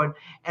Bigfoot,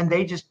 and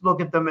they just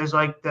look at them as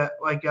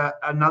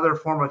another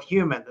form of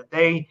human. That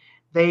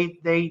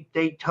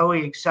they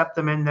totally accept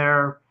them in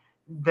their.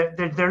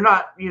 They're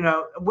not.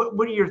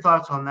 What are your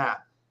thoughts on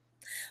that?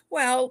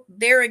 Well,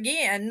 there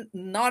again,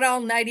 not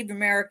all Native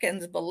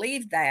Americans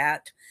believe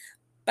that,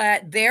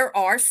 but there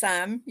are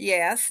some,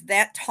 yes,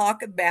 that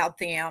talk about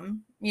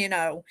them, in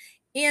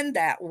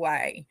that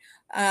way.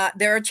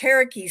 There are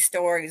Cherokee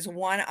stories.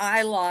 One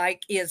I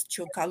like is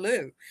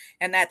Chukalu,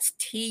 and that's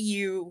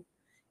Tsulkalu.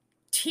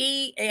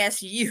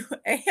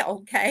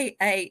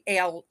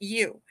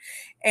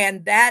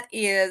 And that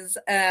is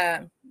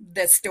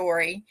the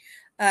story.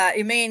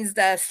 It means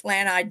the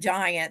slant-eyed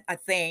giant, I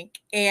think.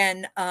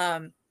 And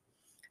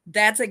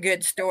that's a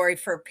good story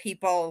for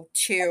people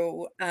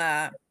to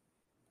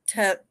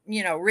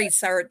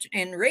research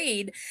and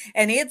read.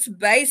 And it's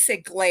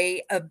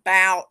basically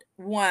about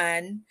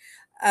one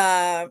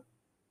uh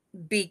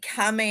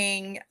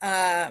becoming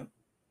the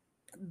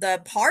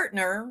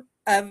partner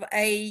of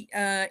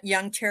a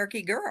young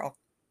Cherokee girl.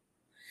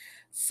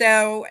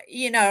 So,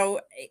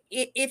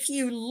 if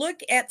you look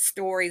at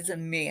stories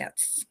and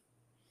myths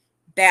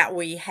that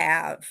we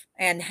have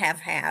and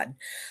have had,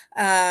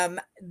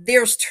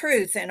 there's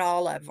truth in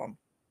all of them.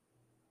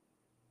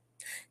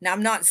 Now,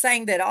 I'm not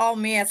saying that all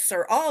myths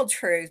are all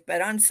truth,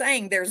 but I'm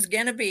saying there's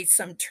going to be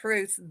some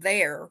truth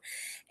there.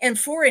 And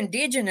for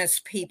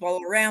indigenous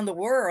people around the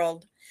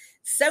world,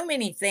 so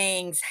many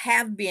things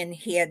have been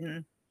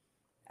hidden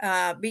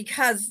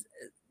because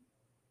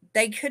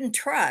they couldn't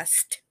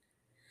trust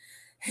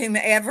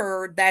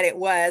whomever that it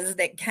was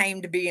that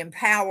came to be in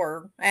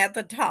power at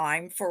the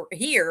time. For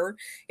here,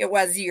 it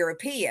was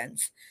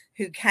Europeans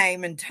who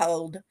came and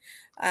told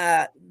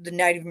the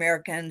Native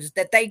Americans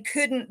that they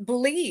couldn't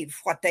believe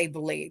what they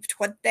believed.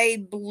 What they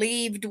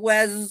believed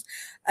was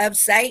of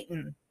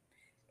Satan.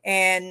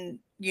 And,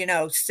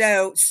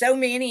 so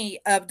many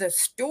of the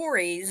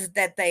stories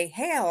that they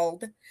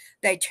held,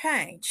 they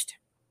changed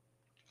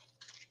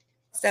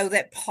so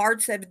that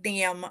parts of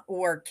them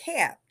were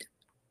kept.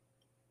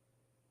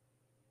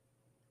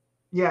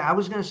 Yeah, I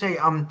was gonna say,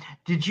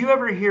 did you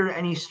ever hear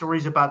any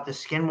stories about the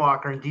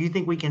Skinwalker? And do you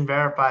think we can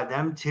verify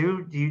them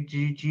too? Do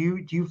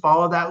you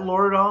follow that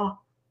lore at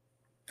all?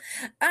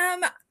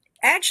 Um,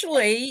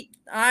 Actually,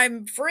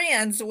 I'm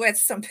friends with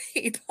some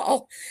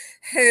people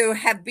who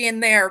have been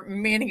there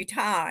many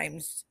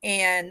times.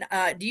 And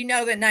do you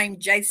know the name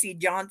J.C.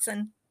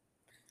 Johnson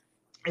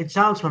It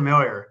sounds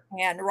familiar.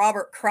 and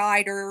Robert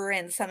Kreider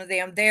and some of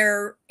them?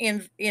 They're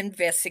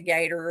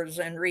investigators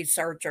and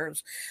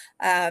researchers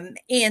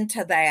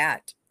into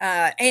that.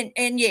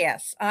 And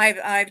yes,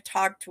 I've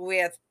talked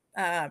with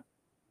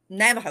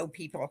Navajo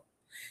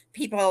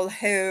people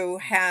who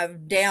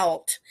have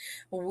dealt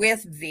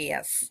with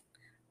this.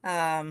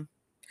 Um,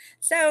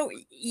 so,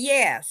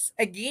 yes,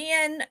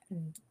 again,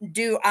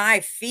 do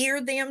I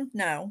fear them?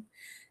 No,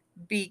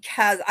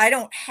 because I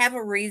don't have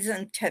a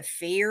reason to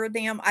fear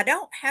them. I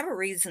don't have a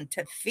reason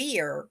to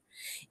fear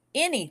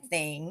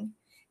anything.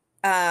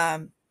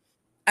 Um,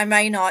 I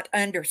may not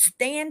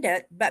understand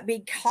it, but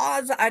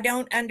because I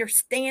don't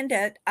understand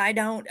it, I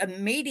don't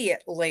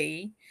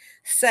immediately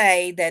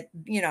say that,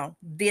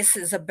 this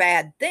is a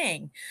bad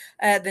thing.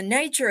 The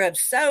nature of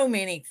so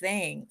many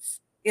things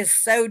is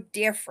so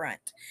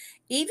different.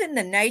 Even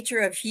the nature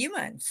of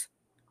humans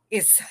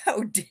is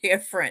so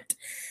different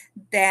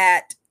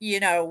that,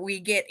 we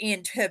get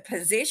into a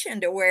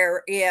position to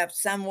where if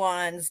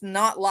someone's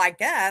not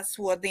like us,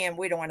 well, then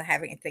we don't want to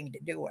have anything to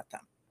do with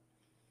them.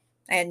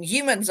 And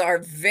humans are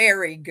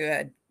very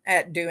good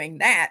at doing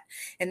that.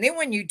 And then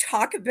when you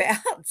talk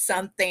about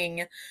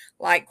something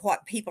like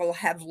what people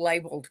have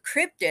labeled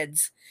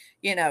cryptids,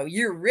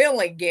 you're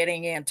really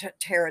getting into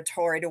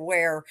territory to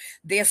where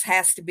this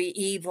has to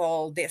be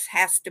evil, this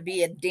has to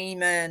be a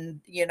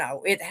demon,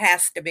 it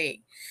has to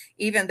be.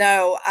 Even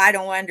though I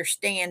don't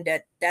understand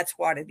it, that's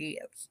what it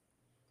is.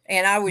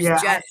 And I was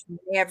Yeah, just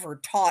never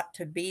taught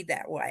to be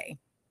that way.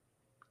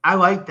 I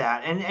like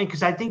that, and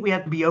because I think we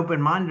have to be open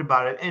minded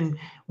about it. And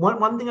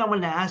one thing I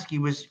wanted to ask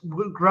you was,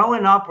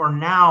 growing up or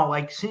now,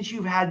 like since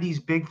you've had these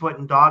Bigfoot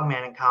and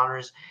Dogman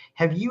encounters,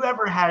 have you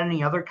ever had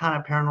any other kind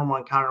of paranormal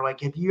encounter?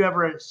 Like, have you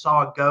ever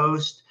saw a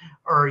ghost,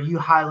 or are you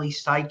highly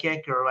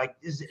psychic, or like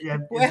is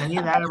any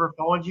of Well, that ever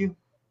followed you?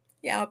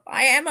 yeah,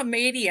 I am a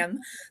medium,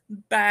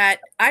 but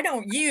I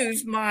don't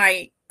use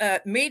my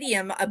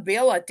medium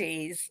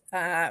abilities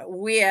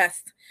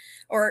with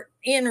or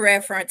in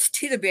reference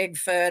to the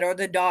Bigfoot or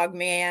the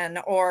Dogman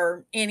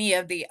or any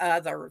of the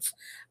others.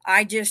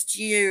 I just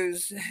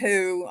use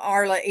who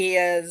Arla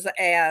is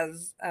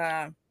as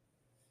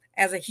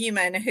as a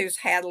human who's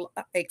had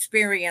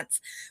experience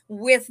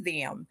with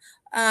them.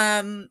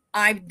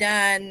 I've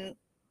done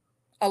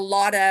a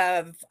lot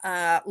of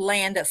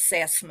land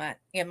assessment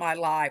in my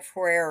life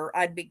where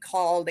I'd be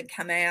called to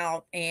come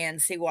out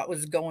and see what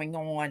was going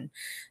on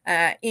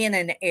in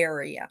an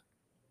area.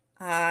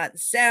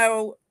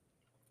 So,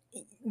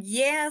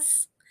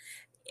 yes,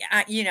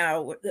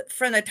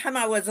 from the time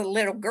I was a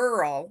little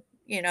girl,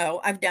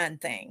 I've done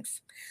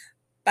things,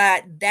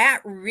 but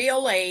that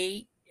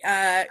really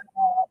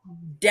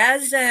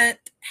doesn't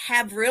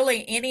have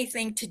really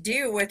anything to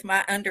do with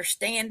my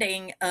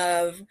understanding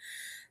of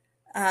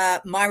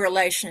my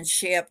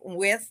relationship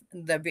with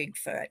the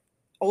Bigfoot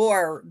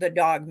or the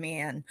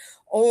Dogman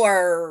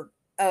or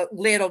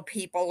little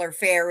people or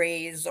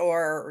fairies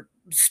or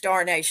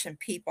Star Nation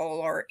people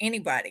or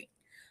anybody.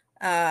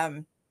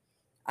 Um,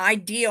 I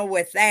deal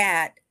with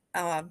that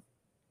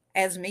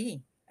as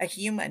me, a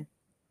human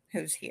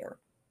who's here.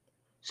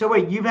 So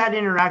wait, you've had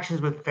interactions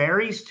with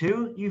fairies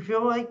too, you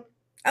feel like?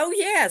 Oh,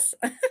 yes.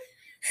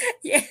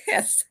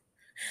 Yes,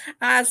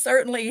 I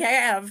certainly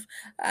have.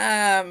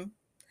 Um,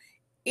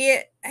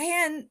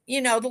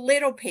 the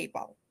little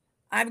people.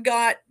 I've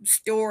got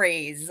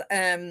stories.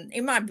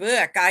 In my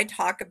book, I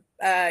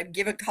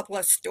give a couple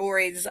of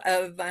stories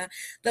of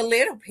the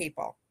little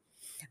people.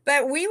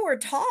 But we were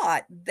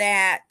taught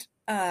that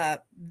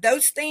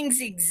those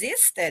things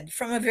existed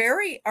from a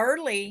very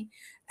early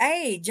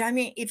age. I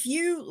mean, if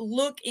you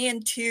look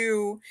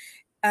into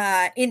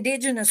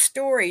indigenous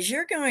stories,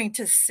 you're going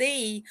to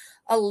see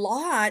a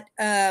lot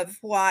of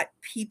what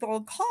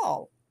people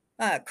call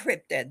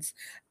cryptids.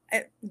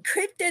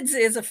 Cryptids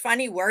is a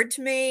funny word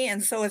to me,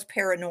 and so is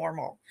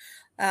paranormal.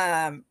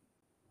 Um,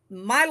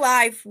 my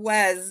life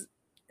was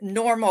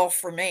normal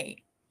for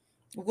me.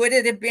 Would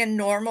it have been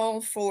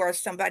normal for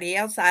somebody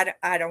else? I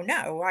don't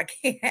know.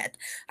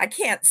 I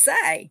can't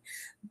say,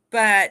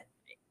 but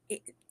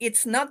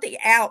it's not the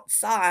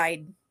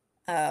outside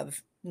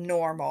of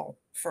normal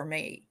for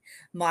me.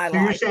 My So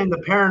you're life. saying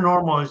the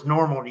paranormal is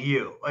normal to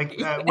you, like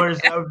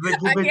whereas,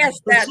 I guess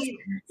but that's see,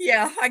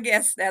 yeah. I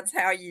guess that's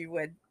how you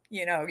would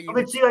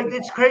but see, like say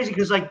it's that. crazy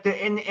because like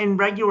in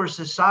regular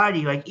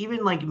society, like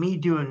even like me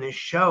doing this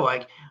show,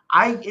 like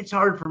it's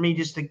hard for me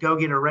just to go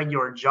get a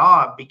regular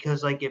job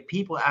because like if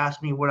people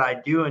ask me what I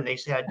do and they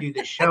say I do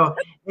this show,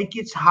 it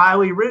gets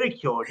highly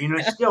ridiculed.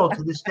 Still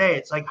to this day,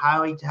 it's like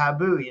highly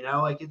taboo.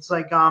 Like it's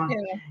like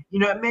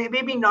Yeah,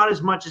 maybe not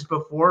as much as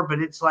before, but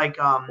it's like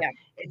yeah,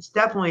 it's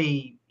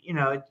definitely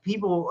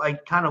people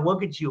like kind of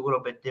look at you a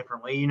little bit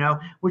differently.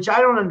 Which I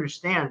don't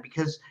understand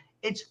because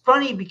it's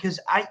funny because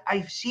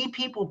I see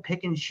people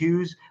pick and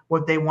choose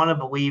what they want to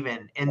believe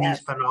in these yes,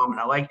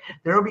 phenomena. Like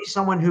there'll be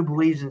someone who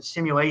believes in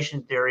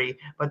simulation theory,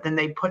 but then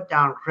they put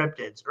down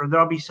cryptids, or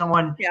there'll be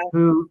someone yeah,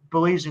 who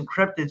believes in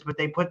cryptids, but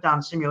they put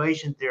down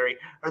simulation theory,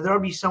 or there'll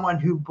be someone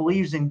who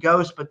believes in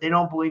ghosts, but they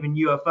don't believe in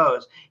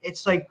UFOs.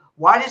 It's like,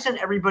 why doesn't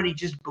everybody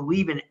just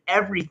believe in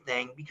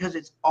everything because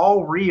it's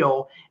all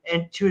real?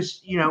 And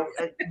yeah,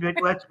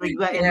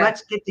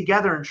 let's get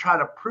together and try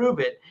to prove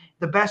it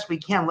the best we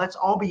can. Let's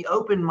all be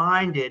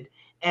open-minded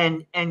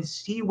and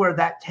see where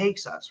that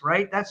takes us,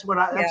 right? That's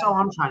yeah, all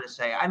I'm trying to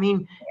say. I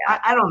mean, yeah.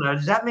 I don't know.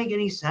 Does that make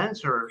any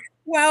sense or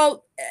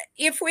Well,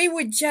 if we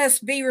would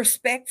just be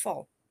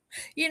respectful,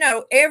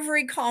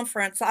 every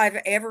conference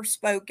I've ever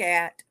spoke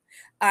at,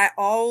 I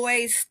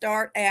always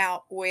start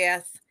out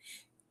with,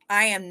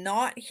 I am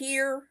not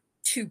here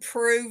to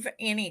prove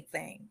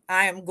anything.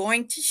 I am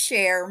going to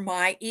share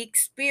my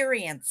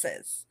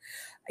experiences.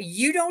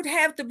 You don't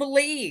have to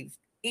believe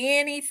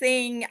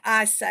anything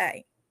I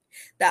say.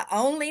 The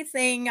only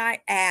thing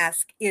I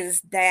ask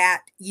is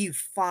that you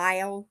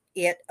file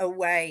it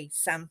away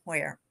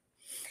somewhere.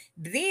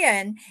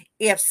 Then,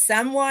 if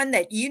someone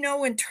that you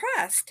know and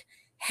trust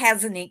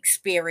has an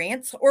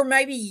experience, or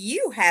maybe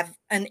you have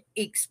an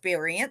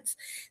experience,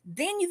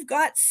 then you've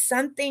got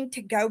something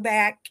to go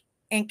back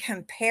and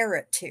compare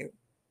it to.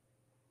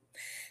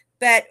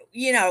 But,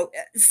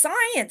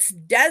 science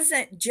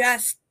doesn't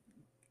just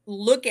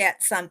look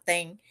at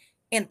something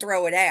and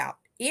throw it out.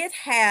 It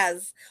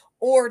has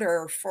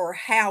order for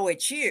how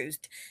it's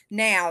used.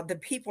 Now, the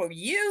people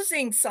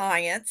using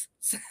science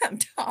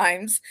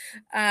sometimes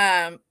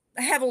have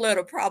a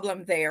little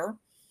problem there,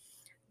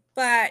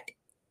 but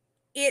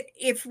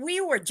if we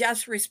were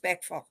just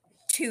respectful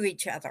to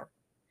each other,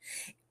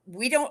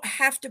 we don't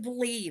have to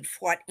believe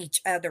what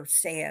each other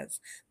says,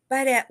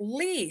 but at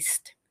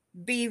least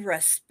be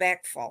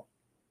respectful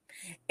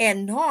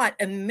and not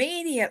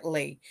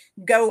immediately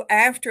go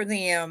after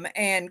them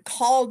and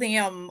call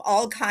them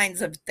all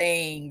kinds of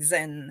things.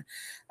 And,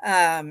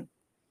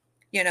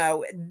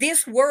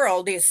 this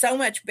world is so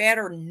much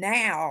better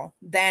now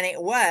than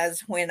it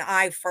was when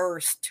I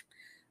first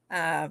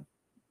uh,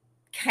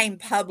 came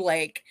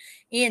public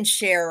in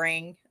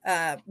sharing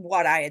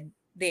the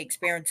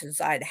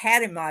experiences I'd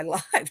had in my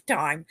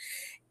lifetime.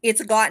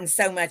 It's gotten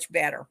so much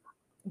better,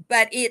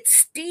 but it's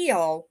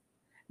still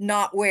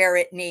not where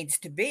it needs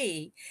to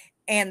be.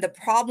 And the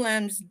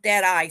problems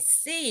that I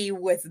see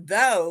with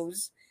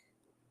those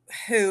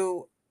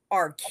who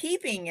are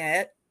keeping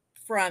it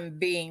from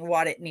being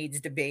what it needs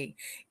to be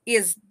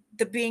is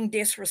the being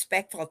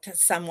disrespectful to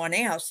someone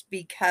else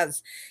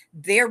because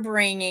they're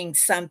bringing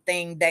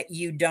something that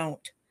you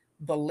don't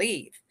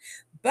believe.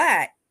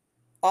 But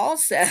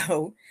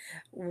also,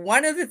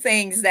 one of the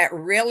things that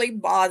really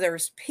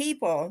bothers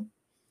people,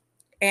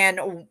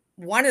 and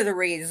one of the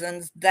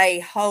reasons they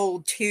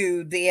hold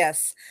to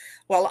this,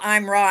 well,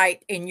 I'm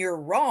right and you're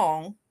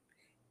wrong,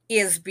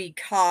 is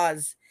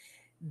because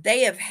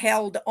they have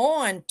held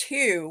on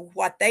to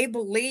what they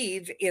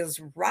believe is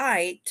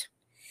right.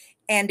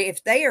 And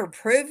if they are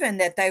proven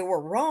that they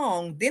were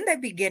wrong, then they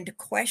begin to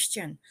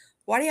question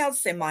what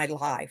else in my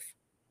life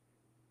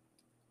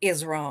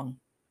is wrong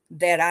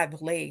that I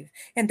believe.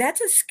 And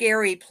that's a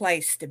scary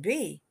place to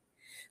be.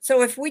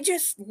 So if we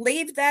just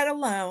leave that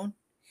alone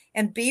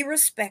and be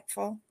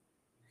respectful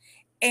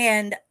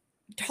and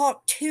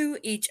talk to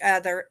each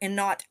other and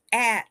not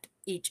at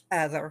each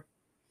other,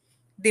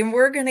 then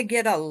we're going to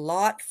get a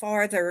lot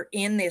farther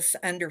in this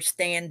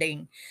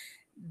understanding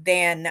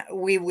than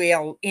we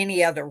will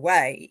any other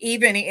way,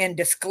 even in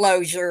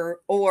disclosure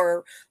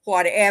or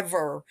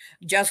whatever.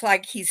 Just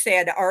like he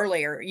said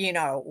earlier,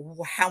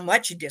 how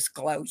much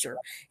disclosure?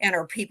 And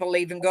are people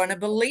even going to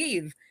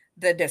believe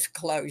the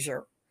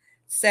disclosure?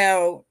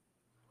 So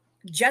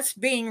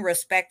just being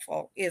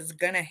respectful is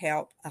going to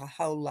help a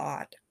whole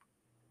lot.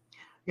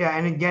 Yeah,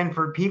 and again,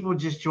 for people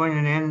just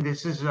joining in,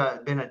 this has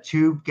been a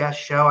two-guest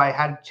show. I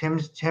had Tim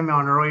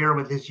on earlier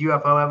with his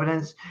UFO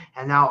evidence,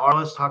 and now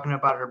Arla's talking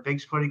about her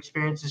Bigfoot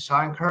experiences. So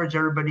I encourage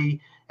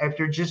everybody, if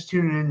you're just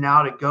tuning in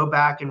now, to go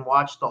back and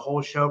watch the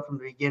whole show from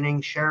the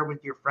beginning, share it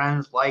with your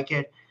friends, like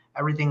it,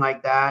 everything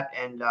like that.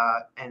 And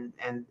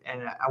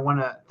I want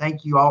to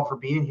thank you all for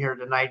being here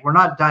tonight. We're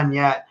not done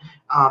yet,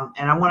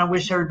 and I want to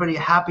wish everybody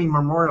a happy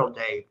Memorial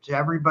Day to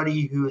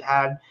everybody who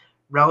had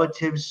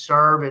relatives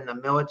serve in the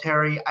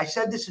military. I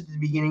said this at the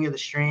beginning of the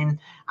stream.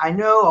 I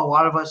know a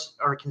lot of us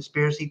are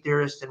conspiracy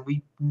theorists and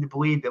we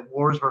believe that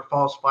wars were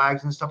false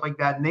flags and stuff like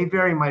that, and they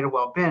very might have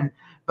well been,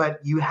 but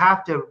you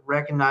have to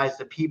recognize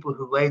the people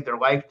who laid their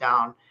life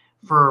down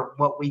for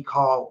what we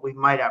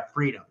might have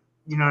freedom.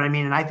 You know what I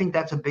mean? And I think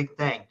that's a big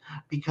thing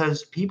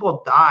because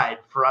people died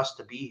for us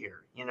to be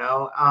here,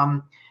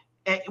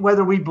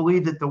 whether we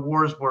believe that the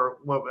wars were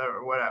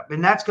whatever.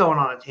 And that's going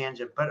on a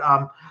tangent, but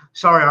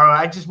sorry, Arla,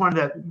 I just wanted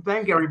to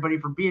thank everybody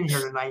for being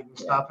here tonight and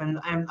stuff. And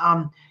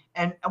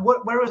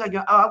where was I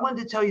going? Oh, I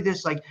wanted to tell you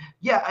this,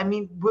 I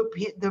mean,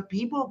 the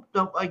people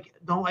don't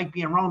like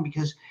being wrong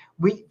because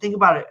we think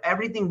about it.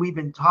 Everything we've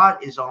been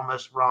taught is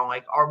almost wrong.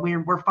 Like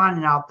we're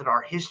finding out that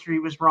our history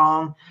was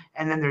wrong.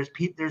 And then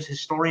there's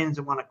historians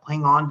that want to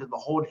cling on to the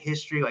whole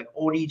history, like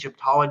old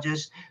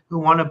Egyptologists who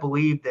want to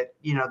believe that,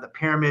 the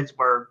pyramids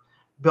were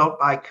built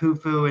by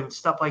Khufu and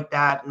stuff like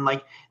that. And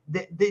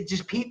they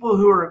just people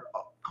who are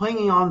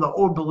clinging on to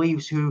old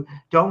beliefs who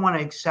don't want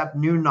to accept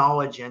new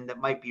knowledge in that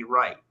might be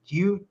right.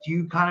 Do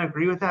you kind of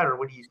agree with that, or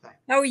what do you think?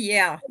 Oh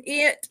yeah.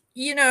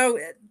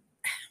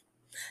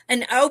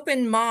 An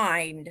open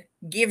mind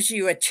gives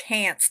you a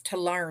chance to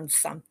learn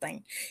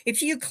something.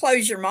 If you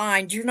close your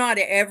mind, you're not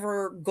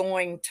ever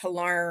going to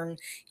learn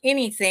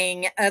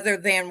anything other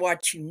than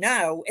what you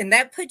know, and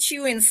that puts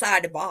you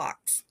inside a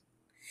box.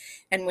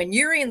 And when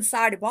you're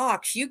inside a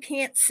box, you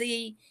can't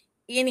see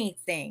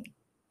anything.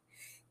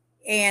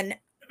 And,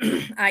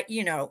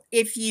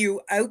 if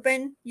you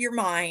open your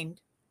mind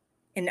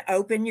and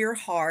open your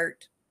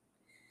heart,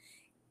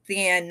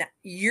 then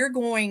you're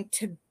going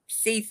to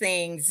see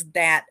things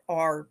that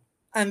are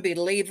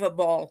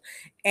unbelievable.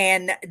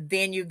 And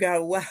then you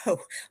go,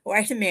 whoa,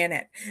 wait a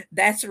minute,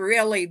 that's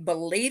really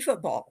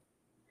believable.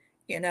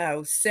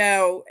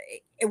 So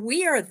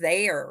we are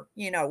there,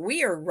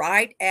 we are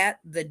right at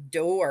the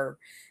door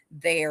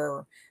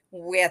there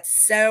with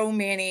so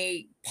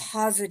many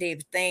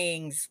positive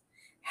things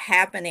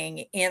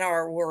happening in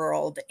our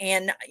world.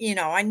 And,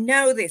 I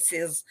know this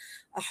is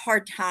a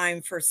hard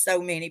time for so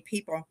many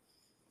people,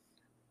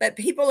 but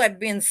people have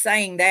been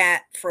saying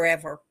that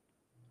forever,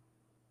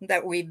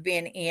 that we've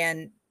been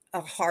in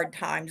hard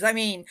times. I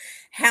mean,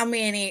 how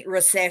many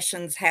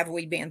recessions have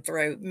we been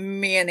through?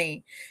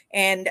 Many.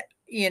 And,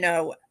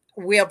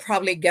 we'll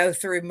probably go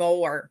through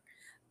more.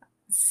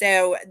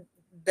 So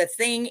the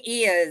thing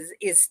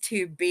is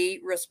to be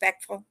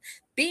respectful.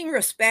 Being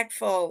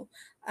respectful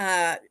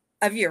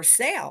of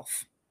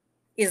yourself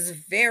is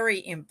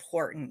very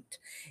important.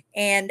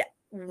 And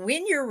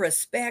when you're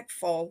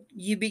respectful,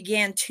 you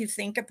begin to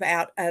think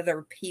about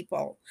other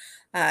people.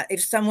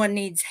 If someone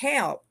needs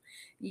help,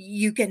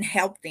 you can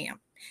help them.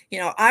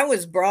 I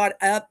was brought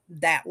up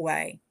that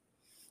way,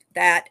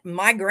 that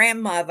my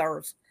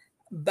grandmothers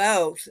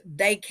both,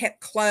 they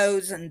kept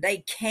clothes and they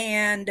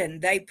canned and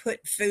they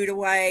put food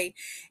away.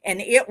 And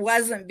it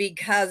wasn't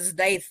because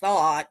they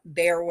thought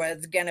there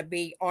was going to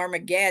be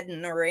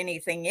Armageddon or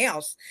anything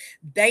else.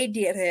 They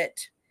did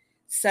it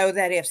so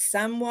that if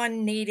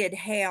someone needed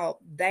help,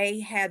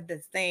 they had the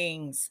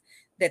things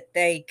that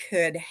they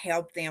could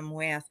help them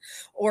with.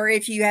 Or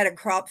if you had a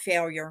crop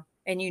failure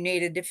and you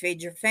needed to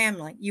feed your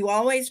family, you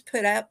always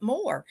put up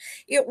more.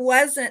 It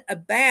wasn't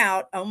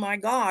about, oh my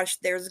gosh,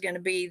 there's going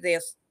to be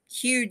this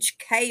huge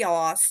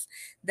chaos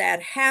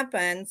that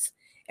happens,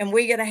 and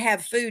we got to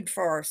have food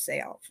for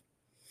ourselves.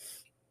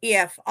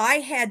 If I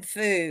had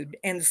food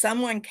and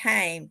someone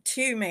came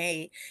to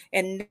me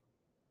and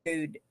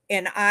food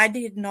and I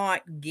did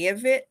not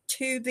give it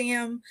to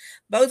them,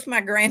 both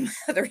my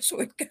grandmothers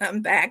would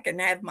come back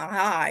and have my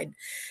hide,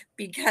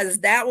 because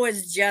that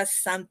was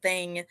just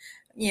something,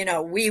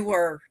 we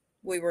were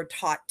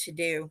taught to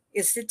do,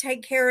 is to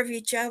take care of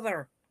each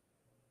other.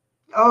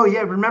 Oh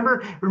yeah,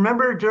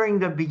 remember during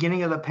the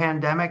beginning of the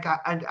pandemic,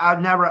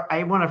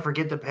 I want to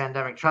forget the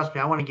pandemic. Trust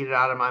me, I want to get it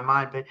out of my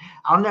mind, but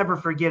I'll never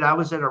forget. I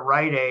was at a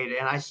Rite Aid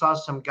and I saw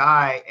some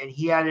guy and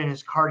he had in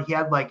his cart, he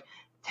had like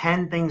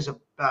 10 things of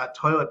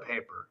toilet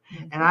paper.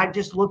 And I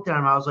just looked at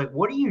him. I was like,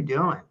 what are you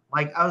doing?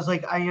 Like, I was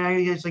like,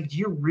 it's like, do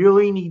you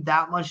really need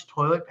that much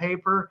toilet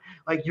paper?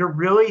 Like, you're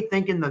really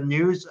thinking the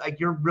news, like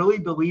you're really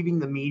believing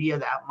the media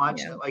that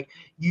much that like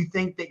you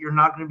think that you're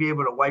not going to be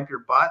able to wipe your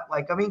butt.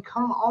 Like, I mean,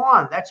 come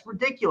on, that's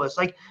ridiculous.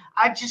 Like,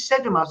 I just said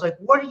to him, I was like,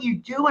 what are you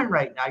doing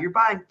right now? You're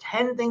buying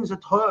 10 things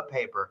of toilet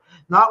paper,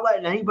 not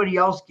letting anybody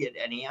else get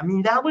any. I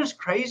mean, that was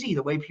crazy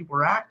the way people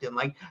were acting.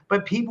 Like,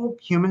 but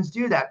humans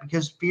do that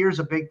because fear is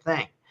a big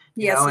thing.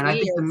 Yes, And I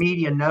think the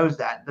media knows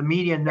that. The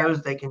media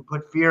knows they can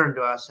put fear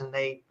into us, and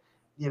they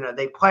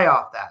play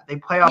off that. They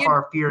play off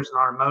our fears and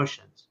our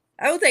emotions.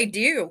 Oh, they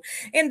do.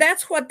 And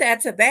that's what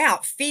that's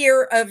about.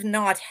 Fear of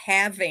not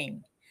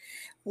having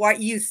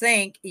what you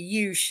think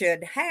you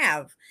should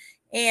have.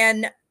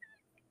 And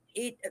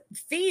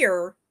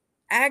fear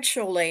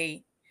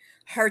actually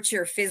hurts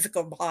your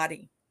physical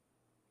body.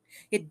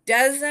 It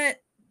doesn't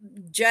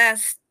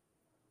just,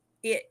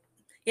 it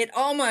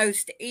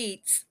almost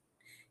eats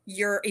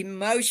your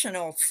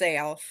emotional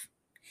self,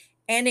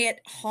 and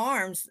it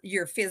harms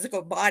your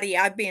physical body.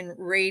 I've been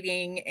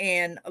reading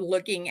and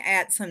looking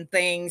at some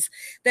things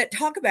that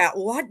talk about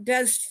what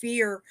does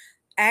fear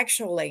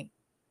actually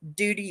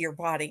do to your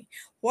body?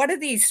 What do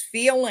these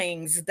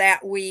feelings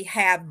that we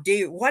have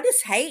do? What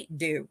does hate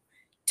do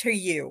to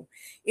you?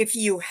 If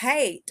you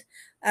hate,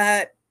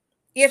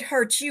 it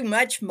hurts you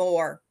much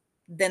more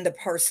than the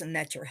person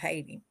that you're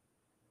hating.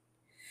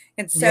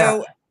 And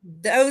so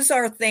those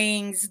are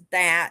things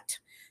that,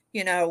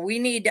 we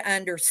need to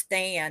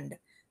understand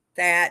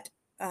that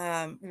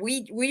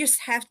we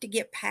just have to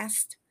get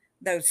past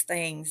those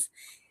things.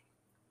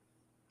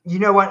 You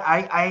know what?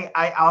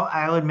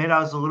 I'll admit I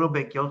was a little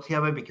bit guilty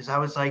of it, because I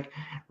was like,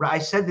 I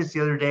said this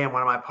the other day in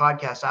one of my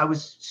podcasts. I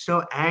was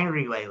so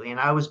angry lately, and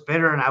I was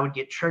bitter, and I would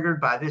get triggered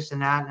by this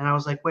and that. And I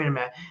was like, wait a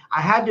minute. I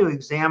had to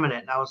examine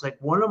it, and I was like,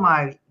 what am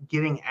I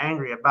getting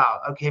angry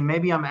about? Okay,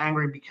 maybe I'm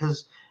angry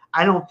because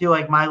I don't feel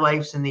like my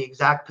life's in the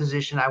exact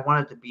position I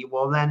want it to be.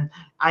 Well, then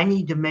I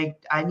need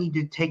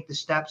to take the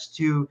steps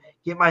to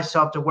get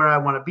myself to where I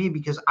want to be,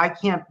 because I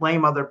can't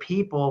blame other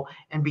people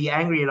and be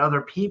angry at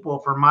other people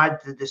for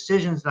the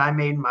decisions that I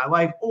made in my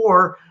life.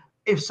 Or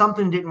if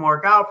something didn't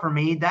work out for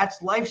me,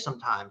 that's life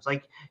sometimes.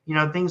 Like,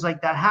 things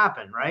like that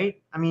happen,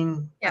 right? I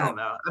mean, I don't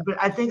know. But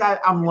I think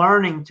I'm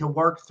learning to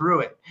work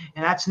through it.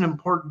 And that's an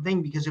important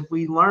thing, because if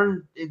we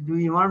learn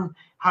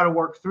how to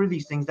work through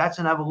these things, that's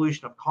an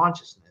evolution of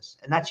consciousness.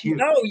 And that's huge.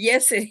 Oh,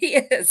 yes, it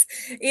is.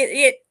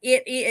 It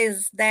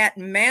is that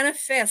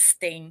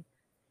manifesting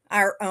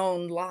our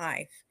own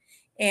life.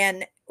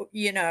 And,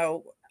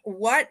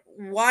 what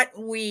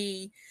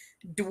we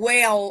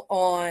dwell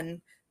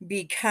on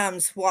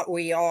becomes what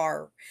we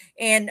are.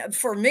 And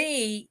for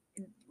me,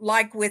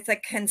 like with the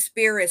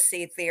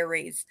conspiracy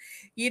theories,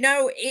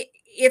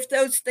 if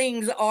those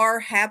things are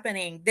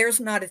happening, there's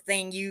not a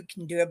thing you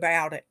can do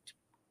about it.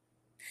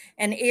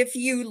 And if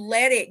you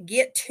let it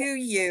get to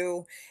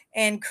you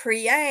and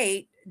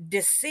create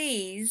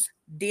dis-ease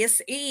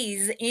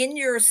in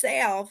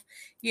yourself,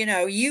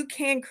 you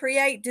can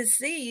create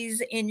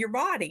disease in your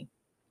body.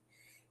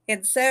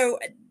 And so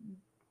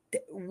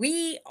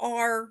we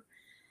are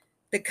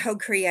the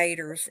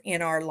co-creators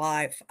in our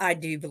life, I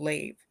do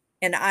believe.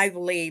 And I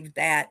believe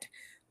that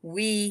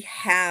we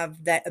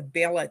have that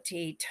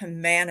ability to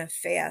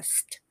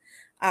manifest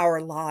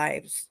our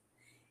lives.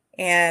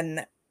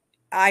 And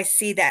I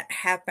see that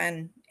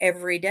happen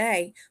every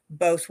day,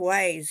 both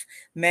ways,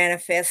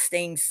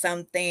 manifesting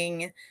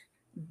something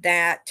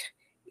that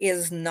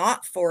is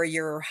not for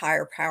your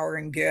higher power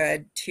and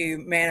good, to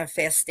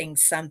manifesting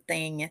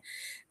something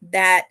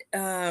that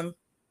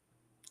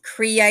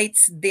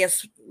creates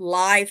this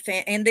life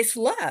and this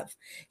love.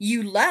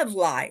 You love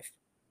life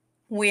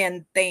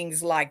when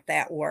things like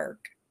that work.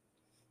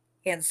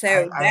 And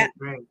so I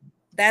agree.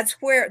 That's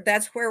where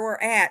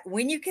we're at.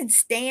 When you can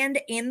stand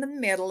in the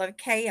middle of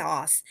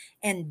chaos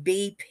and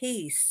be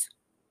peace,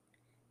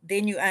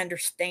 then you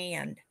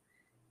understand.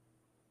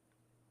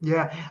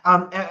 Yeah.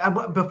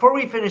 Before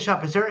we finish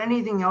up, is there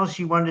anything else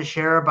you wanted to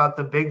share about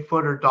the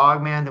Bigfoot or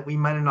Dogman that we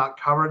might have not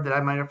covered, that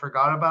I might have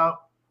forgot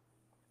about?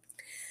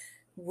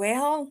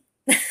 Well,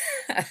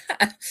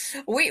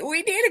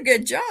 we did a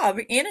good job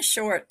in a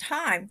short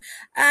time.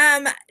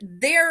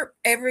 They're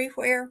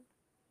everywhere.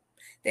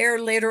 They're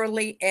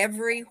literally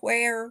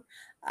everywhere.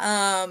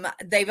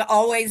 They've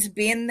always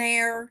been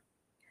there.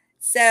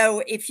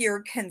 So if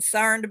you're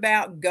concerned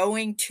about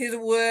going to the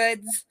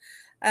woods,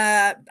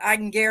 I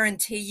can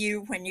guarantee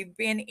you when you've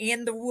been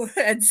in the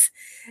woods,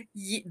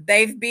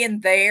 they've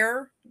been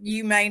there.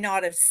 You may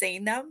not have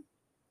seen them,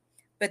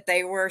 but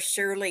they were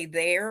surely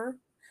there.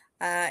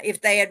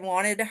 If they had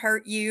wanted to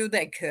hurt you,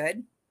 they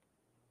could,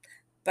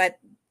 but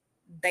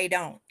they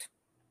don't.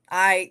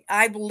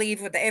 I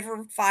believe with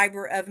every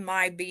fiber of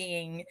my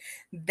being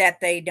that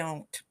they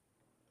don't.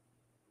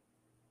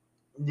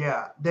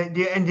 Yeah,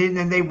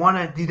 and they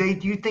want to.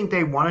 Do you think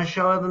they want to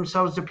show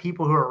themselves to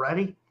people who are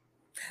ready?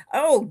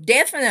 Oh,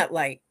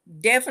 definitely,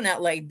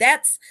 definitely.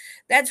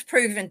 That's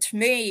proven to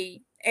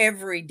me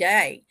every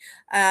day,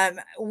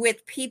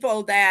 with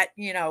people that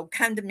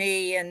come to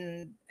me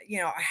and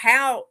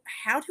how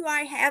do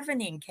I have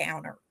an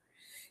encounter?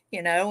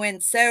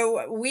 And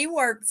so we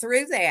work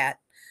through that.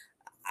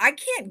 I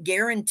can't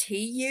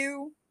guarantee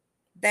you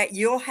that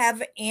you'll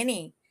have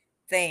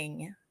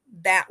anything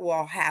that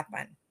will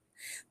happen.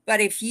 But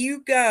if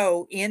you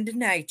go into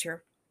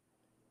nature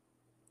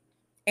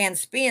and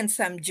spend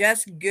some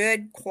just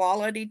good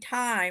quality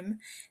time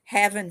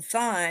having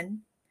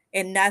fun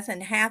and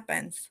nothing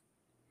happens,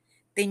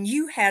 then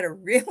you had a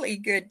really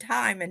good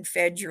time and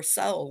fed your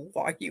soul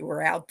while you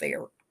were out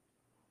there.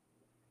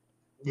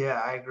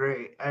 Yeah, I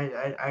agree.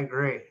 I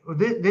agree. Well,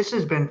 this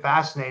has been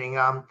fascinating.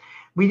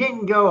 We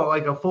didn't go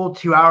like a full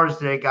 2 hours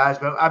today, guys,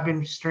 but I've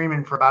been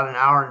streaming for about an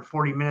hour and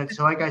 40 minutes.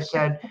 So, like I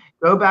said,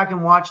 go back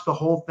and watch the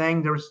whole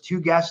thing. There was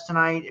 2 guests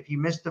tonight. If you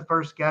missed the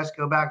first guest,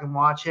 go back and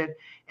watch it.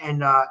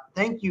 And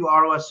thank you,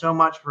 Arla, so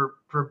much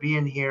for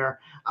being here.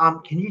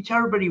 Can you tell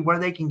everybody where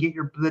they can get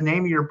the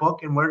name of your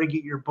book and where to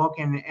get your book,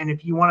 and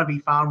if you want to be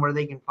found, where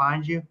they can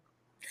find you?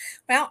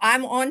 Well,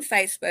 I'm on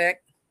Facebook.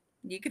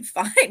 You can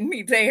find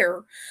me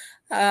there.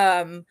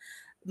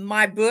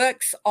 My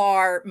books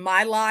are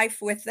My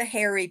Life with the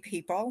Hairy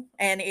People,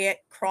 and it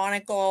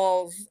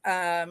chronicles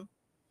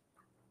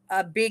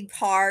a big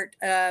part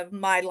of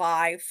my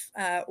life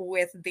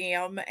with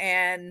them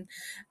and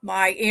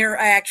my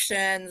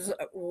interactions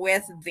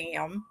with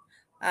them.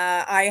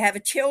 I have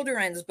a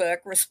children's book,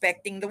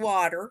 Respecting the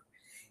Water,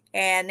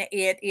 and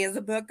it is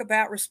a book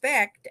about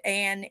respect,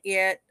 and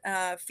it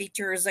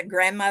features a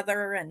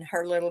grandmother and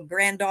her little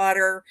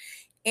granddaughter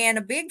and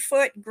a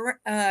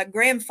Bigfoot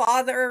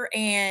grandfather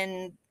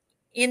and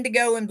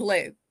Indigo and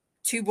Blue,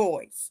 2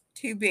 boys,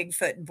 2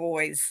 Bigfoot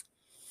boys.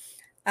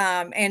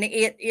 And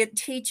it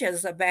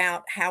teaches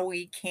about how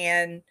we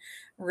can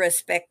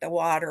respect the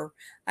water.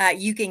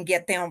 You can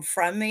get them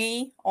from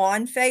me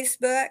on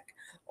Facebook,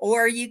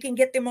 or you can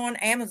get them on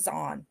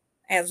Amazon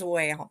as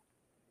well.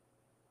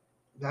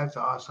 That's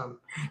awesome.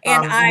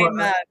 And I'm Sorry,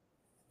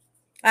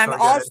 go ahead.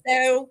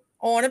 also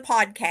on a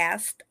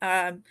podcast.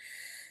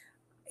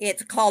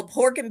 It's called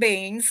Pork and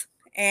Beans,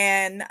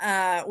 and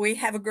we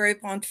have a group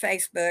on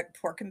Facebook,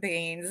 Pork and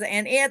Beans,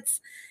 and it's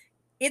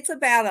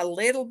about a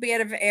little bit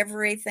of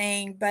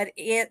everything, but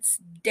it's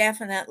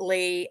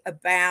definitely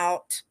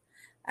about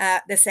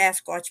the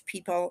Sasquatch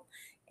people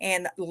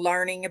and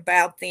learning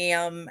about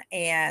them.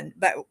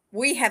 But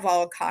we have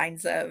all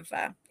kinds of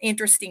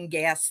interesting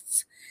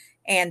guests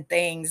and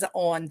things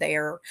on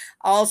there.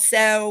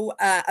 Also,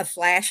 A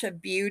Flash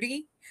of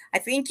Beauty. I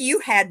think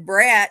you had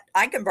Brett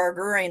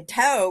Eichenberger and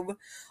Tobe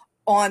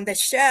on the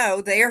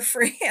show. They're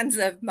friends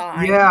of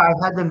mine. Yeah,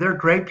 I've had them. They're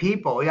great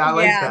people. Yeah, I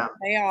like Yeah, them.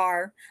 they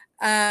are.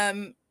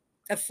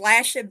 A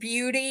Flash of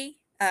Beauty,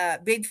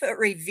 Bigfoot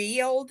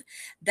Revealed.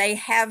 They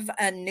have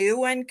a new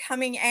one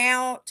coming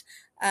out.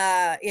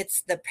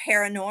 It's the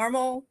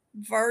paranormal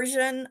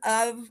version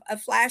of A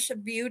Flash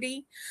of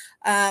Beauty.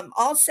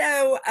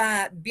 Also,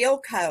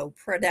 Bilko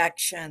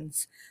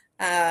Productions.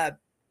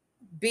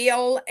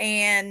 Bill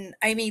and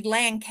Amy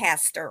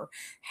Lancaster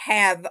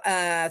have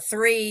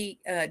 3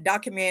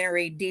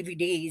 documentary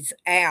DVDs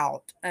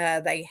out.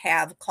 They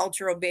have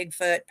Cultural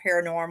Bigfoot,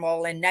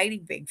 Paranormal, and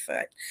Native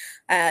Bigfoot.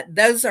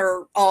 Those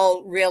are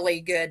all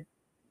really good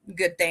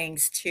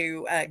things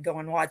to go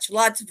and watch.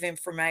 Lots of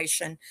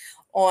information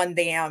on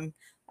them.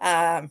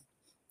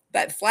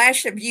 But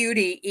Flash of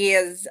Beauty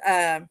is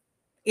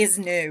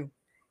new. Oh,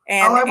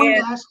 And I wanted to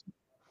it, ask.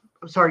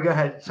 I'm sorry. Go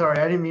ahead. Sorry,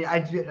 I didn't mean.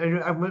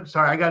 I'm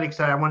sorry. I got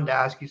excited. I wanted to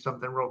ask you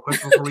something real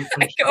quick before we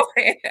finish. go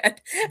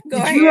ahead. Go Did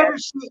ahead. you ever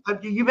see?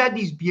 You've had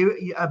these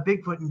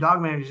Bigfoot and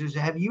Dogman images.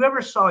 Have you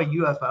ever saw a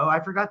UFO?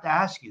 I forgot to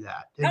ask you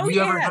that. Have Oh, you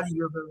ever yes. had a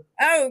UFO?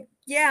 Oh,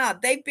 yeah.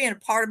 They've been a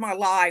part of my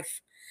life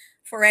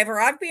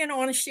forever. I've been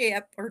on a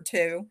ship or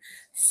 2.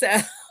 So,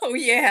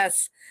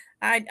 yes,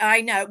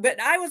 I know. But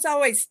I was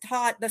always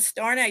taught the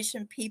Star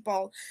Nation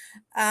people,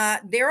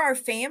 they're our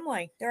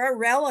family, they're our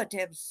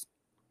relatives,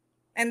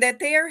 and that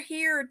they're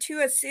here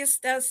to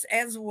assist us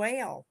as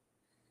well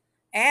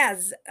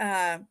as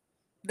the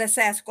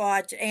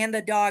Sasquatch and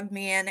the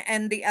Dogmen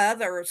and the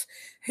others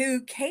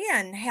who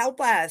can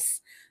help us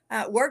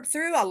work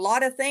through a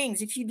lot of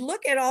things. If you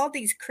look at all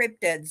these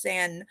cryptids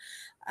and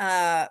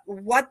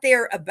what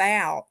they're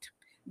about,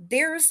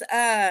 there's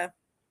a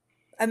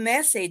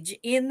message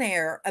in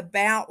there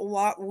about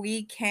what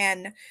we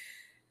can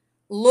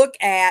look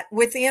at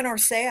within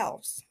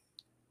ourselves.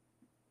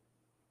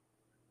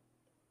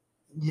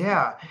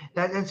 Yeah,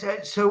 that's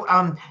it. So,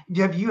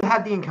 have you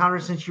had the encounter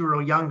since you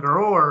were a young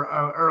girl,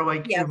 or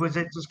like, Yes. was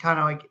it just kind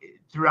of like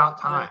throughout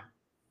Uh, time?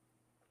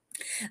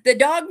 the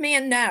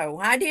Dogmen, no,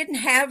 I didn't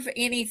have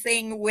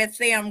anything with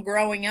them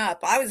growing up.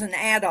 I was an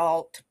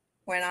adult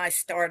when I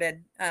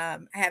started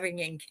having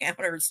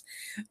encounters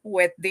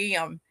with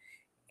them,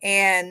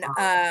 and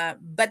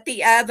but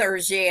the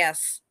others,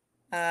 yes,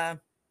 uh,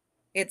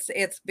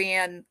 it's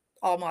been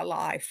all my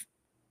life.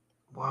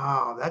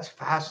 Wow, that's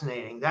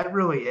fascinating. That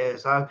really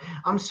is.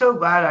 I'm so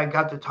glad I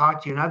got to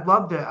talk to you, and I'd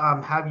love to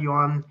have you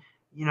on,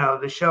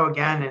 the show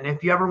again. And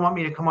if you ever want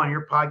me to come on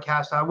your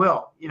podcast, I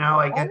will.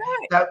 Like All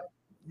right.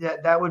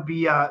 that, that would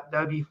be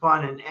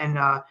fun.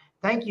 And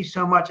thank you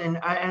so much. And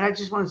I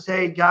just want to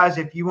say, guys,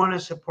 if you want to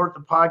support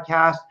the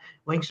podcast,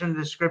 links are in the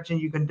description.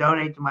 You can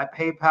donate to my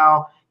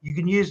PayPal. You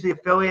can use the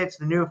affiliates,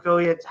 the new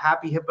affiliates,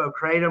 Happy Hippo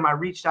Kratom. I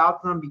reached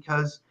out to them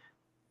because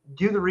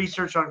do the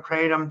research on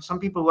kratom. Some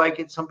people like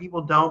it, some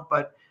people don't.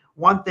 But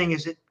one thing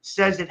is, it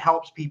says it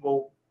helps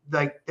people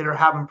like that are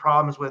having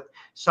problems with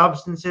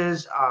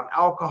substances,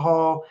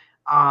 alcohol.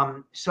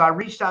 So I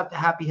reached out to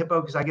Happy Hippo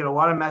because I get a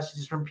lot of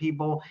messages from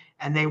people,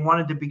 and they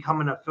wanted to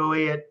become an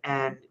affiliate.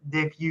 And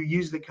if you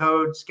use the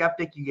code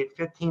Skeptic, you get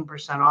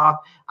 15% off.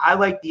 I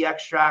like the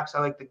extracts,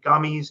 I like the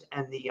gummies,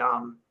 and the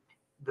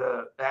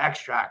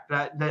extract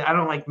that I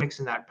don't like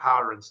mixing that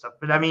powder and stuff.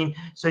 But I mean,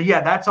 so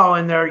yeah, that's all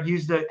in there.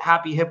 Use the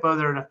Happy Hippo,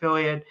 they're an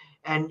affiliate.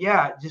 And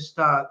yeah, just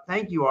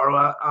thank you,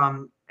 Arla.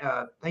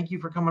 Thank you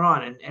for coming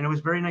on, and it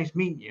was very nice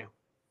meeting you.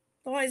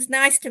 Well, it's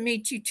nice to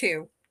meet you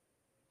too.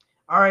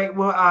 All right,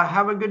 well,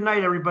 have a good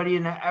night, everybody,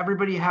 and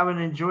everybody have an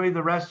enjoy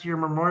the rest of your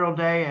Memorial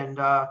Day,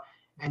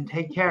 and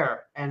take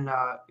care, and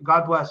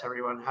God bless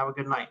everyone. Have a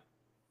good night.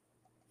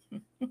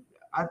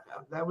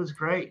 That was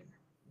great.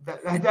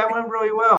 That went really well.